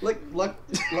 Look,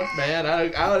 man. I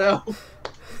don't know.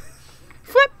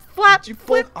 Flip, flap, Did you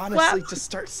flip, both honestly flap. just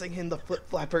start singing the Flip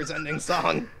Flappers ending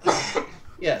song?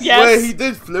 Yes. Yes. Wait, he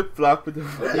did flip flop with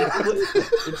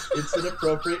the. It's an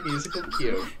appropriate musical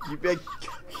cue.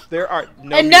 There are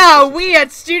no. And now we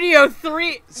at Studio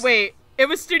 3. Wait, it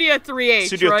was Studio 3H,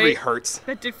 Studio right? 3 hurts.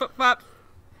 That did flip flop.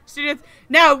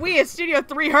 Now we at Studio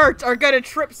 3 Hertz are gonna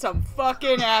trip some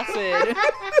fucking acid.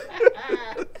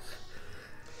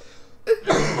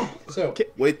 So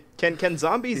Wait, Can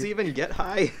zombies even get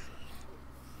high?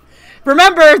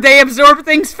 Remember, they absorb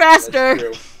things that's faster.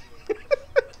 true.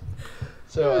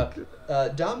 So,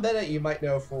 Dom Bennett you might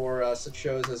know for such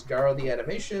shows as Garo the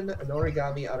Animation,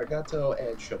 Norigami Arigato,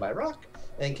 and Show by Rock.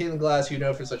 And Caitlin Glass you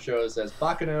know for such shows as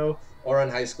Baccano,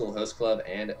 Ouran High School Host Club,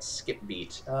 and Skip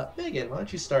Beat. Megan, why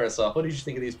don't you start us off? What did you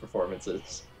think of these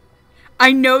performances?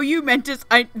 I know you meant to.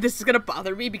 This is gonna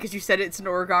bother me because you said it's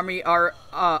Norigami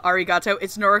Arigato.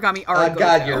 It's Norigami Arigato. Oh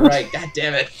God, you're right. God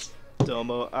damn it.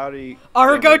 Domo Ari.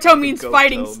 Arigato means Arigato,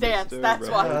 fighting Mr. stance. That's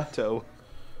why. Raruto.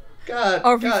 God.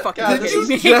 Oh, you God, fucking God, kidding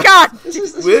this me. is, God. this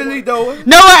is really, Noah?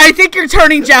 No, I think you're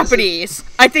turning Japanese.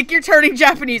 I think you're turning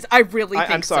Japanese. I really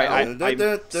think I'm sorry. so.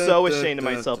 I'm so ashamed of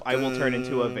myself. I will turn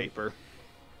into a vapor.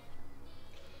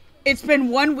 It's been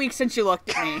 1 week since you looked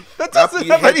at me. That doesn't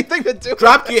your have head- anything to do with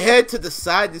Drop your head to the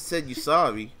side and said you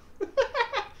sorry.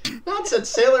 nonsense.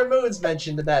 Sailor Moon's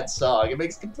mentioned in that song. It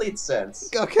makes complete sense.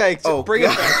 Okay, so Oh, bring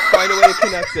God. it back. Find a way to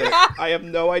connect it. I have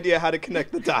no idea how to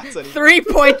connect the dots anymore. 3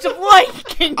 points of light,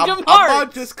 Kingdom Amon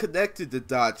Hearts. just connected the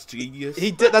dots, genius.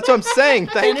 He did. That's what I'm saying.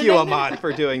 Thank you, Amon,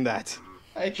 for doing that.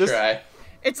 I try.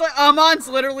 It's like Amon's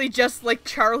literally just like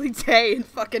Charlie Day and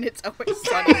fucking It's Always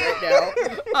Sunny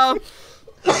right now.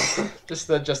 Just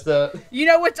the. You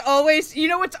know what's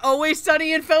always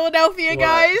sunny in Philadelphia, What?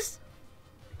 guys?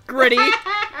 Gritty.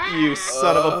 You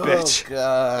son of a bitch. Oh,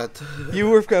 God. You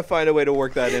were gonna find a way to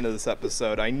work that into this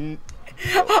episode.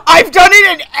 I've done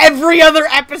it in every other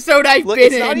episode I've Look, been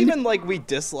it's in. not even like we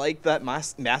dislike that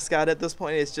mascot at this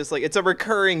point. It's just like it's a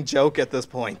recurring joke at this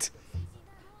point.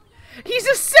 He's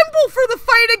a symbol for the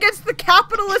fight against the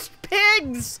capitalist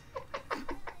pigs.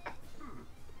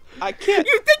 I can't.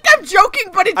 You think I'm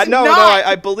joking, but it's No, not.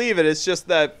 I believe it. It's just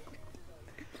that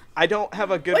I don't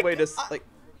have a good way to like.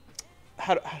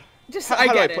 How do I do get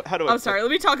I it. put- how do I I'm put- sorry.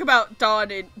 Let me talk about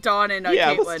Dawn and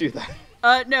yeah, Caitlin. let's do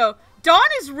that. No, Dawn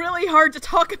is really hard to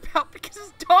talk about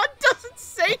because Dawn doesn't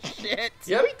say shit.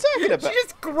 Yep. What are you talking about? She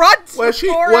just grunts. Well, for she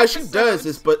 4 does episodes.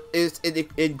 is, but it's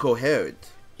incoherent.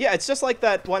 Yeah, it's just like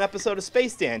that one episode of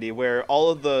Space Dandy where all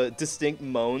of the distinct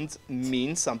moans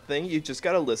mean something. You just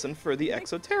gotta listen for the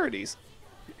exoterities.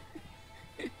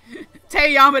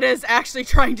 Tay Yamada is actually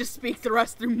trying to speak the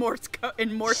rest through Morse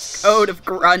code of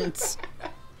grunts.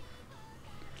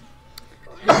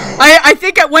 I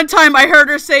think at one time I heard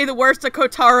her say the words to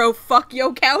Kotaro, "Fuck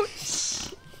yo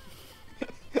couch."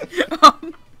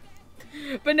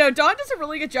 But no, Dawn does a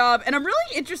really good job, and I'm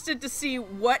really interested to see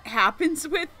what happens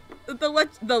with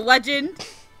the legend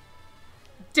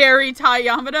Dairy Tai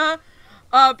Yamada.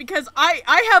 Because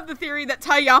I have the theory that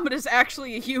Tai Yamada is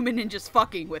actually a human and just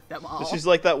fucking with them all. She's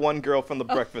like that one girl from the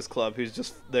Breakfast Club who's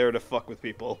just there to fuck with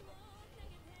people.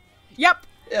 Yep.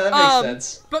 Yeah, that makes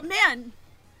sense. But man,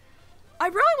 I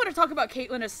really want to talk about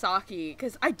Caitlin Asaki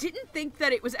because I didn't think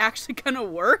that it was actually gonna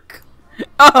work.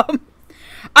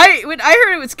 When I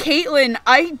heard it was Caitlin,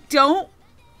 I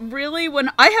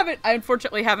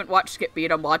unfortunately haven't watched Skip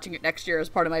Beat. I'm watching it next year as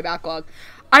part of my backlog.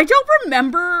 I don't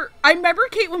remember. I remember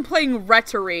Caitlin playing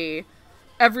Rettery,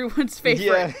 everyone's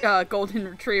favorite golden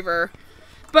retriever.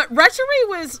 But Rettery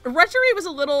was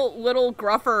a little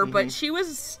gruffer, but she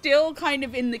was still kind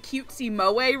of in the cutesy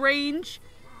moe range.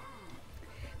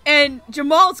 And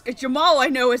Jamal, I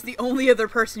know, is the only other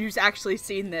person who's actually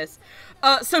seen this.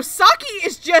 So Saki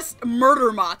is just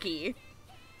Murder Maki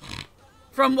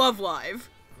from Love Live.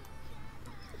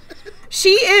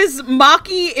 She is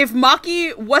Maki. If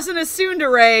Maki wasn't a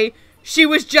tsundere, she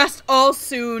was just all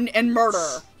Soon and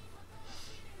murder.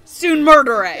 Soon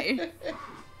murdere.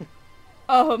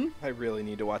 I really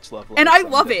need to watch Love Live. And I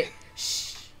someday. love it.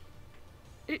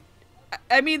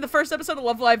 I mean, the first episode of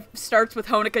Love Live starts with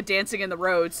Honoka dancing in the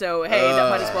road, so hey, that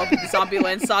might as well be the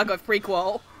Zombieland Saga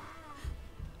prequel.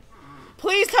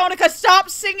 Please, Tanaka, stop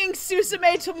singing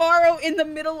Susume Tomorrow in the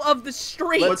middle of the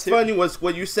street. What's funny was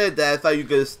when you said that, I thought you were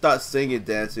gonna start singing,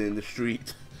 dancing in the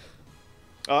street.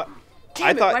 Damn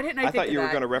I it, thought why didn't I think of you were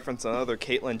that? going to reference another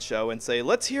Caitlyn show and say,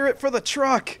 "Let's hear it for the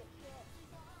truck."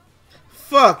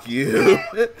 Fuck you.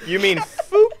 You mean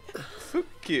Fuka?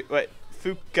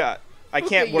 I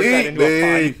can't work that into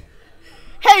a pun.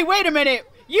 Hey, wait a minute.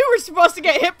 You were supposed to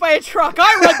get hit by a truck.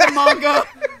 I read the manga.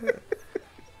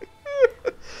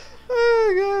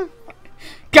 Oh god.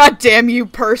 God damn you,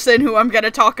 person who I'm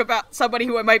gonna talk about, somebody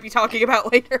who I might be talking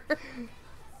about later.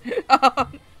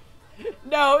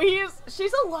 No,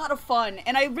 she's a lot of fun,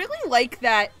 and I really like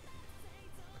that.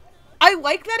 I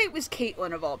like that it was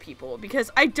Caitlyn of all people, because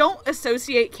I don't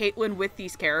associate Caitlyn with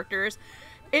these characters.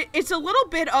 It's a little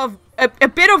bit of a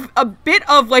bit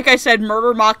of like I said,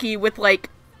 Murder Maki with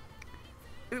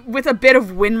a bit of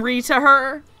Winry to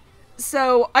her.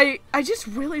 So I just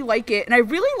really like it, and I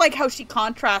really like how she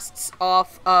contrasts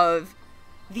off of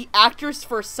the actress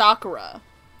for Sakura,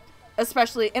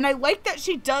 especially. And I like that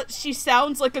she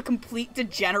sounds like a complete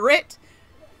degenerate,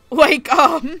 like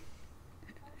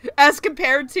as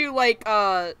compared to like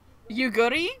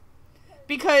Yuguri,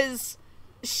 because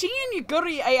she and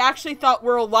Yuguri I actually thought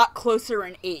were a lot closer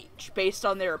in age based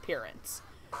on their appearance.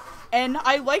 And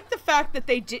I like the fact that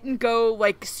they didn't go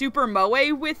like super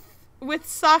moe with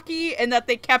Saki, and that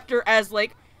they kept her as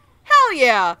like, hell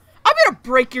yeah, I'm gonna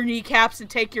break your kneecaps and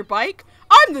take your bike.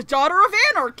 I'm the daughter of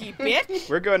anarchy, bitch.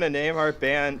 We're going to name our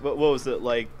band, what was it,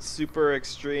 like Super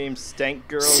Extreme Stank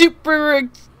Girls? Super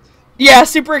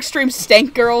Extreme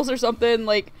Stank Girls or something.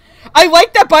 Like, I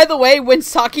like that, by the way, when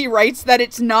Saki writes that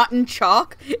it's not in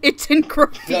chalk, it's in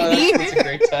graffiti. That's a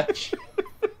great touch.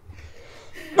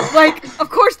 Like, of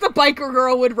course the biker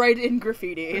girl would write in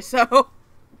graffiti, so...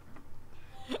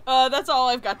 that's all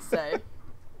I've got to say.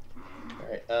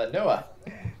 Alright, Noah.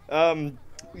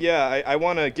 Yeah, I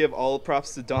want to give all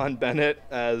props to Dawn Bennett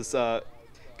as,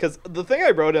 because the thing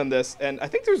I wrote on this, and I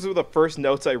think these were the first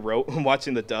notes I wrote when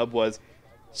watching the dub, was,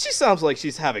 she sounds like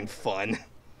she's having fun.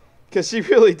 Because she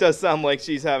really does sound like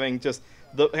she's having just,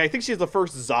 I think she's the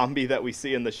first zombie that we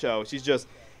see in the show. She's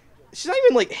not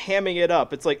even like hamming it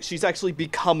up. It's like she's actually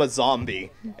become a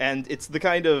zombie. And it's the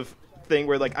kind of thing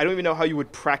where, like, I don't even know how you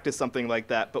would practice something like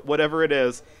that, but whatever it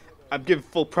is, I'm giving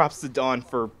full props to Dawn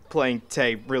for playing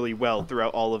Tay really well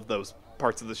throughout all of those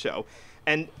parts of the show.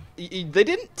 And they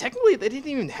didn't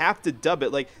even have to dub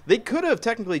it. Like, they could have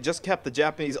technically just kept the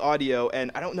Japanese audio,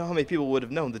 and I don't know how many people would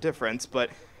have known the difference, but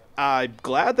I'm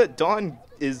glad that Dawn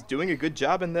is doing a good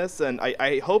job in this, and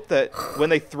I hope that when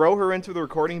they throw her into the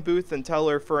recording booth and tell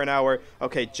her for an hour,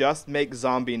 okay, just make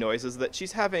zombie noises, that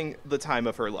she's having the time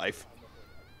of her life.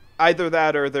 Either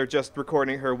that, or they're just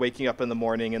recording her waking up in the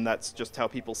morning, and that's just how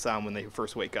people sound when they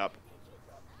first wake up.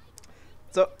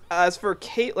 So, as for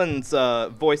Caitlyn's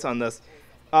voice on this,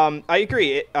 I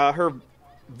agree. Her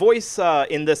voice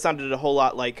in this sounded a whole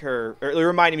lot like her, or it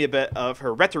reminded me a bit of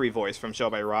her Retori voice from Show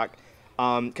by Rock.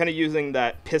 Kind of using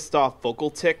that pissed off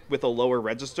vocal tick with a lower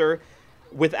register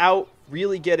without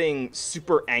really getting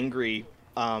super angry.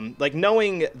 Like,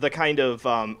 knowing the kind of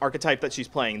archetype that she's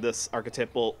playing, this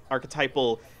archetypal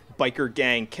biker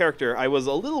gang character, I was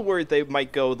a little worried they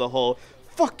might go the whole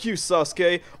fuck you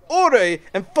Sasuke, ore,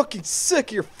 and fucking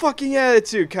sick your fucking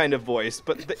attitude kind of voice,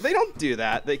 but they don't do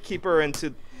that. They keep her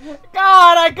into...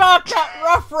 God, I got that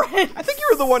reference! I think you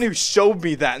were the one who showed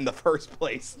me that in the first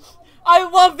place. I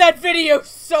love that video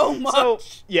so much! So,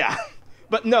 yeah.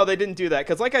 But no, they didn't do that,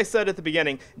 because like I said at the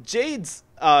beginning, Jade's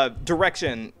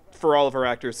direction for all of her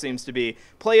actors seems to be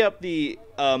play up the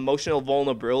emotional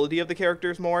vulnerability of the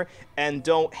characters more, and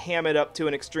don't ham it up to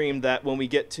an extreme that when we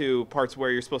get to parts where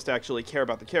you're supposed to actually care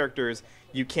about the characters,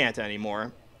 you can't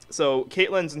anymore. So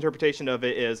Caitlyn's interpretation of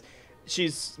it is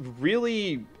she's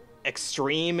really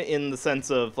extreme in the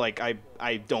sense of, like,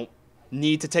 I don't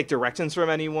need to take directions from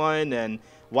anyone, and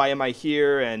why am I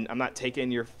here, and I'm not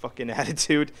taking your fucking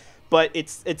attitude. But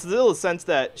it's still a sense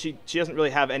that she doesn't really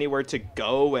have anywhere to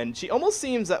go, and she almost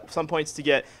seems at some points to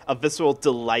get a visceral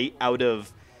delight out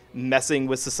of messing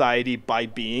with society by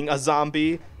being a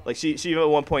zombie. Like, she at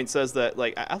one point says that,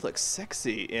 like, I look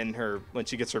sexy in her when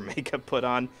she gets her makeup put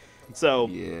on. So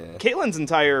yeah. Caitlyn's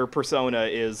entire persona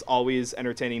is always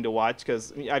entertaining to watch,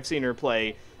 because I've seen her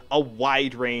play a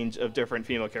wide range of different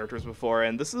female characters before,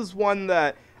 and this is one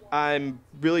that I'm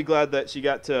really glad that she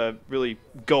got to really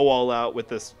go all out with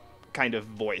this kind of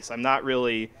voice. I'm not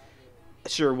really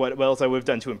sure what else I would have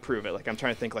done to improve it. Like, I'm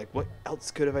trying to think, like, what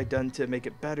else could have I done to make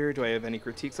it better? Do I have any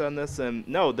critiques on this? And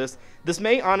no, this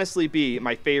may honestly be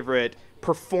my favorite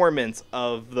performance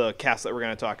of the cast that we're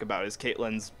going to talk about, is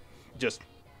Caitlyn's just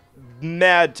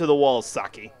mad to the walls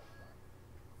Saki.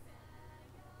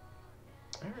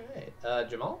 All right,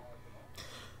 Jamal?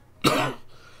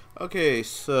 Okay,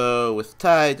 so with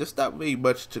Ty, there's not really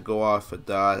much to go off of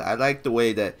that. I like the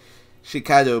way that she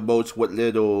kind of emotes what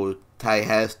little Ty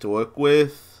has to work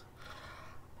with.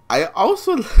 I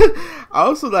also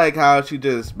like how she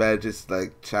just manages to,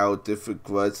 like, chow different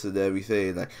grunts and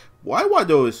everything. Like, why want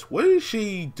to know is, what does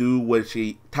she do when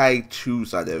Ty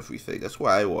chews on everything? That's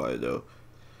what I want to know.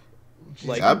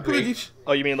 Like, I'm pretty.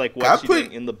 oh, you mean like what she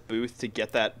doing in the booth to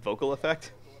get that vocal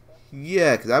effect?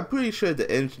 Yeah, because I'm pretty sure the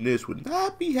engineers would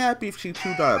not be happy if she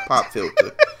tuned on a pop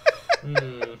filter.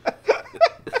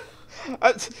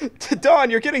 Dawn,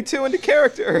 you're getting too into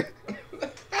character.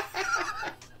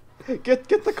 Get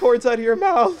the chords out of your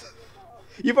mouth.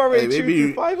 You've already chewed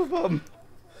through 5 of them.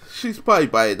 She's probably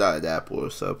biting on an apple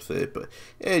or something. But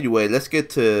anyway, let's get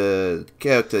to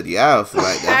character of the hour for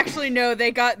right now. Actually, no.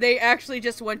 They actually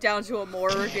just went down to a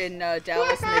morgue in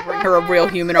Dallas, and they bring her a real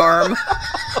human arm.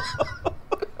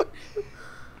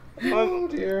 Oh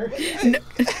dear.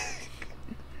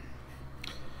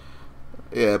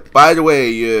 Yeah, by the way,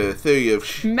 your theory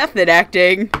of method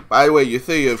acting. By the way, your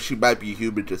theory of she might be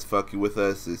human just fucking with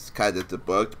us is kind of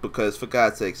debunked because, for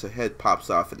God's sakes, her head pops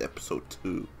off in episode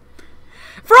 2.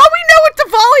 For all we know, it's a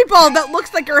volleyball that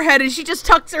looks like her head, and she just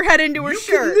tucks her head into her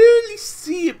shirt. You can literally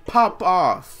see it pop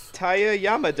off. Taya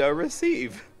Yamada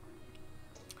receive.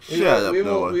 We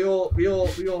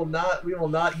will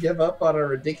not give up on our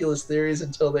ridiculous theories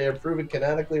until they are proven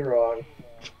canonically wrong.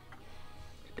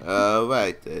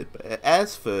 Right then. But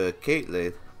as for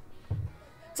Caitlyn,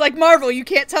 it's like Marvel. You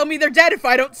can't tell me they're dead if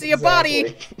I don't see a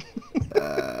body.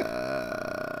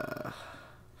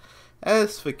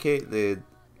 As for Caitlyn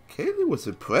was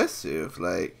impressive.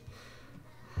 Like,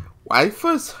 when I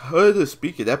first heard her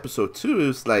speak in episode 2, it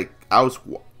was like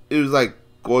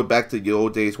going back to the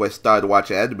old days when I started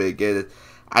watching anime again. And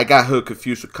I got her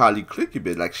confused with Kali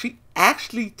Clinkenberg. Like, she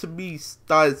actually, to me,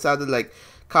 started sounding like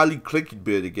Kali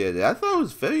Clinkenberg again. And I thought it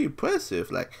was very impressive.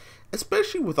 Like,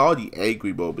 especially with all the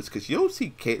angry moments, because you don't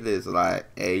see Caitlyn as a lot of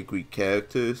angry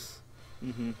characters.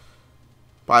 Mm-hmm.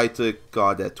 Probably took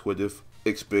on that Twitter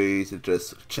experience and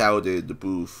just chowed in the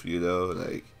booth, you know,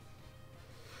 like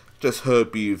just her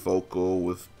being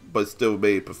vocal but still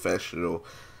made professional.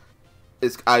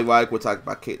 It's ironic we're talking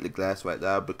about Caitlyn Glass right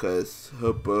now because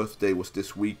her birthday was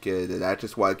this weekend, and I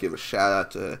just want to give a shout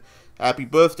out to her. Happy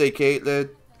birthday,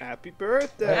 Caitlyn! Happy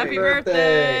birthday! Happy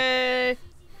birthday!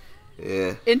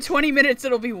 Yeah. In 20 minutes,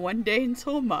 it'll be one day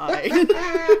until mine.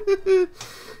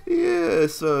 Yeah.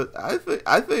 So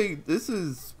I think this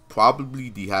is probably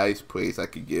the highest praise I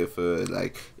could give her.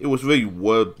 Like, it was really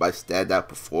one of my standout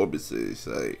performances.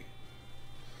 Like,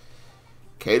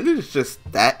 Caitlyn is just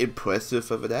that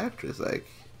impressive of an actress. Like,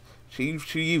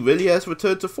 she really has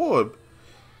returned to form.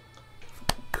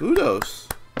 Kudos.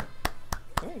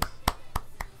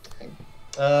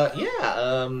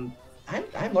 I'm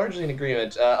largely in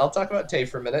agreement. I'll talk about Tay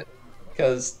for a minute,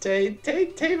 because Tay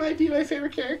might be my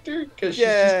favorite character, because she's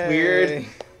just weird.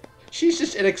 She's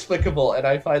just inexplicable, and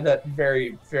I find that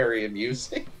very, very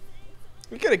amusing.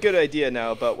 We got a good idea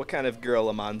now about what kind of girl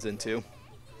Amon's into.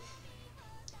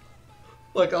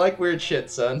 Look, I like weird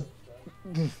shit, son.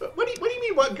 What do you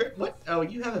mean? What? Oh,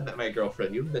 you haven't met my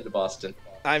girlfriend. You haven't been to Boston.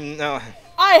 No.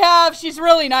 I have. She's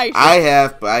really nice. I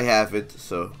have, but I haven't.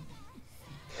 So.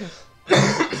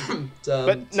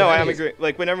 But no, I'm agreeing.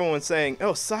 Like, when everyone was saying,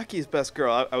 "Oh, Saki's best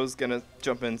girl," I was gonna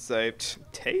jump in and say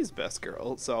Tay's best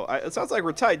girl. So it sounds like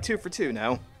we're tied 2 for 2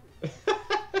 now.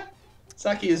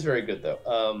 Saki is very good,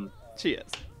 though. She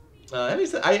is.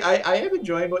 I am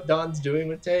enjoying what Dawn's doing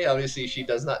with Tay. Obviously, she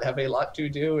does not have a lot to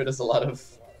do. It's a lot of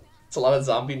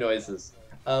zombie noises.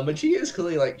 But she's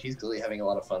clearly having a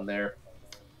lot of fun there.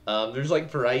 There's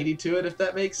like variety to it, if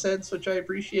that makes sense, which I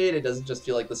appreciate. It doesn't just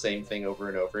feel like the same thing over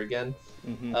and over again.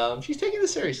 Mm-hmm. She's taking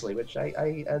this seriously, which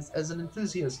I as an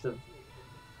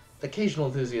occasional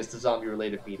enthusiast of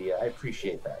zombie-related media, I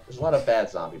appreciate that. There's a lot of bad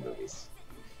zombie movies,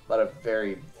 a lot of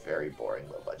very, very boring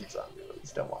low-budget zombie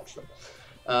movies. Don't watch them.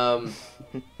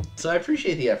 So I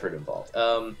appreciate the effort involved.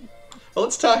 But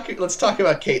let's talk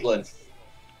about Caitlyn,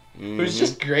 who's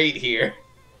just great here.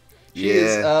 She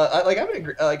is,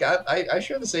 I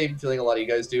share the same feeling a lot of you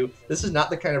guys do. This is not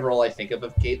the kind of role I think of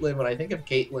Caitlyn. When I think of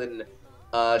Caitlyn,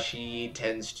 she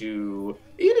tends to,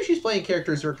 even if she's playing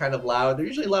characters who are kind of loud, they're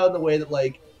usually loud in the way that,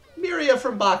 like, Miria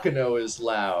from Baccano is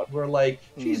loud. Where, like,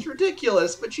 she's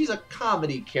ridiculous, but she's a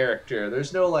comedy character.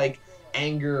 There's no, like,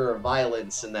 anger or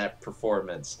violence in that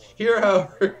performance. Here,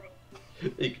 however,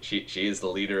 she is the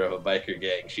leader of a biker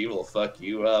gang. She will fuck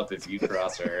you up if you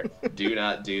cross her. Do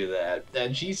not do that.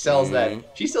 And she sells that.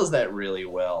 She sells that really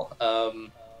well.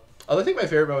 I think my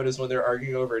favorite moment is when they're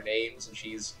arguing over names, and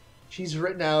she's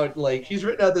written out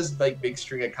this like big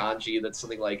string of kanji that's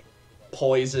something like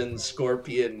poison,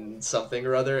 scorpion, something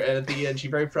or other, and at the end she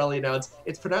very proudly announced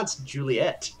it's pronounced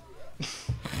Juliet.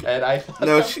 And I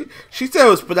thought she said it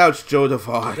was pronounced Joan of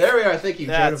Arc. There we are. Thank you,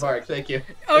 Joan of Arc. Thank you.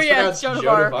 Oh, yeah, it's Joan of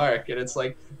Arc. And it's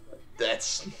like,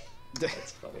 that's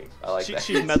funny. I like that.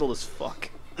 She's metal as fuck.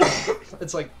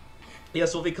 It's like,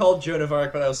 Yes, will be called Joan of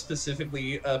Arc, but I'll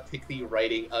specifically pick the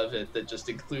writing of it that just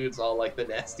includes all like the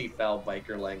nasty foul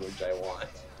biker language I want.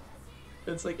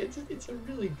 It's like it's a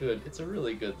really good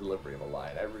delivery of a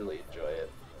line. I really enjoy it.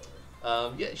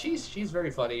 Yeah, she's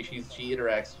very funny. She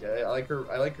interacts.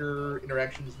 I like her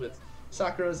interactions with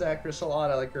Sakura's actress a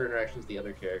lot. I like her interactions with the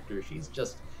other characters. She's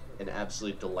just an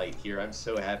absolute delight here. I'm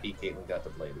so happy Caitlin got to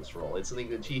play this role. It's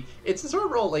something that it's the sort of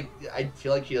role like I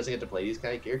feel like she doesn't get to play these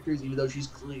kind of characters, even though she's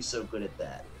clearly so good at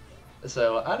that.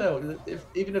 So I don't know,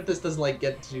 even if this doesn't like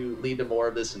get to lead to more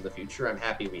of this in the future, I'm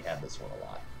happy we have this one a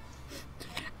lot.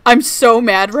 I'm so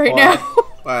mad right now.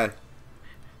 Why?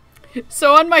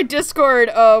 So on my Discord,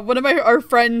 one of our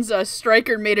friends,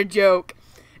 Striker, made a joke,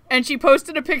 and she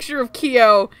posted a picture of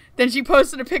Kyo. Then she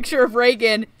posted a picture of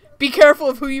Reagan. Be careful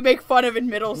of who you make fun of in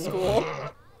middle school.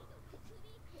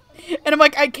 And I'm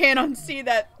like, I can't unsee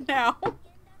that now.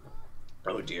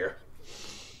 Oh dear.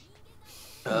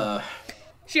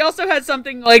 She also had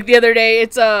something like the other day.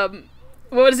 It's what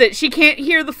was it? She can't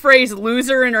hear the phrase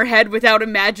 "loser" in her head without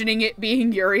imagining it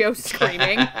being Yurio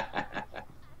screaming.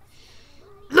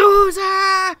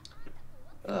 Loser!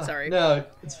 Sorry. No,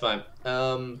 it's fine.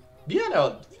 Yeah,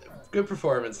 no, good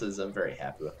performances. I'm very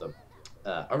happy with them.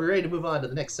 Are we ready to move on to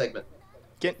the next segment?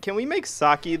 Can we make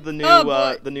Saki the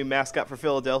new mascot for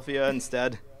Philadelphia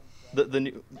instead? The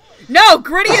new. No,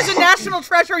 Gritty is a national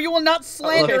treasure. You will not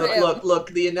slander him. Look.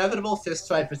 The inevitable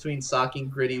fistfight between Saki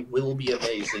and Gritty will be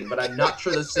amazing, but I'm not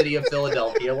sure the city of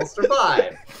Philadelphia will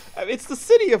survive. I mean, it's the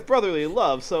city of brotherly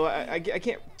love, so I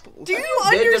can't. Do you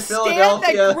understand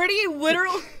that Gritty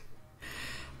literally?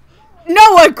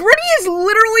 Noah, Gritty is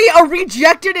literally a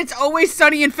rejected It's Always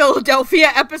Sunny in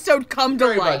Philadelphia episode come to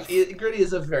life. Gritty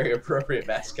is a very appropriate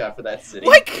mascot for that city.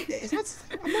 Like his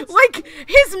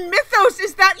mythos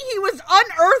is that he was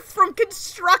unearthed from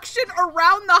construction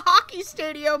around the hockey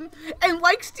stadium and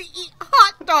likes to eat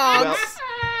hot dogs.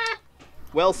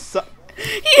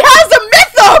 He has a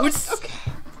mythos! Okay.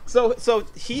 So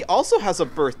he also has a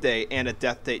birthday and a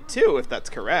death date too, if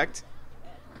that's correct.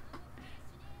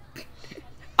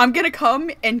 I'm gonna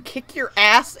come and kick your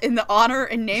ass in the honor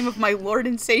and name of my Lord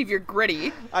and Savior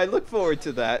Gritty. I look forward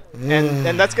to that.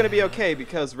 And that's gonna be okay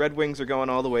because Red Wings are going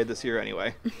all the way this year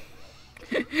anyway.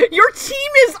 Your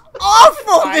team is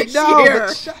awful this year!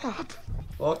 But shut up.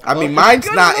 I mean, mine's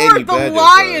Good not Lord, any better. The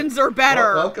Lions are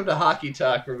better. Welcome to Hockey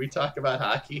Talk, where we talk about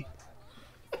hockey.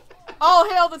 All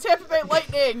hail the Tampa Bay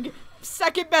Lightning,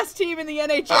 second best team in the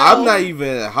NHL. I'm not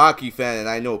even a hockey fan, and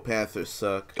I know Panthers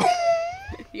suck.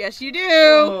 Yes, you do.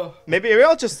 Oh. Maybe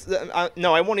I'll just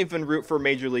no. I won't even root for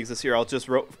major leagues this year. I'll just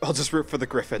root for the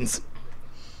Griffins.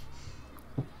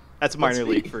 That's minor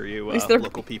league for you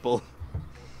local people.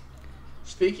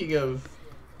 Speaking of,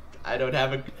 I don't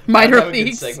have a minor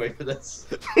leagues. Good segue for this.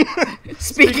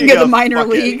 Speaking of the minor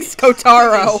leagues,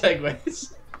 Kotaro.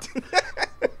 Segues.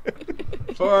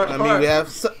 We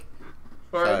have.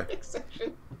 For our next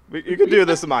section. You can do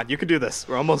this, Amon. You can do this.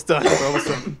 We're almost done.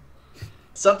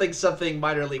 Something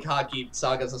minor league hockey.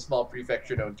 Saga's a small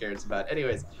prefecture no one cares about.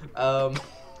 Anyways,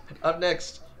 up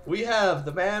next we have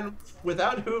the man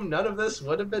without whom none of this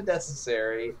would have been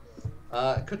necessary,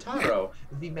 Kotaro,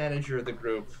 the manager of the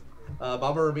group,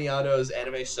 Mamoru Miyano's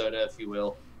anime soda, if you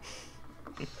will.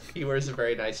 He wears a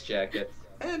very nice jacket,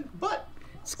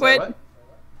 Squid.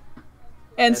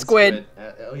 And squid.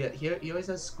 Oh yeah, he always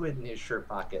has squid in his shirt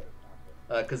pocket,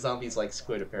 because zombies like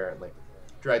squid apparently,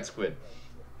 dried squid.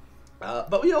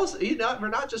 But we're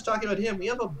not just talking about him. We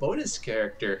have a bonus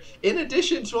character. In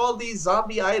addition to all these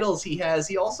zombie idols he has,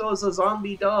 he also has a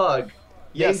zombie dog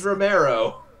named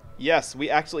Romero. Yes, we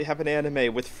actually have an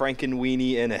anime with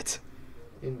Frankenweenie in it.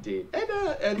 Indeed.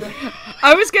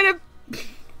 I was gonna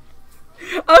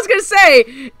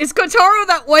say, is Kotaro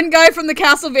that one guy from the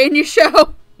Castlevania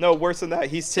show? No, worse than that.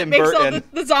 He's Tim makes Burton. All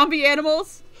the zombie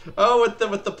animals. Oh, with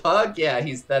the pug. Yeah,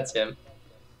 that's him.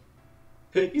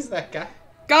 He's that guy.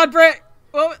 Godbrand.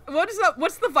 What is that?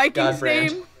 What's the Viking's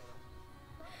name?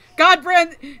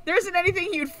 Godbrand. There isn't anything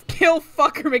you'd kill,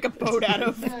 fuck, or make a boat out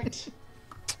of.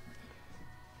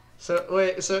 So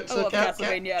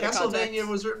Castlevania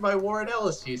was written by Warren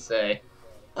Ellis, you say?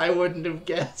 I wouldn't have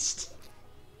guessed.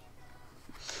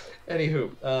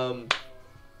 Anywho,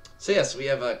 so yes, we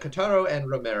have Kotaro and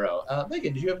Romero.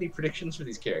 Megan, did you have any predictions for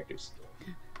these characters?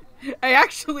 I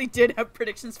actually did have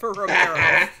predictions for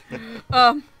Romero.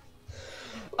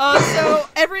 So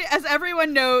as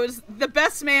everyone knows, the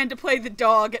best man to play the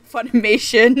dog at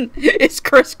Funimation is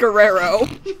Chris Guerrero.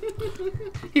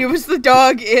 He was the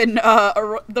dog in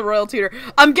the Royal Tutor.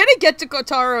 I'm gonna get to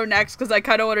Kotaro next because I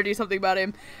kind of want to do something about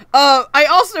him. I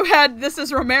also had this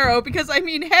as Romero because I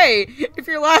mean, hey, if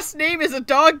your last name is a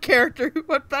dog character,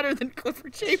 what better than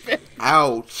Clifford Chapin?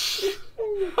 Ouch.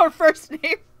 Our first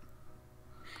name.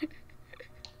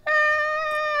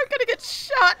 I'm gonna get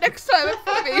shot next time at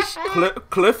Funimation.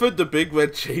 Clifford the Big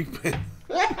Red Chapin.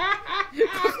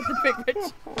 The Big Red.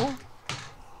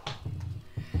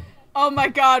 Oh my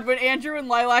god, when Andrew and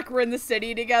Lilac were in the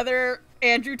city together,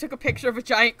 Andrew took a picture of a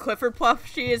giant Clifford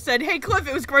plushie and said, "Hey Cliff,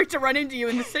 it was great to run into you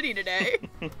in the city today."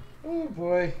 Oh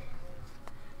boy.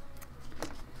 I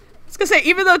was gonna say,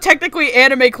 even though technically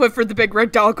anime Clifford the Big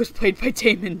Red Dog was played by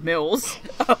Damon Mills.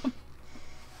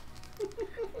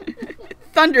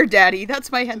 Thunder Daddy, that's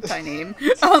my hentai name.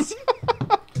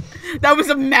 That was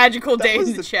a magical day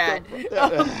in the chat.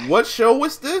 What show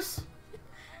was this?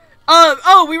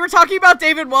 We were talking about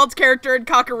David Wald's character in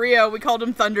Kakariko. We called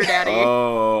him Thunder Daddy.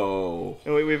 Oh.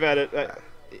 And we've had it.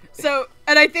 So,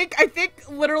 and I think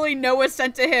literally Noah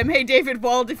sent to him, "Hey David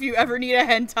Wald, if you ever need a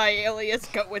hentai alias,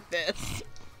 go with this."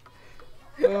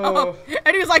 And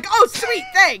he was like, "Oh sweet,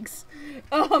 thanks."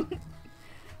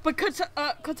 But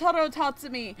Kotaro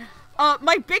Tatsumi,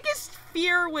 my biggest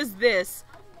fear was this.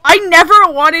 I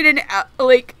never wanted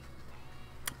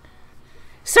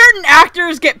certain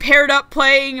actors get paired up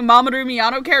playing Mamoru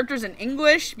Miyano characters in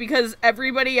English because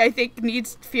everybody, I think,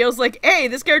 feels like, hey,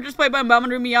 this character's played by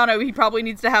Mamoru Miyano, he probably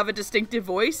needs to have a distinctive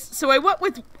voice. So I went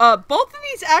with, both of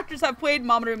these actors have played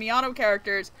Mamoru Miyano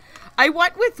characters. I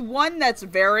went with one that's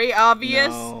very obvious.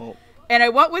 No. And I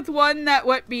went with one that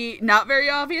would be not very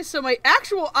obvious, so my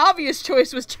actual obvious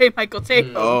choice was J. Michael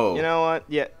Tatum. Oh. You know what?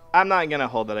 Yeah, I'm not gonna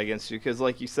hold that against you because,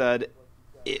 like you said,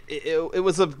 it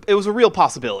was a real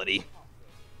possibility.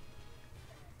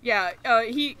 Yeah,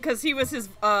 because he was his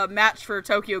match for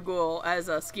Tokyo Ghoul as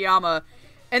Skiyama,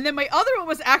 and then my other one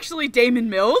was actually Damon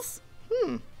Mills.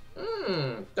 No,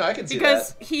 I can see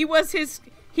because that. he was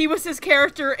his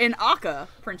character in Akka,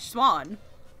 Prince Swan.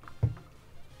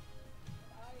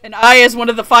 And I, as one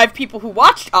of the 5 people who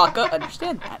watched Akka,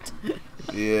 understand that.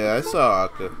 Yeah, I saw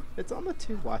Akka. It's on the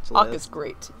to-watch list. Akka's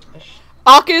great.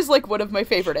 Akka is like one of my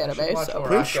favorite anime. watch So. OR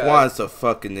Prince Schwann's a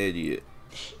fucking idiot.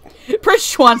 Prince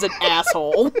Schwann's an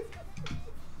asshole.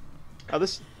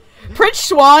 This Prince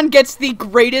Schwann gets the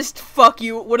greatest fuck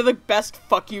you, one of the best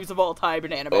fuck yous of all time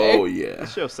in anime. Oh, yeah.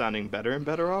 This show's sounding better and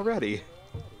better already.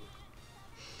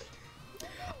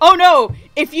 Oh no!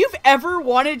 If you've ever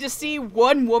wanted to see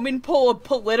one woman pull a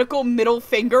political middle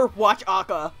finger, watch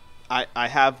Akka. I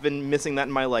have been missing that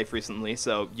in my life recently,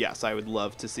 so yes, I would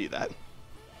love to see that.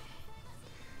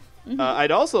 Mm-hmm.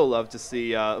 I'd also love to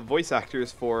see voice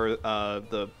actors for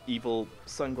the evil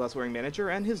sunglass-wearing manager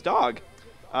and his dog.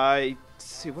 Let's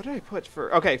see, what did I put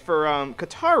for... Okay, for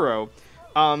Kotaro,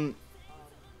 I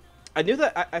knew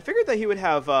that... I figured that he would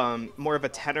have more of a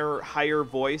tenor, higher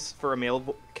voice for a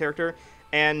male character,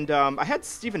 and I had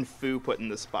Stephen Fu put in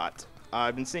this spot.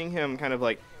 I've been seeing him kind of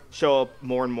like show up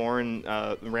more and more in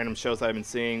random shows that I've been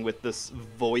seeing with this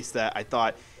voice that I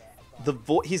thought...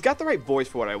 he's got the right voice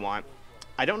for what I want.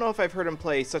 I don't know if I've heard him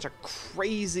play such a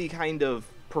crazy kind of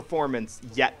performance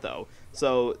yet, though.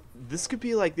 So this could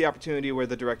be like the opportunity where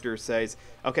the director says,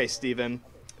 okay, Steven,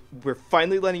 we're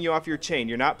finally letting you off your chain.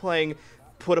 You're not playing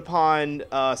put upon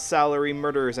salary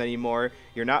murderers anymore.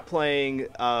 You're not playing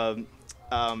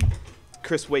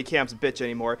Chris Waycamp's bitch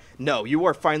anymore. No, you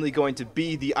are finally going to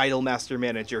be the Idol Master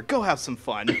Manager. Go have some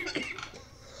fun.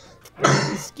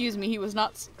 Excuse me, he was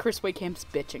not Chris Waycamp's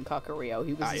bitch in Kakariko.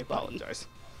 He was his buddy. I apologize.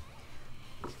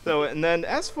 So, and then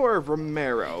as for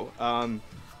Romero,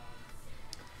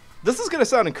 this is going to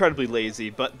sound incredibly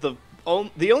lazy, but the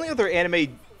only other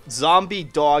anime zombie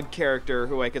dog character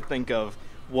who I could think of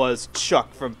was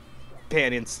Chuck from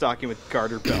Panty and Stocking with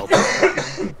Garter Belt.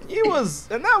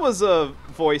 That was a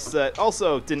voice that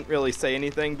also didn't really say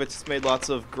anything, but just made lots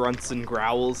of grunts and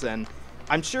growls, and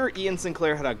I'm sure Ian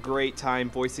Sinclair had a great time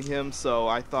voicing him, so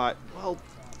I thought, well,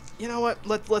 you know what,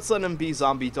 let's let him be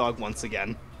Zombie Dog once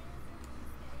again.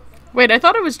 Wait, I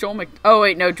thought it was Joel Oh,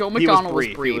 wait, no, Joel McDonald was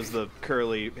Brief. He was the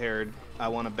curly-haired, I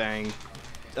want to bang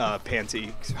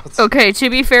Panty. Okay, to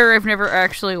be fair, I've never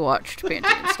actually watched Panty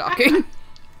and Stocking.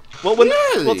 Well,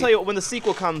 we'll tell you, when the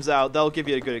sequel comes out, that'll give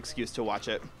you a good excuse to watch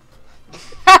it.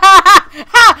 That's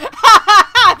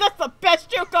the best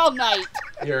joke all night!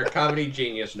 You're a comedy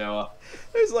genius, Noah.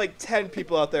 There's like 10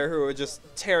 people out there who are just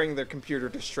tearing their computer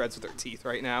to shreds with their teeth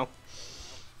right now.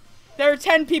 There are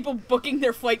 10 people booking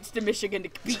their flights to Michigan to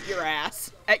beat your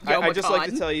ass at YomaCon. I just like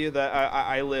to tell you that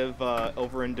I live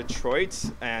over in Detroit,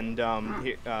 and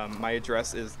my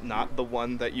address is not the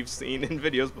one that you've seen in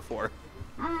videos before.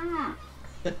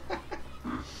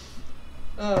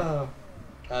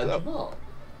 Jamal.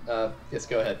 Yes,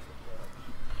 go ahead.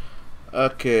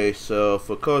 Okay, so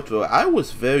for Kotaro, I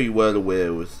was very well aware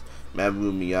it was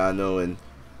Mamoru Miyano, and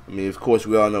I mean, of course,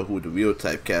 we all know who the real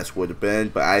typecast would have been,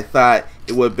 but I thought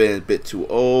it would have been a bit too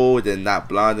old and not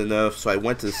blonde enough, so I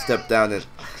went to step down, and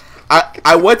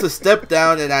I went to step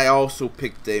down, and I also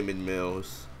picked Damon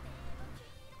Mills.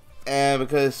 And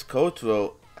because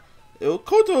Kotaro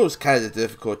was kind of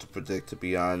difficult to predict, to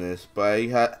be honest, but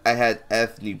I had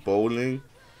Ethne Bowling.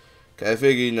 I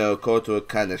figure, Kotaro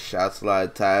kind of shouts a lot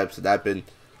of times, and I've been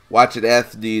watching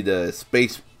Ethne, the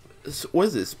space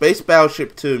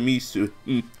battleship Tiramisu.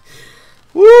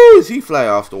 Woo, is he fly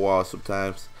off the wall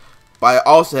sometimes. But I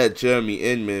also had Jeremy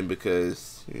Inman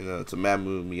because, it's a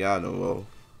Mamoru Miyano role.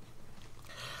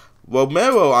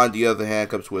 Romero, on the other hand,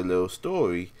 comes with a little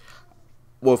story.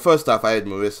 Well, first off, I had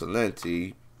Marissa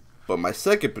Lenti, but my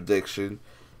second prediction,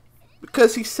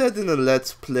 because he said in the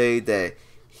Let's Play that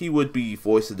he would be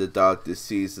voicing the dog this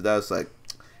season, I was like,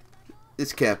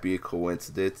 this can't be a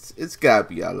coincidence. It's gotta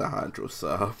be Alejandro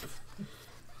Saab.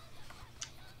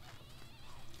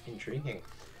 Intriguing.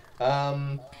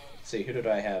 Let's see, who did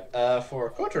I have? For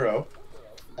Kotaro,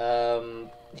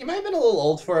 he might have been a little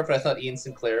old for it, but I thought Ian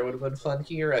Sinclair would have been fun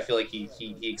here. I feel like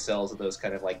he excels at those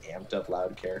kind of like amped up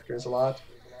loud characters a lot.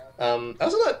 I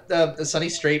also thought Sunny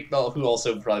Straight, who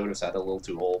also probably would have sounded a little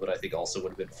too old, but I think also would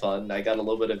have been fun. I got a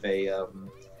little bit of a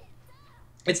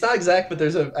it's not exact, but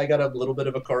I got a little bit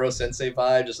of a Koro Sensei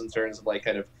vibe, just in terms of like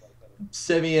kind of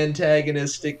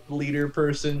semi-antagonistic leader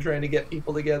person trying to get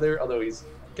people together. Although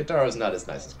Kitaro's not as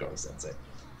nice as Koro Sensei.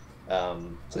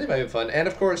 So they might be fun. And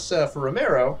of course, for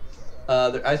Romero,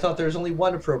 I thought there was only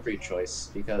one appropriate choice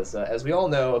because, as we all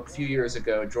know, a few years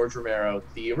ago, George Romero,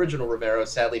 the original Romero,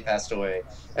 sadly passed away.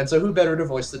 And so, who better to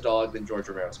voice the dog than George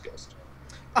Romero's ghost?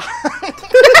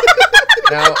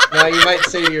 Now you might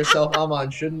say to yourself,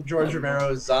 Amon, shouldn't George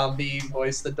Romero's zombie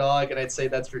voice the dog? And I'd say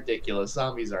that's ridiculous.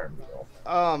 Zombies aren't real.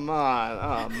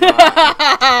 Amon. You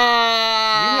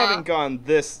haven't gone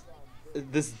this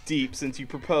deep since you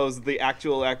proposed the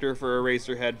actual actor for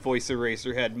Eraserhead, voice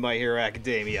Eraserhead, My Hero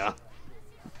Academia.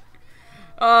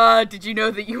 Did you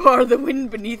know that you are the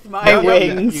wind beneath my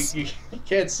wings? You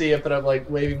can't see it, but I'm like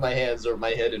waving my hands over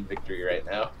my head in victory right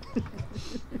now.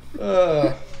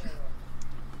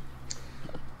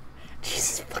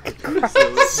 Jesus fucking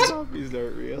Christ. Zombies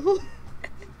aren't real.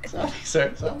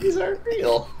 Zombies aren't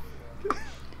real.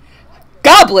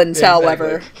 Goblins, Yeah,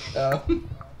 however. exactly.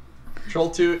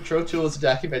 Troll Tool is a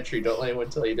documentary. Don't let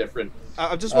anyone tell you different.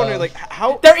 I'm just wondering, like,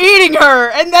 how... They're eating her,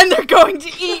 and then they're going to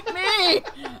eat me!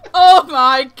 Oh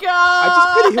my god! I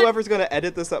just pity whoever's going to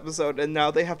edit this episode, and now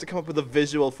they have to come up with a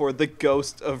visual for the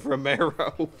ghost of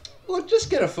Romero. Look, just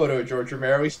get a photo of George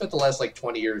Romero. He spent the last,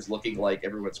 20 years looking like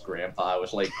everyone's grandpa,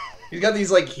 with, he's got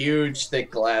these, huge,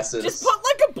 thick glasses. Just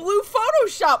put, a blue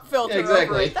Photoshop filter over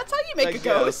exactly. it. That's how you make a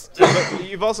ghost. But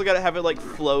you've also got to have it,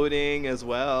 floating as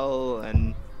well,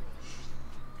 and...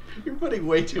 You're putting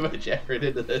way too much effort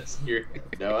into this here,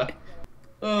 Noah.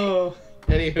 Oh,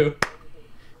 anywho.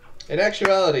 In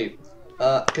actuality,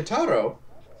 Kitaro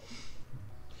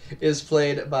is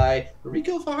played by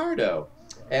Rico Fajardo,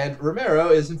 and Romero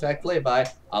is in fact played by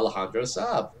Alejandro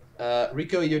Saab.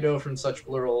 Rico you know from such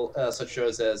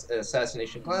shows as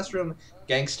Assassination Classroom,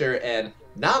 Gangster, and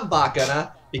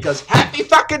Nambakana, because Happy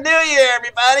fucking New Year,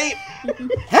 everybody!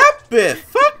 Happy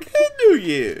fucking New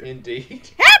Year! Indeed.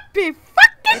 Happy fucking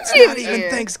It's New not even Year.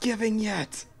 Thanksgiving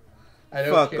yet. I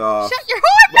don't Fuck care. off. Shut your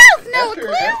whore mouth, Noah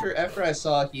Clue! After I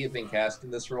saw he had been cast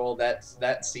in this role,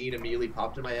 that scene immediately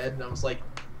popped in my head, and I was like,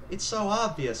 it's so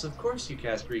obvious. Of course you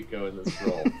cast Rico in this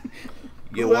role.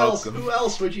 You're welcome. Who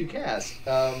else would you cast?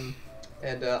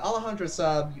 And Alejandro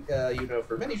Saab, you know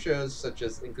for many shows, such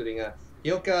as including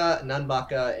Hyoka,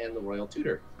 Nanbaka, and The Royal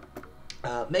Tutor.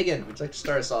 Megan, would you like to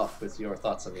start us off with your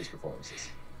thoughts on these performances?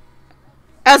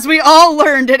 As we all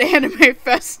learned at Anime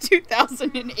Fest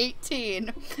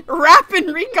 2018, rapping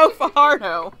Rico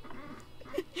Fajardo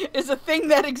is a thing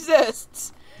that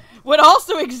exists. Would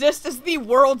also exist as the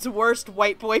world's worst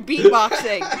white boy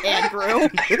beatboxing, Andrew.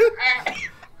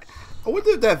 I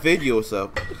wonder if that video's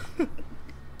up.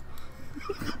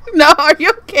 No, are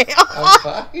you okay? I'm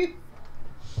fine.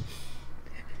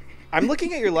 I'm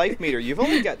looking at your life meter. You've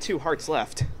only got 2 hearts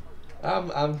left.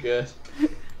 I'm good.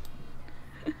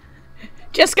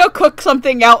 Just go cook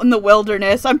something out in the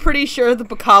wilderness. I'm pretty sure the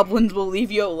bokoblins will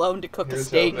leave you alone to cook a Here's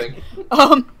steak.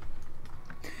 hoping.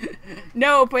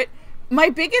 No, but my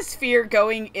biggest fear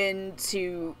going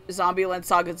into Zombieland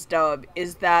Saga's dub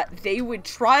is that they would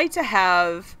try to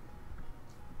have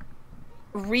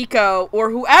Rika, or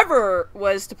whoever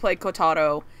was to play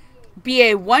Kotaro, be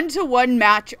a 1-to-1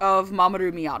 match of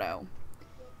Mamoru Miyano.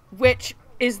 Which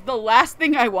is the last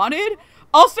thing I wanted.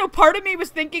 Also, part of me was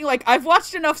thinking, like, I've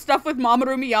watched enough stuff with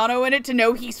Mamoru Miyano in it to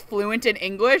know he's fluent in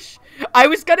English. I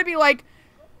was gonna be like,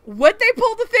 would they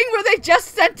pull the thing where they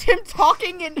just sent him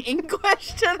talking in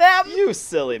English to them? You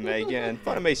silly Megan.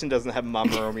 Funimation doesn't have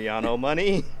Mamoru Miyano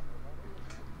money.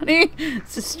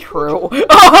 This is true.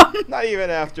 Not even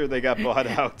after they got bought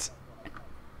out.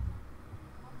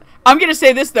 I'm gonna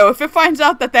say this, though. If it finds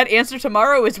out that answer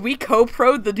tomorrow is we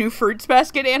co-pro'd the new Fruits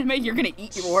Basket anime, you're gonna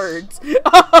eat your words.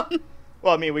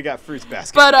 Well, I mean, we got Fruits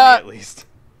Basket at least.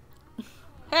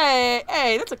 Hey,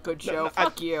 that's a good show.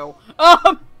 Fuck you.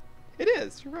 It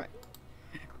is, you're right.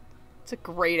 It's a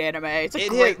great anime. It's a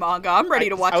great manga. I'm ready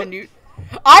to watch a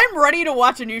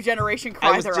new generation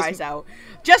cry their eyes out.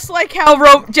 Just like how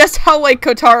like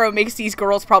Kotaro makes these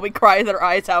girls probably cry their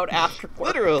eyes out afterwards.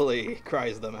 Literally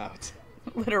cries them out.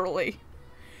 Literally.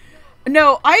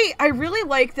 No, I really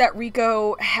like that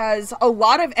Rico has a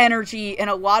lot of energy and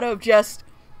a lot of just,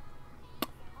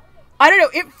 I don't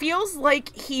know, it feels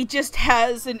like he just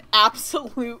has an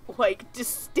absolute, like,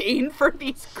 disdain for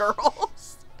these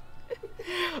girls.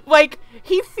 Like,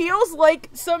 he feels like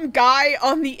some guy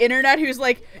on the internet who's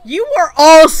like, you are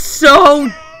all so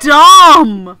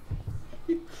dumb!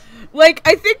 Like,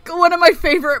 I think one of my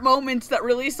favorite moments that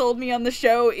really sold me on the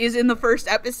show is in the first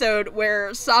episode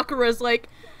where Sakura's like,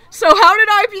 so how did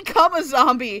I become a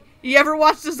zombie? You ever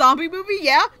watched a zombie movie?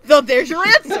 Yeah? Though there's your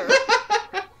answer.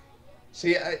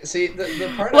 See,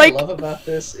 the part I love about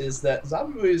this is that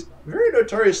zombie movies very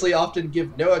notoriously often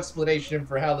give no explanation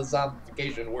for how the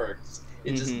zombification works.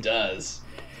 It just does.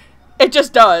 It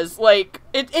just does. Like,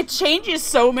 it changes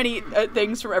so many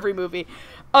things from every movie.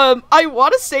 I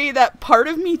want to say that part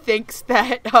of me thinks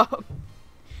that,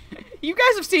 you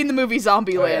guys have seen the movie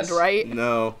Zombieland, right?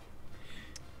 No.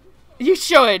 You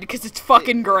should, because it's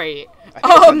fucking great. I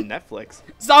think it's on Netflix.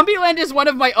 Zombieland is one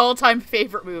of my all-time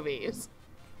favorite movies.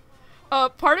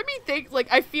 Part of me thinks, like,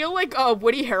 I feel like,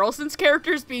 Woody Harrelson's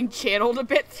character is being channeled a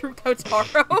bit through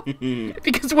Kotaro.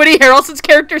 Because Woody Harrelson's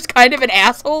character is kind of an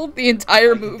asshole the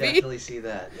entire movie. I definitely see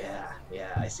that,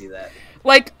 yeah, I see that.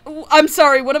 Like, I'm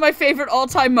sorry, one of my favorite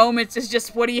all-time moments is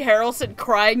just Woody Harrelson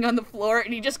crying on the floor,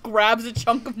 and he just grabs a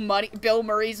chunk of money, Bill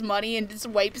Murray's money, and just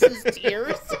wipes his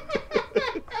tears.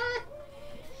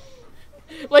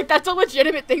 Like, that's a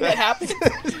legitimate thing that happens.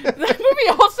 That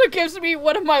movie also gives me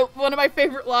one of my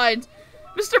favorite lines.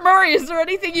 Mr. Murray, is there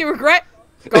anything you regret?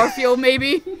 Garfield,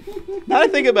 maybe? Now I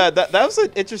think about that, that was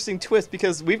an interesting twist,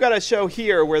 because we've got a show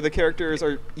here where the characters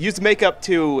are use makeup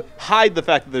to hide the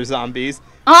fact that they're zombies.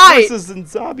 Versus in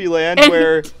Zombieland,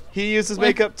 where he uses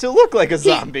makeup to look like a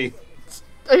zombie.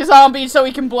 A zombie so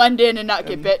he can blend in and not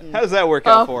get bitten. How does that work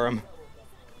out for him?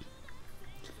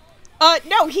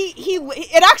 No,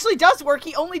 it actually does work.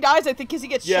 He only dies, I think, because he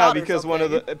gets shot. Yeah, because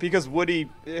because Woody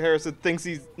Harrelson thinks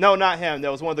he's not him.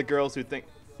 That was one of the girls who think.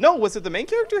 No, was it the main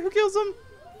character who kills him?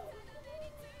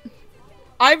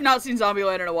 I've not seen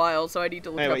Zombieland in a while, so I need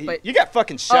to look it up. But you got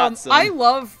fucking shot, son. I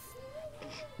love.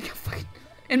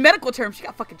 In medical terms, you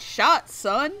got fucking shot,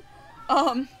 son.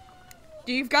 Do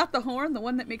you've got the horn, the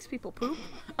one that makes people poop?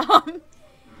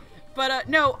 But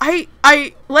no, I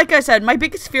like I said, my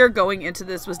biggest fear going into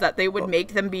this was that they would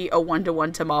make them be a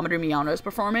 1-to-1 to Mamoru Miyano's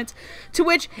performance, to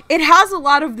which it has a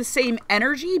lot of the same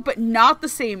energy, but not the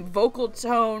same vocal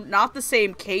tone, not the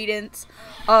same cadence.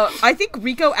 I think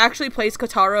Rico actually plays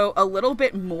Kotaro a little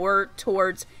bit more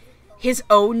towards his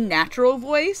own natural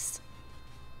voice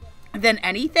than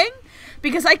anything.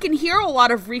 Because I can hear a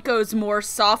lot of Rico's more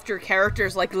softer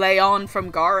characters like Leon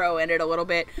from Garo in it a little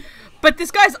bit. But this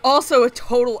guy's also a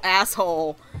total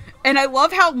asshole. And I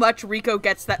love how much Rico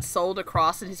gets that sold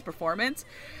across in his performance.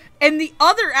 And the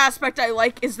other aspect I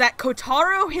like is that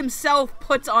Kotaro himself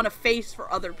puts on a face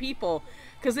for other people.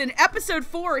 Because in episode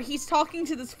 4, he's talking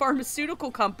to this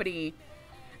pharmaceutical company.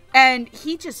 And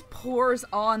he just pours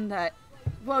on that,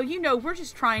 well, you know, we're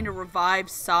just trying to revive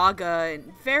Saga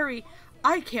and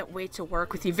I can't wait to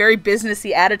work with you. Very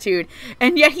businessy attitude.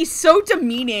 And yet he's so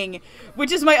demeaning,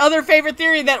 which is my other favorite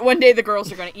theory that one day the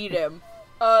girls are going to eat him.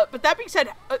 But that being said,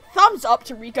 thumbs up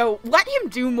to Rico. Let him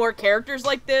do more characters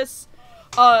like this.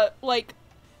 Like,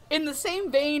 in the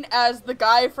same vein as the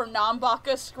guy from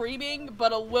Nambaka screaming,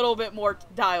 but a little bit more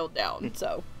dialed down,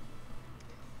 so.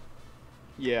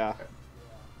 Yeah.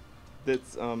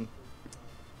 That's,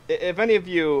 if any of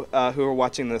you who are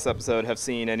watching this episode have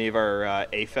seen any of our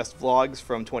A-Fest vlogs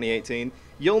from 2018,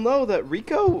 you'll know that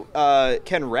Rico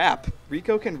can rap.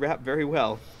 Rico can rap very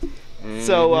well. Mm-hmm.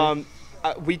 So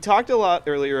we talked a lot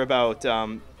earlier about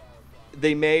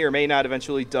they may or may not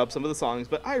eventually dub some of the songs,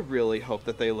 but I really hope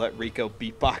that they let Rico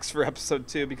beatbox for episode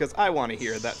 2 because I want to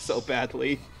hear that so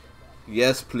badly.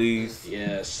 Yes, please.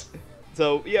 Yes.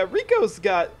 So, yeah, Rico's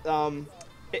got...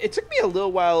 it took me a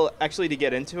little while, actually, to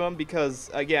get into him because,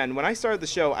 again, when I started the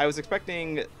show, I was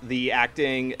expecting the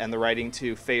acting and the writing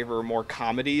to favor more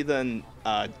comedy than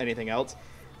anything else.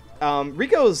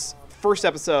 Rico's first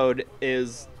episode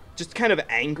is just kind of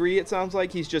angry, it sounds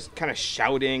like. He's just kind of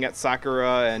shouting at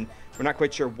Sakura, and we're not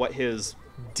quite sure what his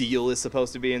deal is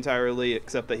supposed to be entirely,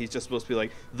 except that he's just supposed to be,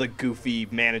 like, the goofy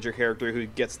manager character who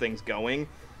gets things going.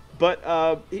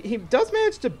 But he does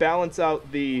manage to balance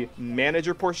out the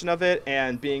manager portion of it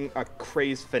and being a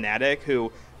crazed fanatic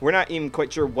who we're not even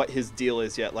quite sure what his deal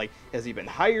is yet. Like, has he been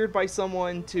hired by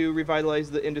someone to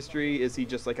revitalize the industry? Is he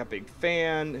just like a big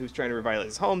fan who's trying to revitalize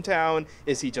his hometown?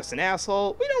 Is he just an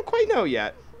asshole? We don't quite know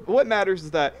yet. But what matters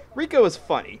is that Rico is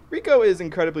funny. Rico is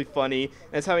incredibly funny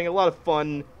and is having a lot of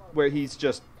fun where he's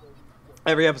just...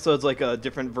 Every episode's like a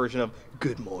different version of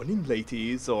 "Good morning,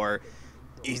 ladies," or...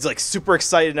 He's like super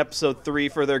excited in episode 3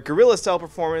 for their gorilla style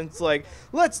performance, like,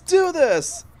 let's do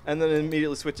this! And then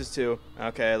immediately switches to,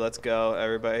 okay, let's go,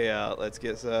 everybody out, let's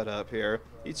get set up here.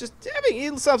 He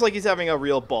sounds like he's having a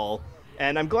real ball.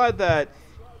 And I'm glad that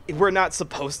we're not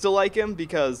supposed to like him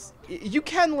because you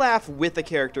can laugh with a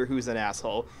character who's an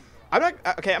asshole.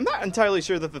 I'm not entirely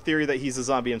sure that the theory that he's a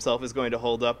zombie himself is going to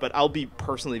hold up, but I'll be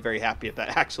personally very happy if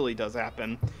that actually does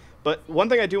happen. But one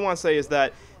thing I do want to say is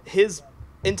that his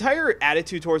entire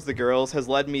attitude towards the girls has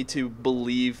led me to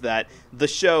believe that the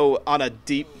show on a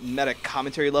deep meta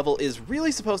commentary level is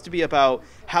really supposed to be about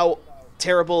how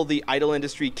terrible the idol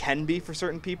industry can be for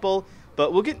certain people,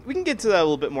 but we can get to that a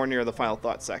little bit more near the final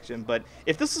thoughts section. But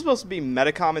if this is supposed to be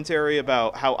meta commentary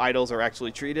about how idols are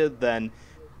actually treated, then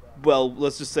well,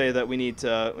 let's just say that we need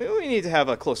to have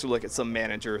a closer look at some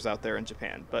managers out there in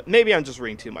Japan. But maybe I'm just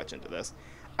reading too much into this.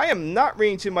 I am not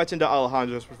reading too much into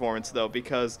Alejandro's performance though,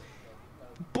 because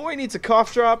boy needs a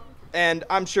cough drop, and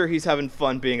I'm sure he's having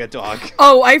fun being a dog.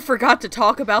 Oh, I forgot to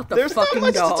talk about the fucking dog.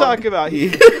 There's not much to talk about.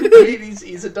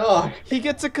 He's a dog. He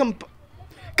gets a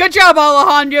Good job,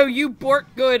 Alejandro. You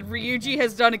borked good. Ryuji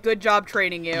has done a good job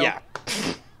training you. Yeah.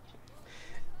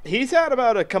 He's had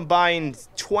about a combined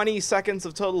 20 seconds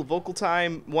of total vocal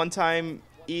time, one time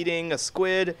eating a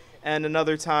squid, and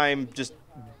another time just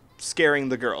scaring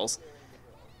the girls.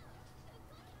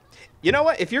 You know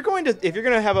what? If you're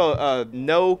gonna have a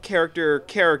no character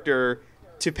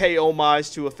to pay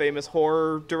homage to a famous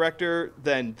horror director,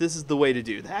 then this is the way to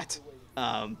do that.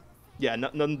 Yeah,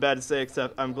 nothing bad to say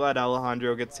except I'm glad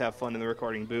Alejandro gets to have fun in the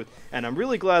recording booth, and I'm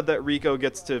really glad that Rico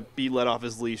gets to be let off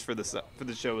his leash for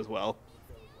the show as well.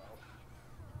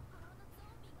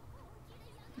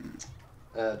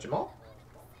 Jamal?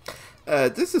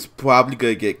 This is probably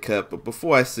gonna get cut, but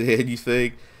before I say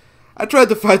anything, I tried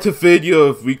to find a video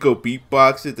of Rico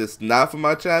beatboxing that's not from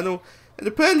my channel, and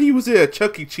apparently he was in a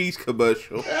Chuck E. Cheese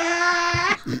commercial.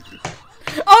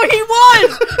 Oh, he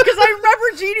was! Because I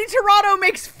remember Jeannie Toronto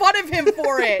makes fun of him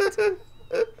for it.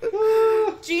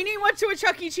 Jeannie went to a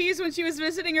Chuck E. Cheese when she was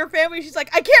visiting her family. She's like,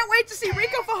 I can't wait to see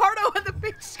Rico Fajardo on the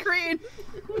big screen.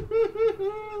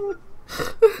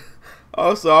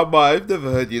 Also, I've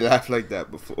never heard you laugh like that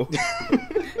before.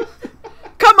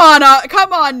 Come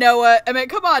on, Noah. I mean,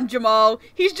 come on, Jamal.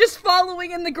 He's just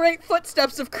following in the great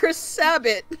footsteps of Chris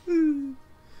Sabat. I'm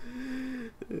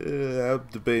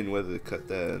debating whether to cut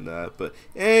that or not, but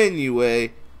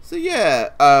anyway, so yeah,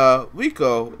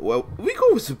 Rico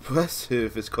was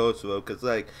impressive as cultural, because,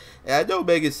 like, I know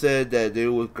Megan said that they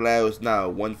were glad it was not a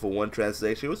one-for-one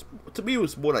translation. To me, it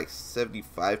was more like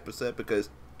 75%, because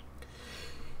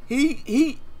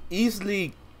he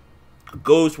easily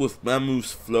goes with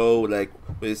Mamu's flow, like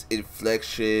with his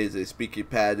inflections and speaking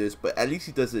patterns, but at least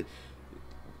he doesn't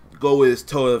go with his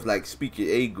tone of like speaking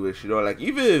English, you know, like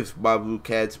even if Mamu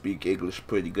can speak English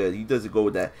pretty good, he doesn't go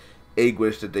with that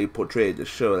English that they portray in the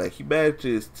show. Like, he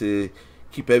manages to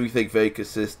keep everything very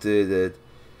consistent, and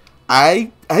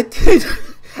I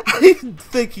didn't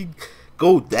think he'd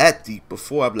go that deep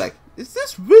before. I'm like, is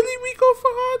this really Rico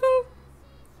Fajardo?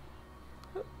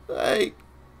 Like,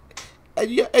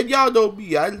 and y'all know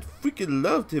me, I freaking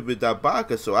loved him in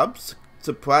Adabana, so I'm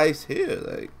surprised here.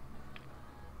 Like,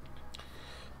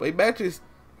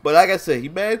 but like I said, he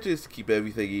manages to keep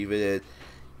everything even. And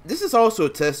this is also a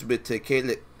testament to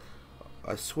Caitlin.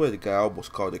 I swear to God, I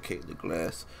almost called her Caitlin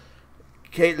Glass.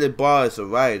 Caitlin Barr is a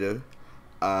writer.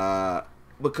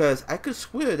 because I could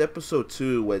swear in episode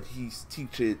 2 when he's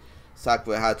teaching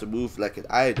Sakura how to move like an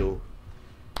idol,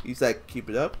 he's like, keep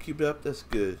it up, that's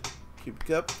good. Keep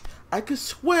it up. I could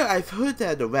swear I've heard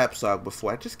that in a rap song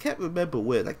before. I just can't remember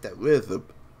where, like that rhythm.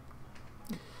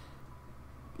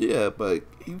 Yeah, but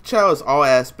he challenged all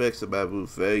aspects of my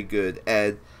move very good.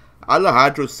 And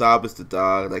Alejandro Saba's the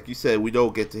dog. Like you said, we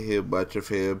don't get to hear much of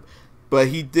him. But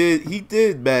he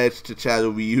did manage to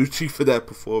channel Ryuji for that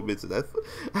performance, and I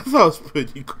thought it was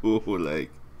pretty cool. Like,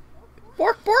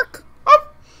 Bork, bork.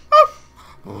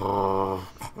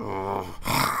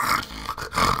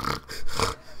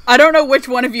 I don't know which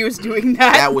one of you is doing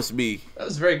that. That was me. That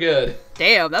was very good.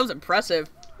 Damn, that was impressive.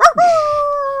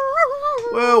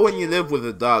 Well, when you live with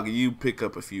a dog, you pick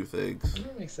up a few things.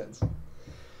 That makes sense.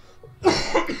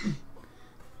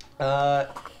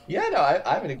 Yeah, no,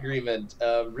 I'm in agreement.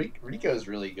 Rico's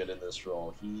really good in this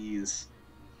role. He is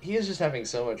just having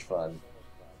so much fun.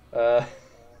 Well,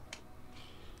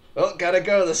 gotta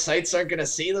go. The sites aren't gonna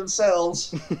see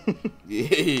themselves.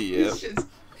 Yeah. Just...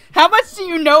 How much do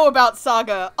you know about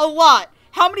Saga? A lot.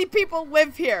 How many people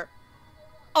live here?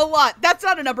 A lot. That's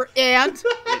not a number. And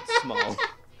It's small.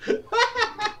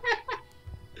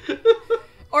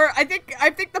 or I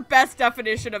think the best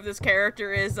definition of this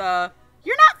character is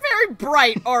you're not very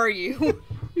bright, are you?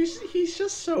 he's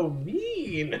just so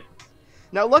mean.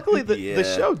 Now, luckily, the Yeah.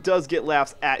 show does get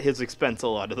laughs at his expense a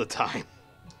lot of the time.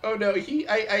 Oh no,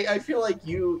 I feel like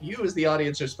you as the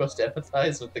audience are supposed to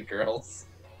empathize with the girls.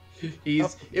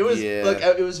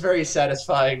 It was very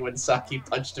satisfying when Saki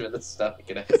punched him in the stomach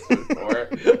in episode 4.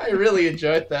 I really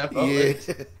enjoyed that moment.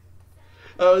 Yeah.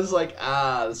 I was like,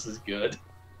 this is good.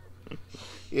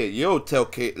 Yeah, you don't tell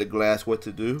Caitlyn Glass what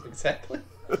to do. Exactly.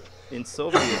 In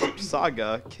Soviet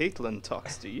Saga, Caitlyn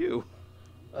talks to you.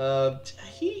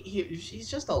 He's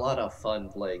just a lot of fun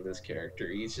playing this character.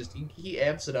 He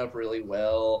amps it up really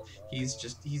well.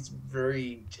 He's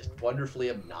very wonderfully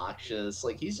obnoxious.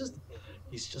 Like he's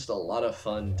just a lot of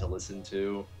fun to listen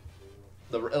to.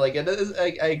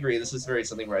 I agree. This is very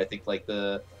something where I think like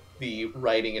the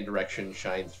writing and direction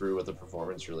shine through with the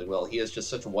performance really well. He has just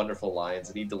such wonderful lines,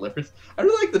 and he delivers. I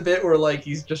really like the bit where like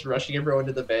he's just rushing everyone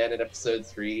to the van in episode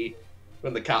 3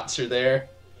 when the cops are there.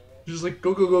 Just like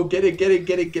go, get it,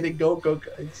 go.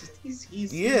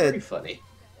 He's very funny.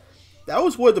 That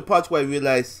was one of the parts where I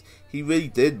realized he really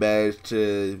did manage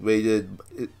to raid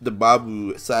the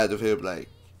Mamu side of him, like,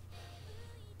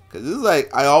 because it's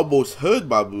like I almost heard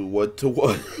Mamu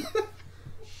 1-to-1.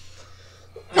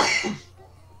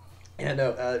 Yeah,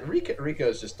 no, Rika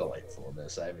is just delightful in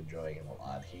this. I'm enjoying him a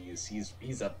lot.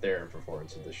 He's up there in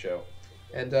performance of the show,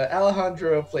 and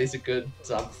Alejandro plays a good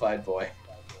zombified boy.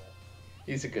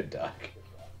 He's a good dog.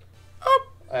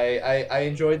 I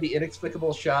enjoyed the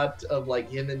inexplicable shot of like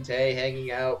him and Tay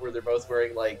hanging out where they're both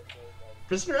wearing like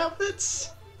prisoner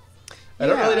outfits. I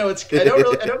don't really know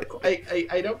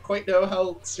I don't quite know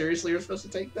how seriously you're supposed to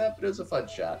take that, but it was a fun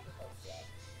shot.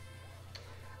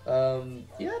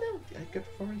 Good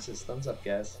performances. Thumbs up,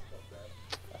 guys.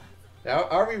 Now,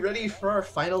 are we ready for our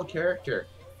final character?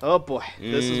 Oh boy,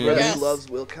 this is where Yes. the gloves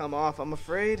will come off, I'm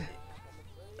afraid.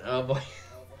 Oh boy.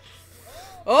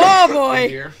 Oh boy.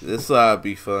 Here. This will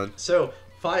be fun. So,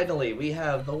 finally, we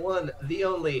have the one, the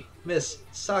only Miss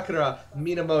Sakura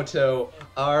Minamoto,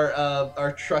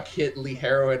 our truck hit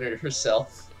heroine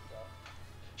herself.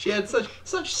 She had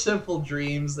such simple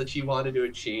dreams that she wanted to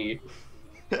achieve,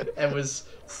 and was.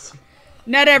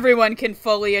 Not everyone can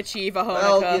fully achieve a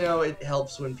Honoka. Well, you know, it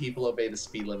helps when people obey the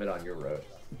speed limit on your road.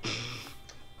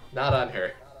 Not on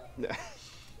her.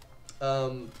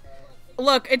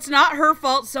 Look, it's not her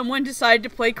fault someone decided to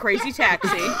play Crazy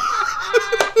Taxi.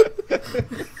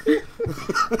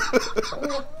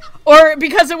 Or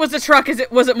because it was a truck,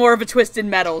 was it more of a Twisted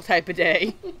Metal type of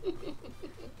day?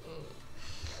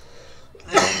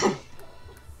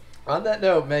 On that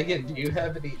note, Megan, did you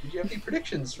have any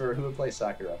predictions for who would play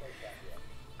Sakura?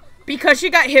 Because she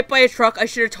got hit by a truck, I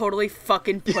should have totally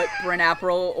fucking put Bryn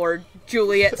April or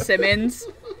Juliet Simmons.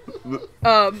 We're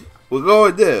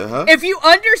going there, huh? If you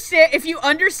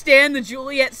understand the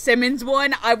Juliet Simmons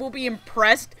one, I will be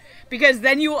impressed, because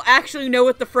then you will actually know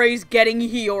what the phrase "getting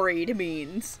Hiyori'd"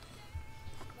 means.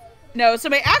 No, so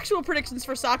my actual predictions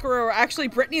for Sakura were actually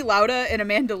Brittany Lauda and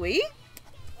Amanda Lee.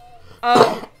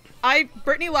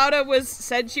 Brittany Lauda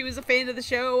said she was a fan of the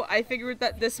show. I figured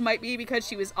that this might be because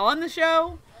she was on the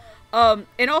show.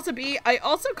 And also I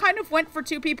also kind of went for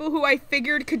two people who I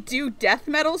figured could do death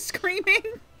metal screaming.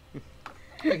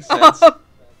 Makes sense.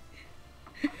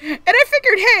 And I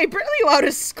figured, hey, Brittany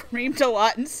Lauda screamed a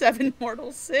lot in 7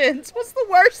 Mortal Sins. What's the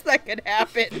worst that could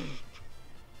happen?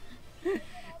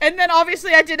 And then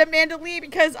obviously I did Amanda Lee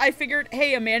because I figured,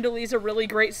 hey, Amanda Lee's a really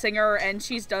great singer and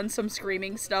she's done some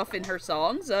screaming stuff in her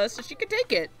songs, so she could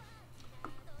take it.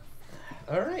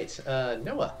 All right,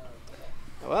 Noah.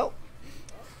 Well,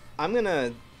 I'm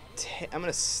gonna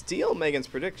steal Megan's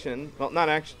prediction. Well,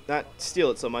 not steal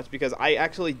it so much because I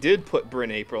actually did put Bryn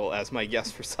April as my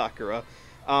guess for Sakura.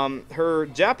 Her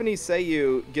Japanese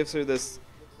seiyuu gives her this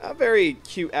very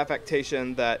cute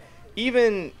affectation that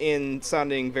even in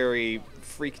sounding very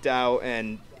freaked out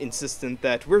and insistent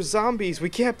that we're zombies, we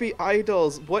can't be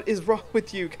idols, what is wrong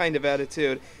with you kind of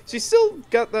attitude, she's still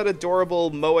got that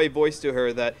adorable moe voice to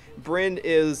her that Bryn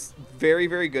is very,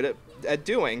 very good at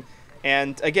doing.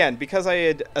 And again, because I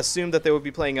had assumed that they would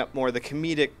be playing up more the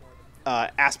comedic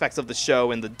aspects of the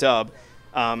show in the dub,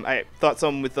 I thought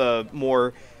someone with a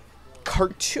more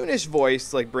cartoonish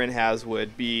voice like Bryn has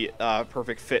would be a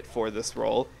perfect fit for this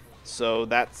role. So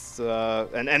that's,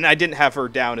 and I didn't have her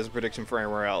down as a prediction for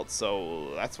anywhere else,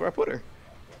 so that's where I put her.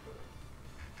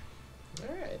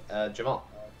 Alright, Jamal.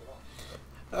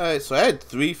 Alright, so I had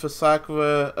 3 for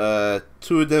Sakura,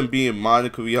 2 of them being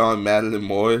Monica Rial and Madeline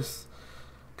Morris,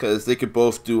 because they could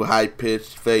both do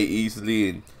high-pitched very easily,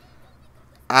 and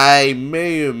I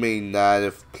may or may not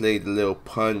have played a little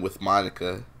pun with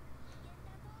Monica.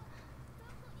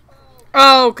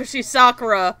 Oh, because she's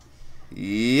Sakura.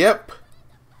 Yep.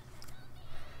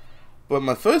 But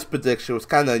my first prediction was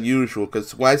kind of unusual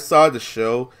because when I saw the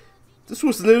show, this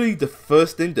was literally the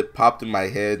first thing that popped in my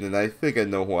head, and I think I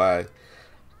know why.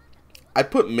 I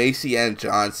put Macy Ann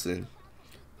Johnson,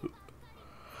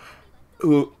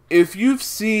 who, if you've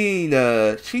seen,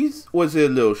 she was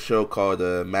in a little show called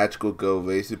Magical Girl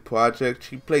Racing Project.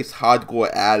 She plays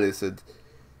Hardcore Alice, and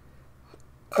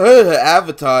her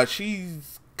avatar,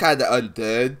 she's kind of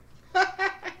undead.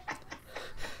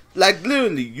 Like,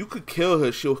 literally, you could kill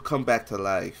her, she'll come back to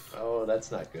life. Oh,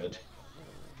 that's not good.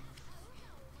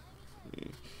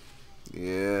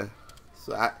 Yeah.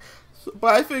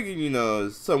 But I figured, you know,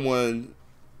 someone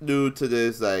new to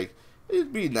this, like,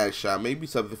 it'd be a nice shot. Maybe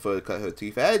something for her to cut her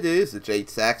teeth. And it is a Jade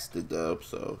Saxton dub,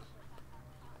 so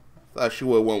thought she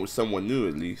would have went with someone new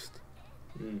at least.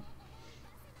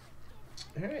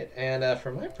 Alright, and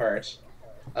for my part,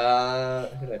 who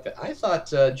did I pick? I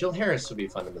thought Jill Harris would be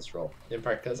fun in this role, in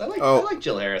part because I like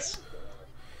Jill Harris,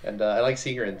 and I like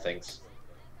seeing her in things.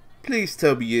 Please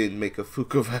tell me you didn't make a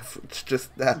Fuka reference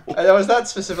just now. That was not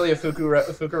specifically a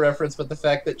Fuka reference, but the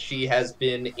fact that she has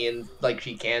been in, like,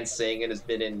 she can sing and has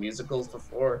been in musicals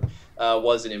before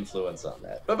was an influence on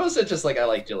that. But mostly just, like, I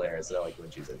like Jill Harris and I like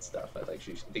when she's in stuff. I think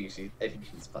she's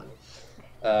fun.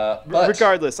 But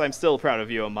regardless, I'm still proud of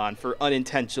you, Amon, for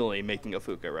unintentionally making a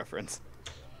Fuka reference.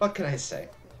 What can I say?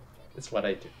 It's what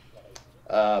I do.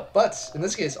 But in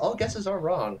this case, all guesses are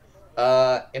wrong.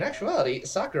 In actuality,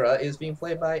 Sakura is being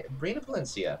played by Brina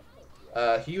Valencia,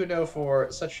 who you know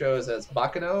for such shows as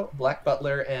Baccano, Black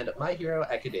Butler, and My Hero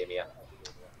Academia.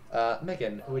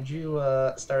 Megan, would you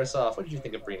start us off? What did you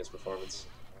think of Brina's performance?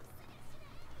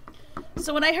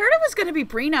 So when I heard it was going to be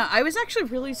Brina, I was actually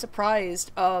really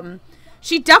surprised.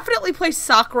 She definitely plays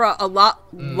Sakura a lot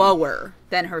lower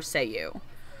than her seiyuu,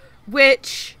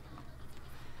 which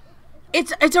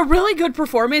it's a really good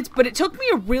performance, but it took me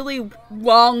a really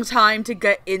long time to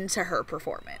get into her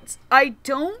performance. I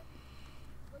don't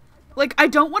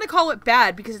want to call it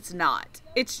bad because it's not.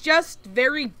 It's just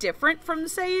very different from the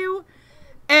seiyuu,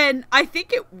 and I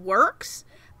think it works.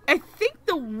 I think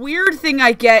the weird thing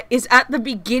I get is at the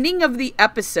beginning of the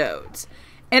episodes,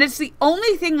 and it's the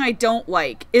only thing I don't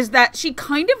like, is that she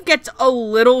kind of gets a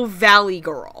little Valley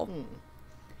Girl.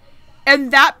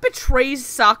 And that betrays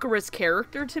Sakura's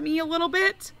character to me a little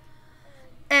bit.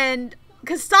 And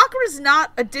because Sakura's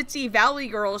not a ditzy Valley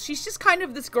Girl, she's just kind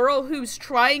of this girl who's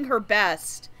trying her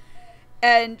best.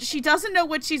 And she doesn't know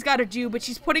what she's got to do, but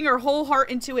she's putting her whole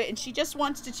heart into it, and she just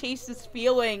wants to chase this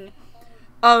feeling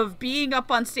of being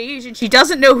up on stage, and she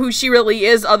doesn't know who she really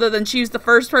is other than she's the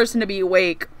first person to be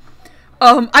awake.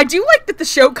 I do like that the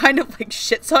show kind of, like,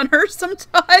 shits on her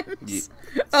sometimes.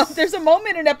 Yeah. There's a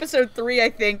moment in episode 3, I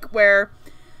think, where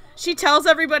she tells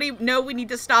everybody, no, we need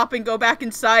to stop and go back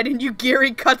inside, and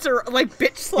Yugiri cuts her, like,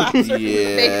 bitch slaps her in the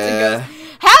face and goes,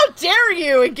 how dare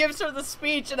you, and gives her the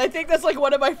speech, and I think that's, like,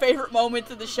 one of my favorite moments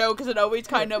of the show, because it always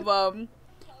kind of,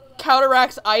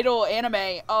 counteracts idol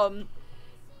anime.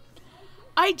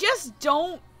 I just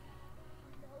don't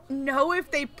know if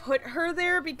they put her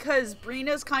there because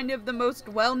Brina's kind of the most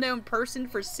well-known person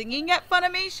for singing at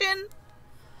Funimation.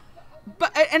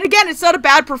 But, and again, it's not a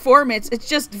bad performance. It's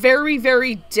just very,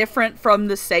 very different from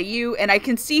the seiyuu, and I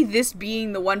can see this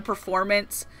being the one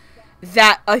performance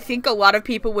that I think a lot of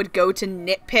people would go to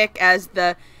nitpick as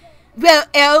the well,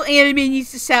 all anime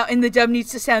needs to sound, and the dub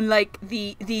needs to sound like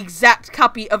the exact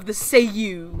copy of the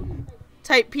Seiyu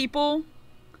type people.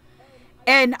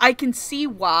 And I can see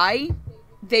why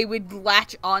they would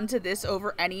latch onto this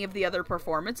over any of the other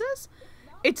performances.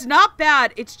 It's not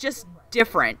bad, it's just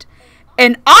different.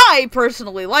 And I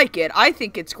personally like it. I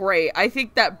think it's great. I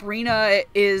think that Brina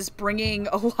is bringing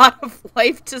a lot of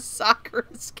life to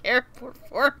Sakura's character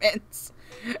performance.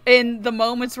 In the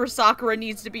moments where Sakura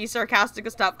needs to be sarcastic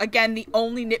and stuff. Again, the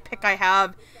only nitpick I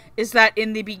have is that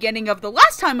in the beginning of the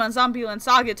last time on Zombieland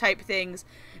Saga type things,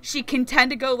 she can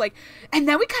tend to go like, and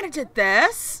then we kind of did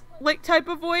this, like, type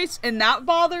of voice, and that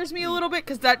bothers me a little bit,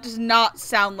 because that does not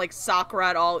sound like Sakura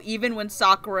at all, even when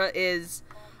Sakura is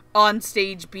on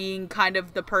stage being kind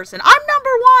of the person, I'm number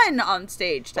one on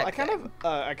stage type I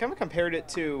kind of compared it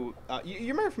to, you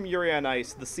remember from Yuri on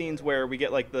Ice, the scenes where we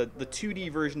get, like, the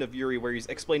 2D version of Yuri where he's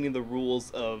explaining the rules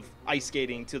of ice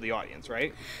skating to the audience,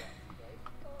 right?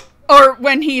 Or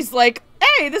when he's like,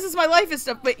 hey, this is my life and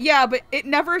stuff. But yeah, but it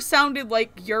never sounded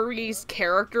like Yuri's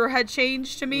character had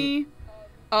changed to me.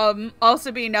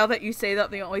 Also being, now that you say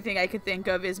that, the only thing I could think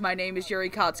of is my name is Yuri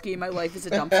Katsuki and my life is a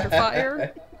dumpster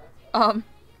fire.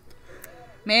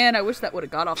 Man, I wish that would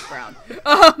have got off the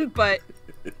ground. But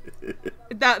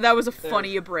that was a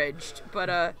funny abridged.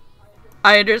 But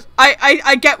I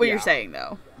get what you're saying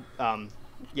though.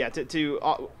 Yeah,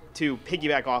 to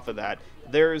piggyback off of that,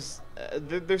 there's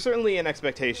certainly an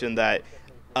expectation that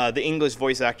the English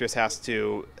voice actress has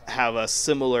to have a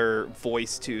similar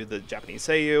voice to the Japanese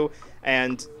seiyuu,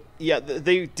 and yeah,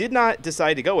 they did not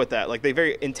decide to go with that. Like, they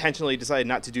very intentionally decided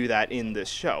not to do that in this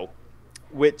show,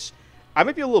 which I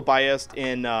might be a little biased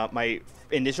in my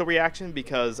initial reaction,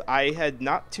 because I had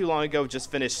not too long ago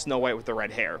just finished Snow White with the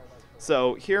red hair.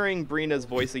 So hearing Brina's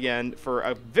voice again for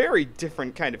a very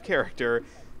different kind of character,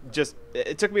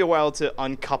 it took me a while to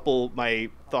uncouple my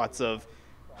thoughts of,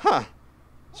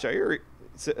 Shayuri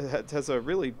has a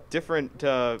really different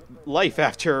life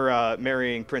after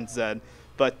marrying Prince Zed,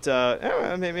 but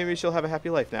maybe she'll have a happy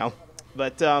life now.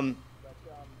 But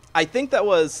I think that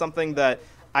was something that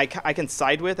I can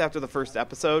side with after the first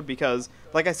episode, because,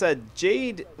 like I said,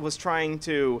 Jade was trying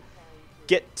to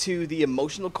get to the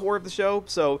emotional core of the show.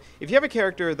 So if you have a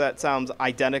character that sounds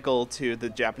identical to the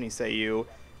Japanese seiyuu,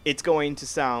 it's going to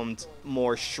sound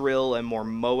more shrill and more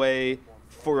moe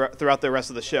throughout the rest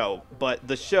of the show. But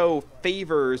the show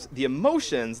favors the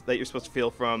emotions that you're supposed to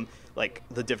feel from, like,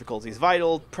 the difficulties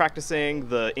vital, practicing,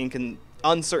 the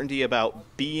uncertainty about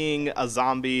being a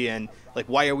zombie and, like,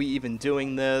 why are we even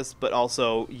doing this, but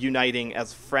also uniting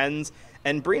as friends.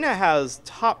 And Brina has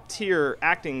top-tier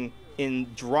acting in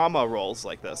drama roles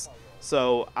like this.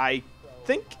 So I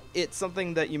think it's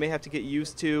something that you may have to get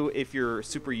used to if you're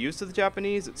super used to the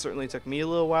Japanese. It certainly took me a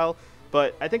little while,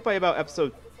 but I think by about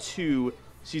episode 2,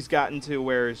 she's gotten to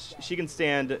where she can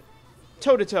stand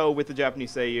toe-to-toe with the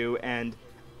Japanese seiyuu, and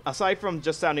aside from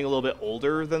just sounding a little bit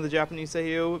older than the Japanese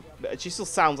seiyuu, she still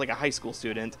sounds like a high school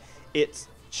student. It's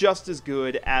just as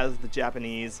good as the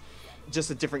Japanese, just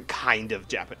a different kind of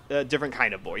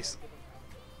voice.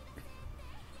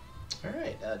 All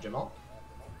right, Jamal.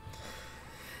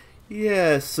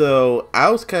 Yeah, so I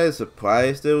was kind of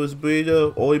surprised it was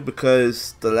Brina, only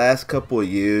because the last couple of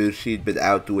years she'd been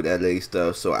out doing LA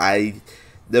stuff, so I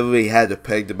never really had her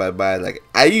pegged in my mind. Like,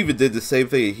 I even did the same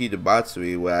thing in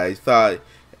Hinamatsuri, where I thought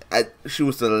she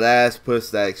was the last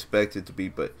person I expected to be,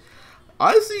 but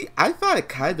honestly, I thought it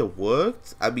kind of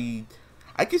worked. I mean,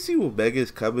 I can see where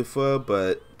Megan's coming from,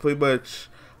 but pretty much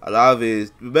a lot of it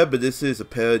is, remember, this is a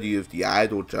parody of the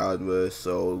idol genre,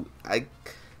 so I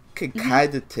can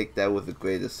kind of take that with a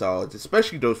grain of salt,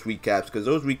 especially those recaps, because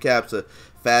those recaps are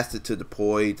faster to the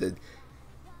point, and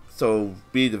so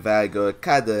being the Vanguard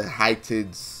kind of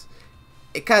heightens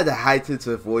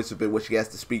her voice a bit when she has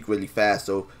to speak really fast.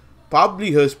 So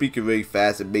probably her speaking really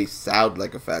fast, it may sound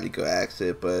like a Valley Girl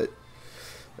accent, but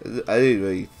I didn't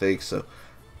really think so.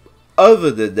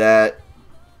 Other than that,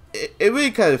 it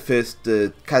really kind of fits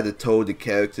the kind of tone the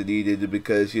character needed,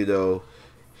 because, you know,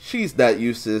 she's not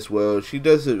used to this world. She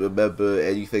doesn't remember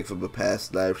anything from her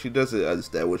past life. She doesn't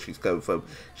understand where she's coming from.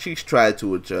 She's trying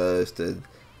to adjust, and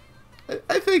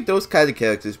I think those kind of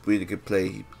characters Brina can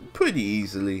play pretty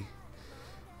easily.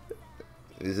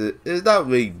 It's not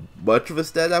really much of a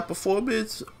standout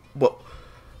performance, but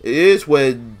it is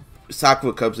when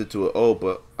Sakura comes into it. Oh,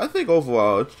 but I think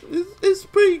overall it's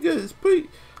pretty good. It's pretty,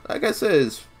 like I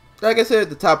said at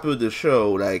the top of the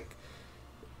show, like,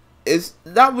 it's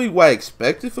not really what I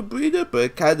expected for Brina, but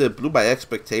it kind of blew my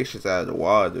expectations out of the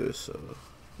water. So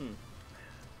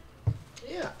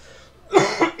yeah.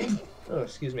 Oh,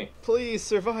 excuse me. Please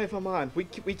survive, Amon. We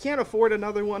can't afford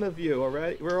another one of you,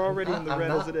 alright? We're already in the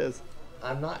red as it is.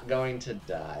 I'm not going to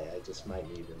die. I just might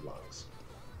need the lungs.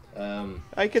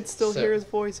 I could still hear his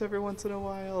voice every once in a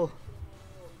while.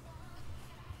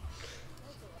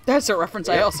 That's a reference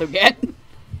I also get.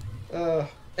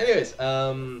 Anyways,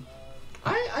 I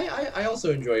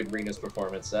also enjoyed Rina's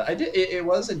performance. I did. It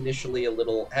was initially a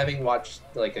little, having watched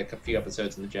like a few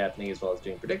episodes in the Japanese as well as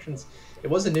doing predictions. It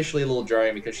was initially a little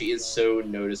jarring because she is so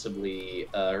noticeably,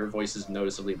 her voice is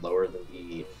noticeably lower than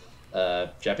the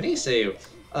Japanese Seiyu.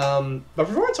 But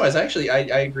performance-wise, actually,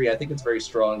 I agree. I think it's very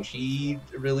strong. She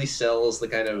really sells the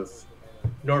kind of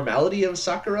normality of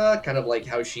Sakura, kind of like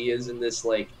how she is in this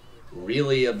like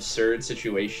really absurd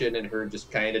situation, and her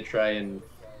just kind of try and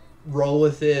roll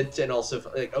with it, and also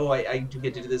like, oh, I do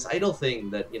get to do this idol thing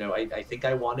that, you know, I think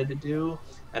I wanted to do,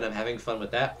 and I'm having fun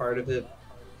with that part of it.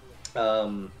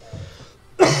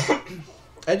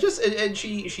 And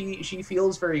she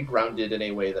feels very grounded in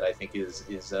a way that I think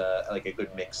is like a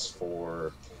good mix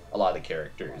for a lot of the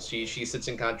characters. She sits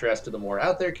in contrast to the more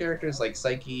out there characters like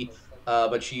Psyche,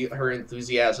 but her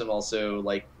enthusiasm also,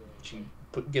 like, she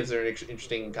gives her an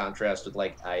interesting contrast with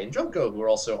like Ai and Junko, who are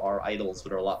also our idols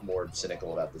but are a lot more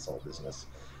cynical about this whole business.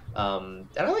 And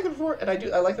I like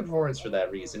I like the performance for that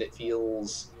reason. It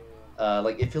feels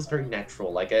like it feels very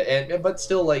natural, like, but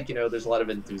still, like, you know, there's a lot of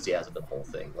enthusiasm in the whole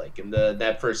thing. Like in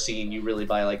that first scene, you really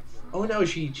buy like, oh no,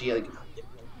 she like,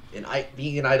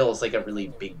 being an idol is like a really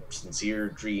big, sincere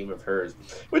dream of hers,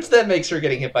 which then makes her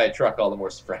getting hit by a truck all the more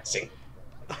surprising.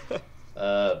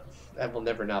 That will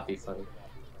never not be funny.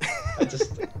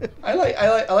 I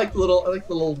like the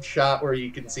little shot where you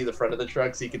can see the front of the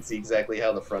truck, so you can see exactly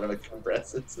how the front of it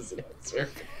compresses as an answer.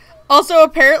 Also,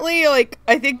 apparently, like,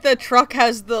 I think the truck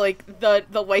has the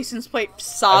license plate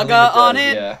Saga on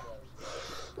it. Yeah.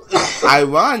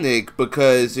 Ironic,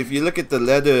 because if you look at the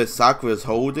letter Sakura's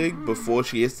holding before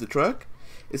she hits the truck,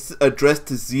 it's addressed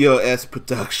to ZOS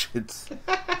Productions.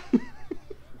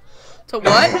 To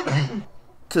what?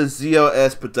 To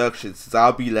ZOS Productions,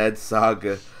 Zombieland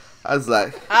Saga. I was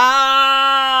like,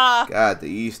 God, the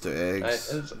Easter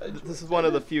eggs. This is one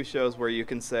of the few shows where you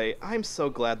can say, I'm so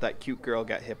glad that cute girl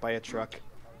got hit by a truck.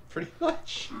 Pretty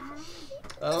much.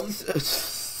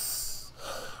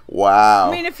 Wow.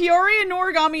 I mean, if Hiyori and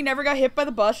Noragami never got hit by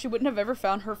the bus, she wouldn't have ever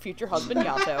found her future husband,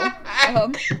 Yato.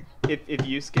 If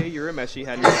Yusuke Urameshi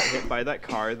hadn't got hit by that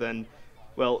car, then...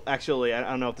 Well, actually, I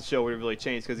don't know if the show would have really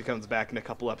changed because he comes back in a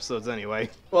couple episodes anyway.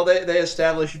 Well, they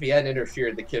established if he hadn't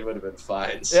interfered, the kid would have been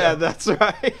fine. So. Yeah, that's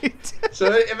right. So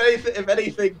if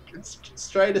anything,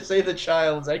 trying to save the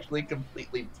child is actually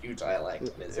completely futile act.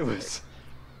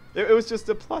 It was just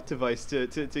a plot device to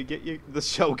get you the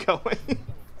show going.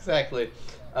 Exactly.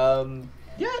 Yeah,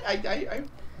 I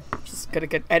just gonna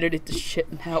get edited to shit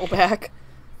in hell back.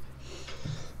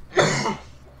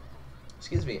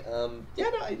 Excuse me. Yeah,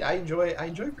 no, I enjoy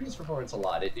Rina's performance a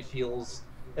lot. It feels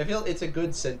it's a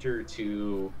good center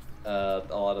to a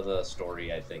lot of the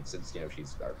story, I think, since, you know,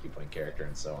 she's our viewpoint character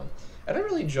and so on. And I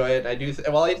really enjoy it. I do.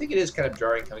 Well, I think it is kind of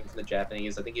jarring coming from the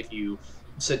Japanese. I think if you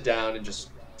sit down and just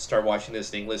start watching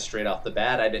this in English straight off the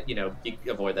bat, you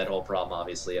avoid that whole problem,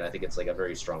 obviously. And I think it's like a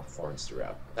very strong performance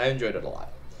throughout. I enjoyed it a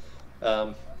lot.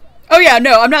 Oh yeah,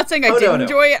 no, I'm not saying I didn't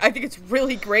enjoy it. I think it's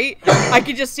really great. I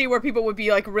could just see where people would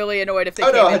be like really annoyed if they.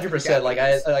 Oh no, 100%. Like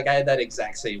I had that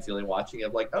exact same feeling watching it.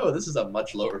 I'm like, oh, this is a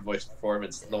much lower voice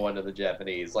performance than the one in the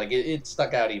Japanese. Like it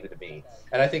stuck out even to me.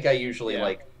 And I think I usually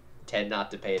like tend not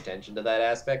to pay attention to that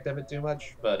aspect of it too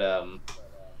much. But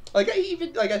I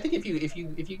think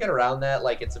if you get around that,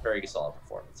 like, it's a very solid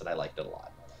performance, and I liked it a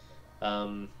lot.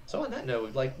 So on that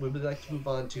note, we would like to move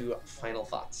on to final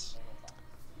thoughts.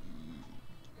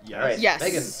 Yes. All right, yes.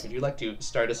 Megan, would you like to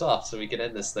start us off so we can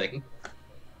end this thing?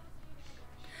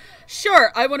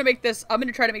 Sure, I'm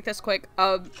gonna try to make this quick.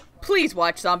 Please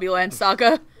watch Zombieland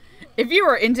Saga. If you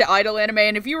are into idol anime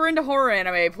and if you are into horror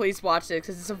anime, please watch it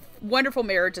because it's a wonderful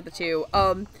marriage of the two.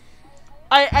 I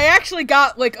actually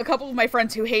got like a couple of my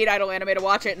friends who hate idol anime to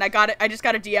watch it, and I just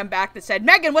got a DM back that said,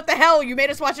 "Megan, what the hell? You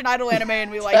made us watch an idol anime and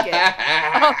we like it."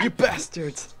 You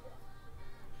bastards.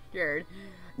 Scared.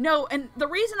 No, and the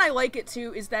reason I like it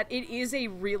too is that it is a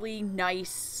really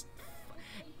nice...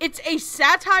 It's a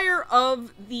satire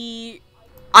of the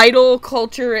idol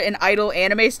culture and idol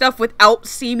anime stuff without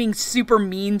seeming super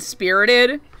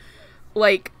mean-spirited.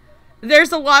 Like,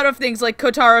 there's a lot of things like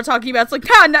Kotaro talking about, it's like,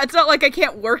 it's not like I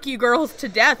can't work you girls to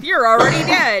death, you're already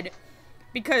dead.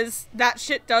 Because that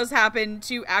shit does happen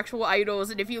to actual idols,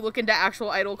 and if you look into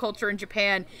actual idol culture in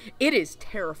Japan, it is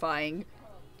terrifying.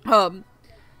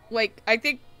 Like, I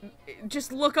think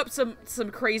just look up some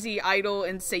crazy idol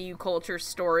and seiyuu culture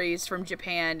stories from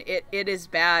Japan. It is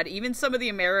bad. Even some of the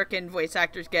American voice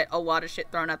actors get a lot of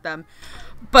shit thrown at them.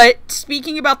 But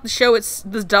speaking about the show, it's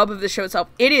the dub of the show itself.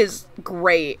 It is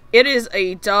great. It is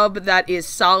a dub that is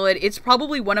solid. It's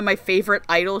probably one of my favorite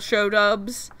idol show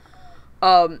dubs.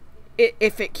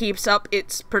 If it keeps up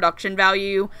its production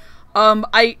value.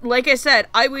 Like I said,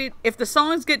 I would, if the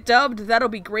songs get dubbed, that'll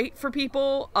be great for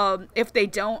people. If they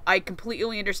don't, I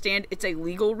completely understand. It's a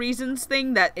legal reasons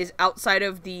thing that is outside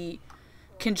of the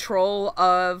control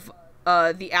of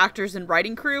the actors and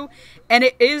writing crew. And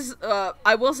it is,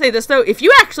 I will say this though, if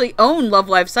you actually own Love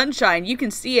Live Sunshine, you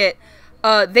can see it.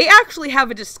 They actually have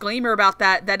a disclaimer about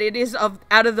that it is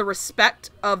out of the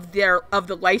respect of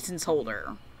the license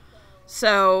holder.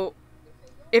 So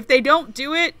if they don't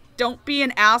do it, don't be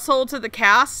an asshole to the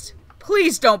cast.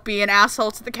 Please don't be an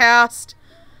asshole to the cast.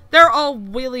 They're all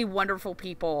really wonderful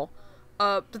people.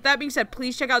 But that being said,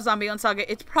 please check out Zombieland Saga.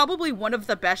 It's probably one of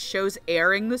the best shows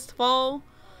airing this fall.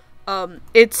 I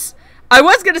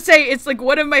was gonna say it's like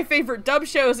one of my favorite dub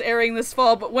shows airing this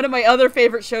fall, but one of my other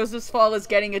favorite shows this fall is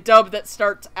getting a dub that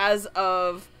starts as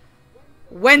of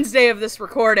Wednesday of this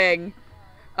recording.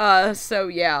 So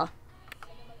yeah.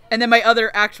 And then my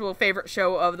other actual favorite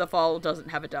show of the fall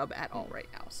doesn't have a dub at all right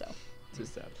now, so. Too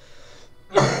sad.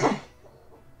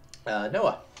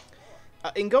 Noah.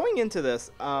 In going into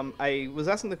this, I was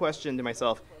asking the question to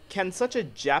myself, can such a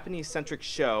Japanese-centric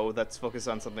show that's focused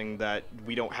on something that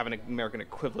we don't have an American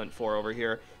equivalent for over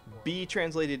here be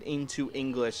translated into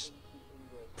English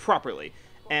properly?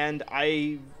 And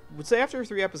I would say after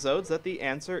 3 episodes that the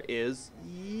answer is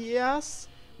yes,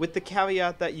 with the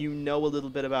caveat that you know a little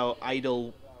bit about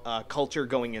idol culture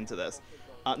going into this.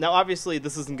 Now, obviously,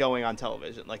 this isn't going on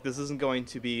television. Like, this isn't going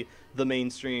to be the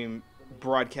mainstream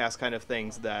broadcast kind of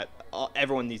things that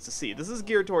everyone needs to see. This is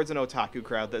geared towards an otaku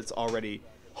crowd that's already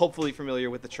hopefully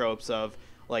familiar with the tropes of,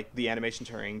 like, the animation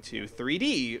turning to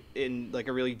 3D in, like,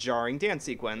 a really jarring dance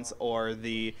sequence, or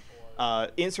the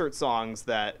insert songs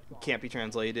that can't be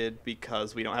translated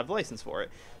because we don't have the license for it.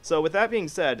 So with that being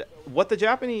said, what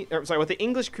the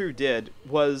English crew did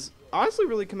was honestly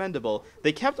really commendable.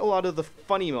 They kept a lot of the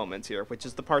funny moments here, which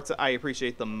is the parts that I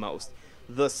appreciate the most.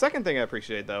 The second thing I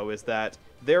appreciate, though, is that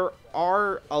there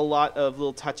are a lot of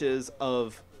little touches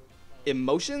of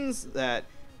emotions that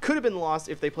could have been lost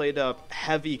if they played a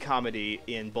heavy comedy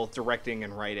in both directing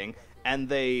and writing, and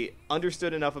they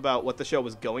understood enough about what the show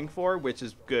was going for, which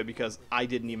is good because I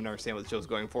didn't even understand what the show was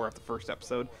going for after the first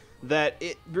episode, that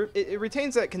it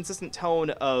retains that consistent tone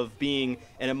of being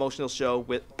an emotional show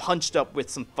with punched up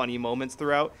with some funny moments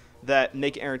throughout that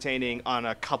make it entertaining on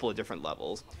a couple of different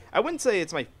levels. I wouldn't say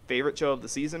it's my favorite show of the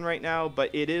season right now, but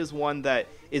it is one that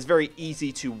is very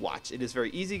easy to watch. It is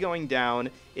very easy going down,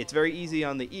 it's very easy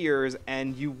on the ears,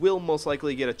 and you will most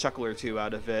likely get a chuckle or two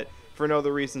out of it for no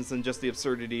other reasons than just the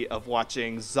absurdity of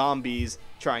watching zombies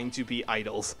trying to be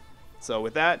idols. So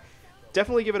with that,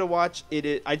 definitely give it a watch.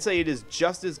 I'd say it is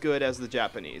just as good as the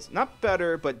Japanese. Not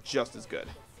better, but just as good.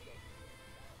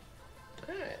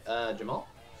 Alright, Jamal?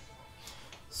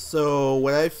 So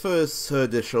when I first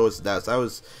heard this show was announced, I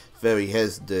was very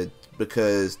hesitant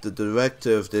because the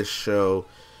director of this show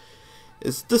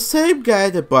is the same guy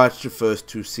that botched the first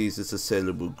 2 seasons of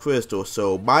Sailor Moon Crystal.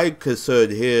 So my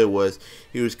concern here was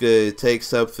he was going to take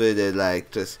something and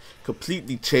like just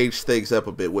completely change things up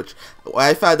a bit, which when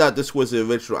I found out this was the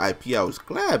original IP, I was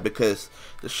glad because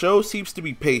the show seems to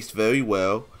be paced very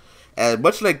well. And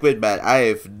much like Gridman, I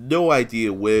have no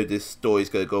idea where this story is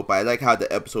going to go, but I like how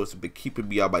the episodes have been keeping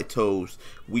me on my toes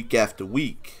week after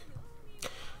week.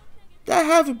 That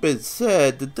having been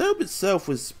said, the dub itself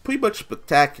was pretty much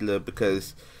spectacular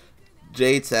because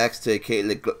Jade Saxton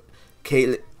and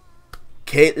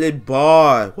Caitlin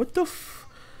Barr. What the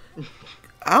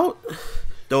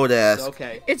don't ask.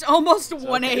 Okay. It's almost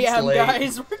 1 a.m.,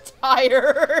 guys. We're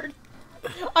tired.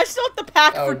 I still have to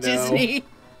pack for Disney.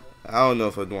 I don't know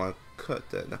if I want to cut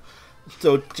that now.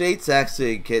 So Jade Saxton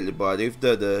and Caitlin Barr, they've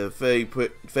done a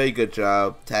very good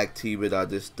job tag teaming on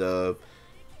this dub.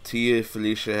 Tia and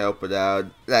Felicia helping out.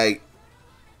 Like,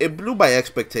 it blew my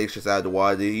expectations out of the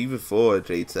water, even for a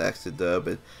Jade Saxton dub.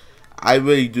 And I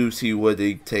really do see where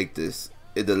they take this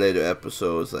in the later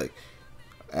episodes. Like,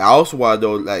 I also want to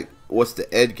know, like, what's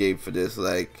the end game for this?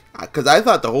 Like, because I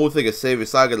thought the whole thing of saving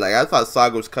Saga, like, I thought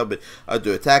Saga was coming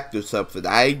under attack or something.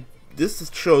 This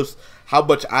shows how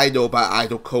much I know about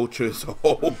idol culture as a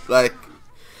whole. Like,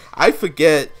 I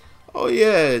forget, oh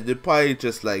yeah, they're probably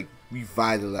just, like,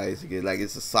 revitalizing it, like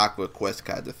it's a Sakura quest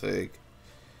kind of thing.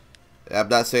 And I'm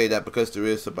not saying that because there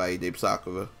is somebody named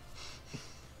Sakura.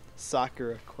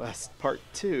 Sakura Quest Part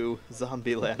 2,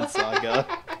 Zombieland Saga.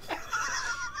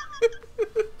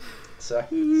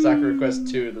 Sakura Quest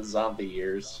 2, the zombie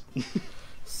years.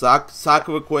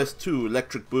 Sakura Quest 2,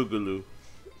 Electric Boogaloo.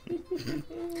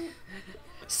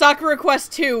 Sakura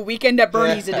Quest 2, Weekend at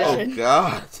Bernie's edition. Oh,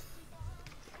 God.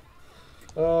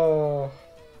 Oh.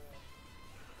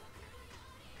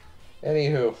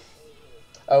 Anywho.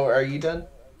 Oh, are you done?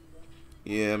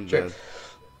 Yeah, I'm Sure.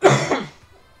 done.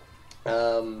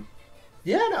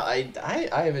 Yeah, no, I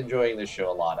am enjoying this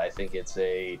show a lot. I think it's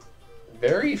a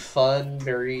very fun,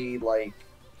 very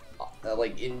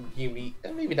unique,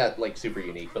 and maybe not like super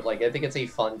unique, but like I think it's a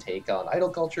fun take on idol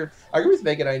culture. I agree with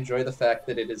Megan. I enjoy the fact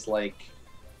that it is like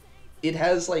it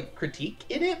has like critique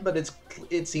in it, but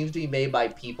it seems to be made by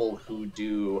people who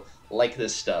do like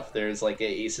this stuff. There's like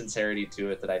a sincerity to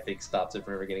it that I think stops it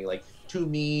from ever getting like too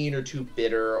mean or too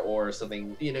bitter or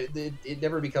something. You know, it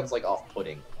never becomes like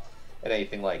off-putting and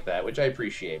anything like that, which I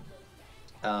appreciate.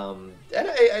 And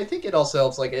I think it also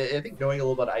helps. Like I think knowing a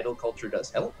little about idol culture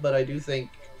does help, but I do think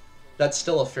that's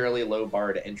still a fairly low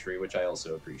bar to entry, which I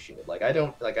also appreciate. Like I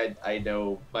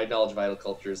know my knowledge of idol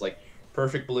culture is like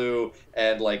Perfect Blue,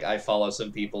 and like I follow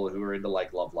some people who are into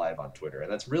like Love Live on Twitter,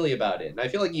 and that's really about it. And I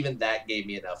feel like even that gave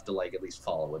me enough to like at least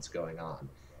follow what's going on.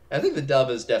 And I think the dub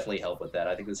has definitely helped with that.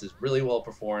 I think this is really well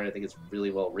performed. I think it's really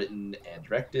well written and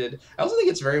directed. I also think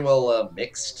it's very well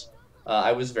mixed.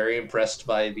 I was very impressed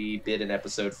by the bit in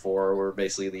episode 4 where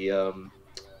basically the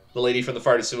lady from the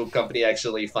pharmaceutical company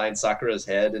actually finds Sakura's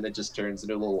head and it just turns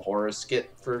into a little horror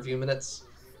skit for a few minutes.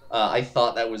 I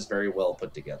thought that was very well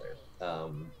put together.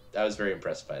 I was very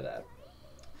impressed by that.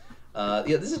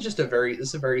 Yeah, this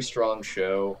is a very strong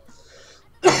show.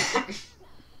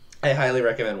 I highly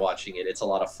recommend watching it. It's a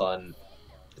lot of fun.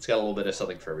 It's got a little bit of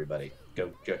something for everybody.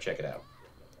 Go check it out.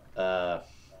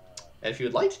 And if you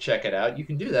would like to check it out, you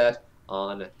can do that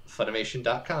on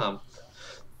Funimation.com,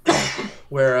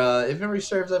 where, if memory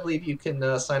serves, I believe you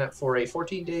can sign up for a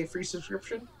 14-day free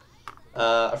subscription,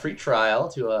 a free trial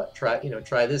to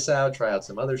try this out, try out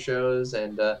some other shows,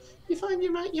 and you find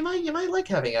you might like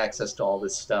having access to all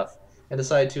this stuff and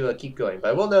decide to keep going. But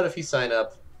I will note, if you sign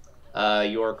up,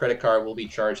 your credit card will be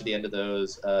charged at the end of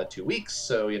those 2 weeks.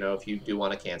 So if you do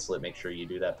want to cancel it, make sure you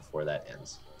do that before that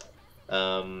ends.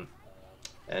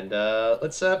 And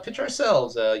let's pitch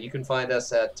ourselves. You can find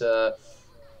us at, I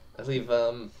believe,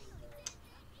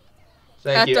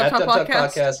 thank you, at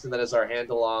dubtalkpodcast, and that is our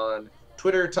handle on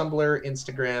Twitter, Tumblr,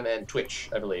 Instagram, and Twitch,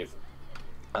 I believe.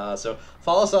 So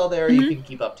follow us all there. Mm-hmm. You can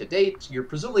keep up to date. You're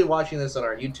presumably watching this on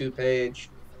our YouTube page,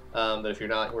 but if you're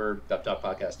not, we're Dub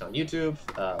Podcast on YouTube.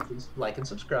 Please like and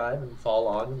subscribe and follow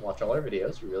on and watch all our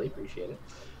videos. We really appreciate it.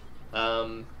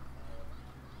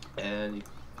 And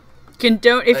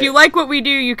if you like what we do,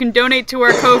 you can donate to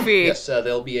our Ko-fi. Yes,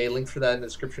 there'll be a link for that in the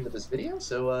description of this video.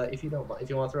 So if you want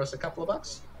to throw us a couple of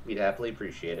bucks, we'd happily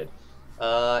appreciate it.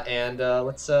 And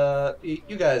let's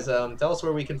you guys tell us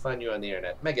where we can find you on the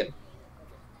internet. Megan.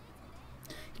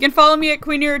 You can follow me at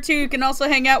QueenHero2. You can also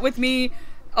hang out with me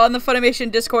on the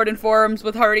Funimation Discord and forums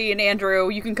with Hardy and Andrew.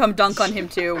 You can come dunk on him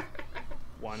too.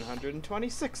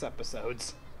 126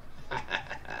 episodes.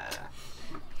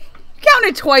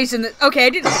 Counted twice in the... Okay, I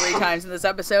did it 3 times in this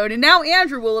episode, and now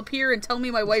Andrew will appear and tell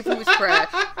me my waifu was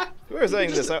trash. We were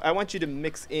saying this. I want you to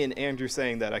mix in Andrew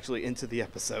saying that actually into the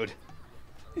episode.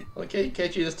 Well,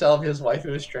 can't you just tell him his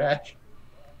waifu is trash?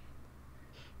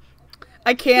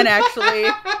 I can't actually.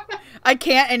 I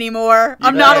can't anymore.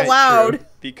 I'm not allowed. True,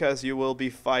 because you will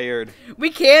be fired. We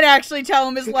can't actually tell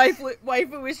him his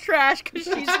waifu is trash because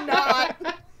she's not.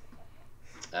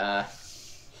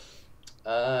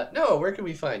 Noah, where can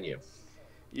we find you?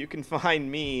 You can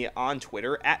find me on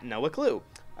Twitter at Noah Clue.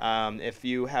 If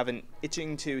you have an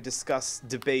itching to discuss,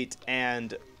 debate,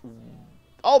 and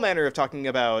all manner of talking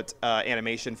about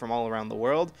animation from all around the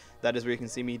world, that is where you can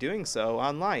see me doing so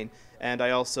online. And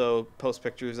I also post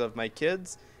pictures of my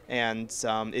kids, and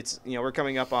it's we're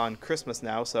coming up on Christmas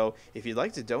now, so if you'd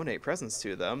like to donate presents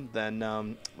to them,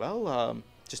 then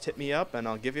just hit me up and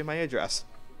I'll give you my address.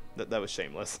 That was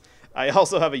shameless. I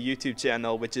also have a YouTube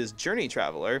channel, which is Journey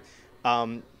Traveler.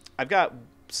 I've got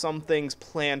some things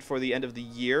planned for the end of the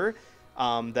year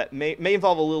that may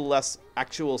involve a little less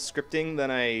actual scripting than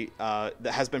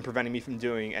that has been preventing me from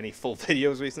doing any full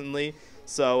videos recently.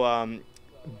 So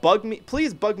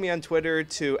please bug me on Twitter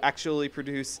to actually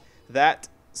produce that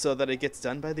so that it gets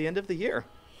done by the end of the year.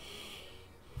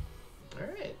 All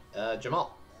right,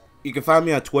 Jamal. You can find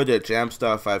me on Twitter at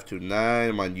Jamstar529.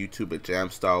 I'm on YouTube at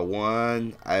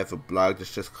Jamstar1. I have a blog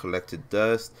that's just collected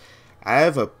dust. I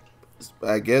have a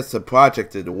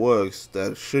project in the works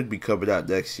that should be coming out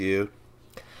next year.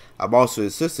 I'm also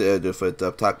assistant editor for the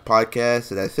Dub Talk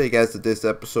Podcast, and I think as of this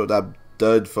episode, I'm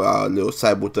done for our little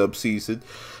simul-dub season,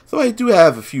 so I do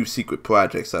have a few secret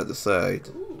projects on the side.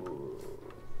 Ooh.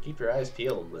 Keep your eyes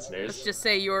peeled, listeners. Let's just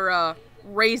say you're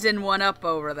raising one up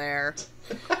over there.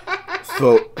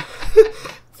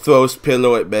 Throws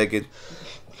pillow at Megan.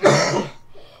 Wow,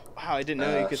 I didn't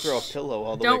know you could throw a pillow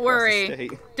all the way across the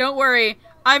state. Don't worry.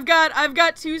 I've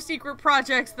got 2 secret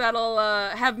projects that'll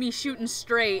have me shooting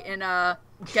straight and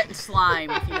getting slime,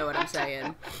 if you know what I'm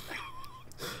saying.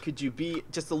 Could you be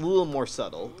just a little more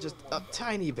subtle? Just a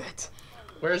tiny bit.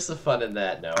 Where's the fun in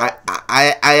that, Noah?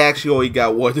 I actually only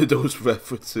got one of those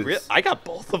references. Really? I got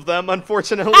both of them,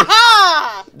 unfortunately.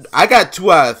 I got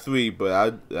 2 out of 3,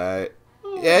 but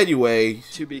anyway,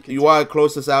 you want to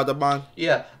close us out, Amon?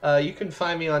 Yeah, you can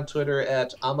find me on Twitter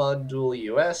at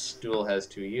AmonDuelUS. Duel has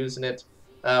 2 U's in it.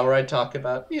 Where I talk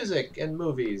about music and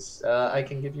movies. I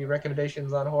can give you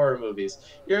recommendations on horror movies.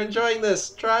 You're enjoying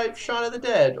this, try Shaun of the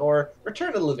Dead or Return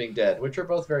of the Living Dead, which are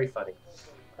both very funny.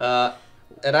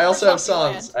 And I also have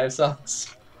songs. I have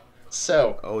songs.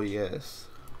 So. Oh, yes.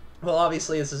 Well,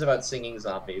 obviously, this is about singing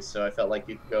zombies, so I felt like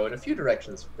you could go in a few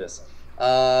directions with this.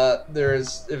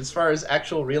 As far as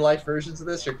actual real-life versions of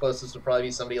this, your closest would probably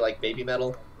be somebody like Baby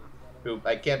Metal, who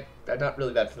I'm not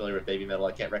really that familiar with Baby Metal.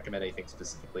 I can't recommend anything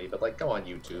specifically, but like, go on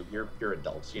YouTube. You're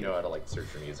adults. You know how to like search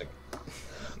for music.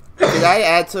 Can I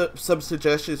add some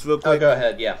suggestions real quick? Oh, go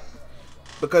ahead. Yeah.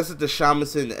 Because of the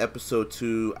Shamisen episode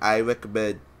 2, I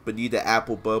recommend Beneath the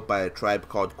Apple Bud by A Tribe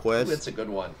Called Quest. Ooh, that's a good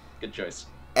one. Good choice.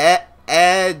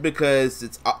 And because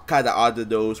it's kind of on the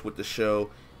nose with the show,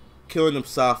 Killing Them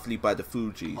Softly by the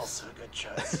Fugees. Also a good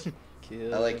choice.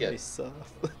 I like it.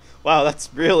 Wow,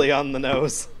 that's really on the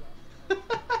nose.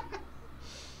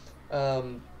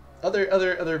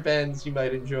 Other bands you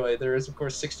might enjoy. There is, of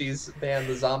course, 60s band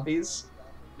The Zombies,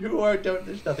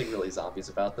 there's nothing really zombies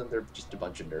about them. They're just a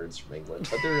bunch of nerds from England,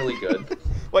 but they're really good.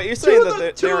 What, you're saying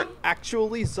that they're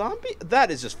actually zombies? That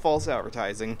is just false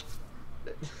advertising.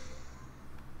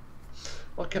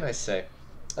 What can I say?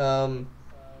 And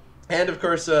of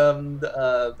course, I don't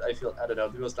know,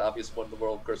 the most obvious one in the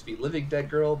world, of course, be Living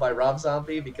Dead Girl by Rob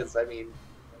Zombie, because, I mean,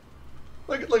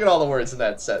 look at all the words in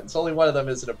that sentence. Only one of them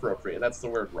isn't appropriate. That's the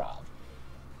word Rob.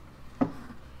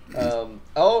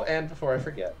 Oh, and before I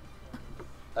forget,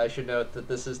 I should note that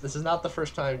this is not the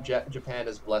first time Japan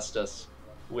has blessed us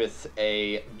with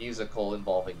a musical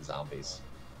involving zombies.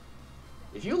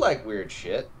 If you like weird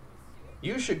shit,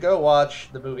 you should go watch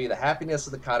the movie The Happiness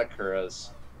of the Katakuras,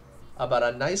 about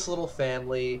a nice little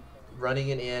family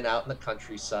running an inn out in the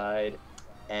countryside,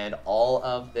 and all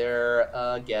of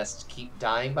their guests keep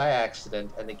dying by accident,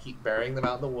 and they keep burying them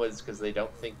out in the woods because they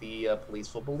don't think the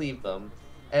police will believe them.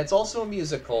 And it's also a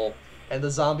musical, and the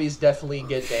zombies definitely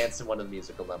get danced in one of the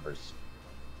musical numbers.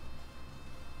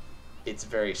 It's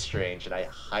very strange, and I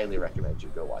highly recommend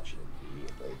you go watch it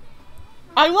immediately.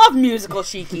 I love musical,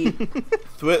 Shiki.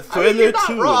 Thriller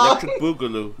 2, Electric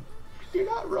Boogaloo. You're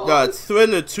not wrong. No, it's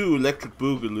Thriller 2, Electric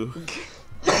Boogaloo.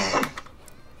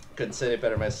 Couldn't say it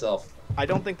better myself. I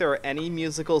don't think there are any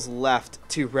musicals left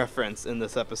to reference in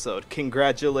this episode.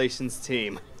 Congratulations,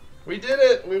 team. We did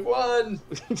it! We won!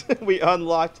 We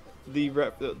unlocked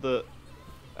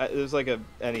there's like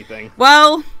anything.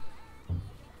 Well,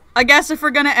 I guess if we're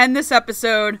gonna end this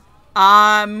episode,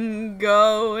 I'm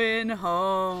going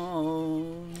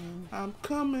home. I'm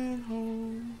coming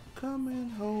home, coming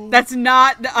home. That's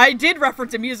not. I did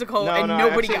reference a musical, and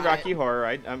nobody got Rocky it.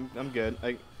 Horror. I'm good.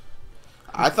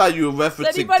 I thought you were referencing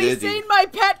Has anybody Diddy. seen my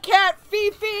pet cat,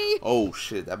 Fifi? Oh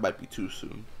shit, that might be too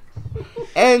soon.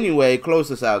 Anyway,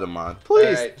 close us out, Amon.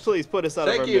 Please, right. please put us out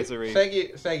of our misery.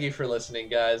 Thank you for listening,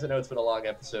 guys. I know it's been a long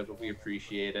episode, but we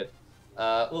appreciate it.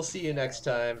 We'll see you next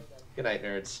time. Good night,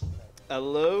 nerds.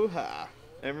 Aloha.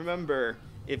 And remember,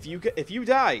 if you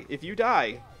die,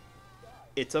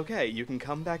 it's okay. You can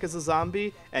come back as a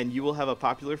zombie, and you will have a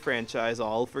popular franchise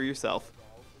all for yourself.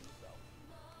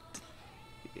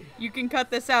 You can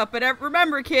cut this out, but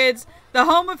remember, kids, the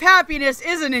home of happiness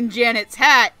isn't in Janet's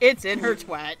hat, it's in her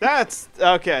twat. That's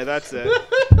okay, that's it.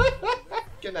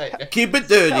 Good night. Keep it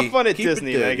dirty. Have fun at Keep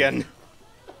Disney, it dirty. Megan.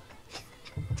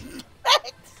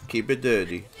 Keep it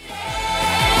dirty.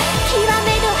 極め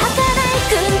の儚い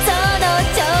群像の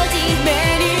長寿目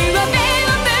に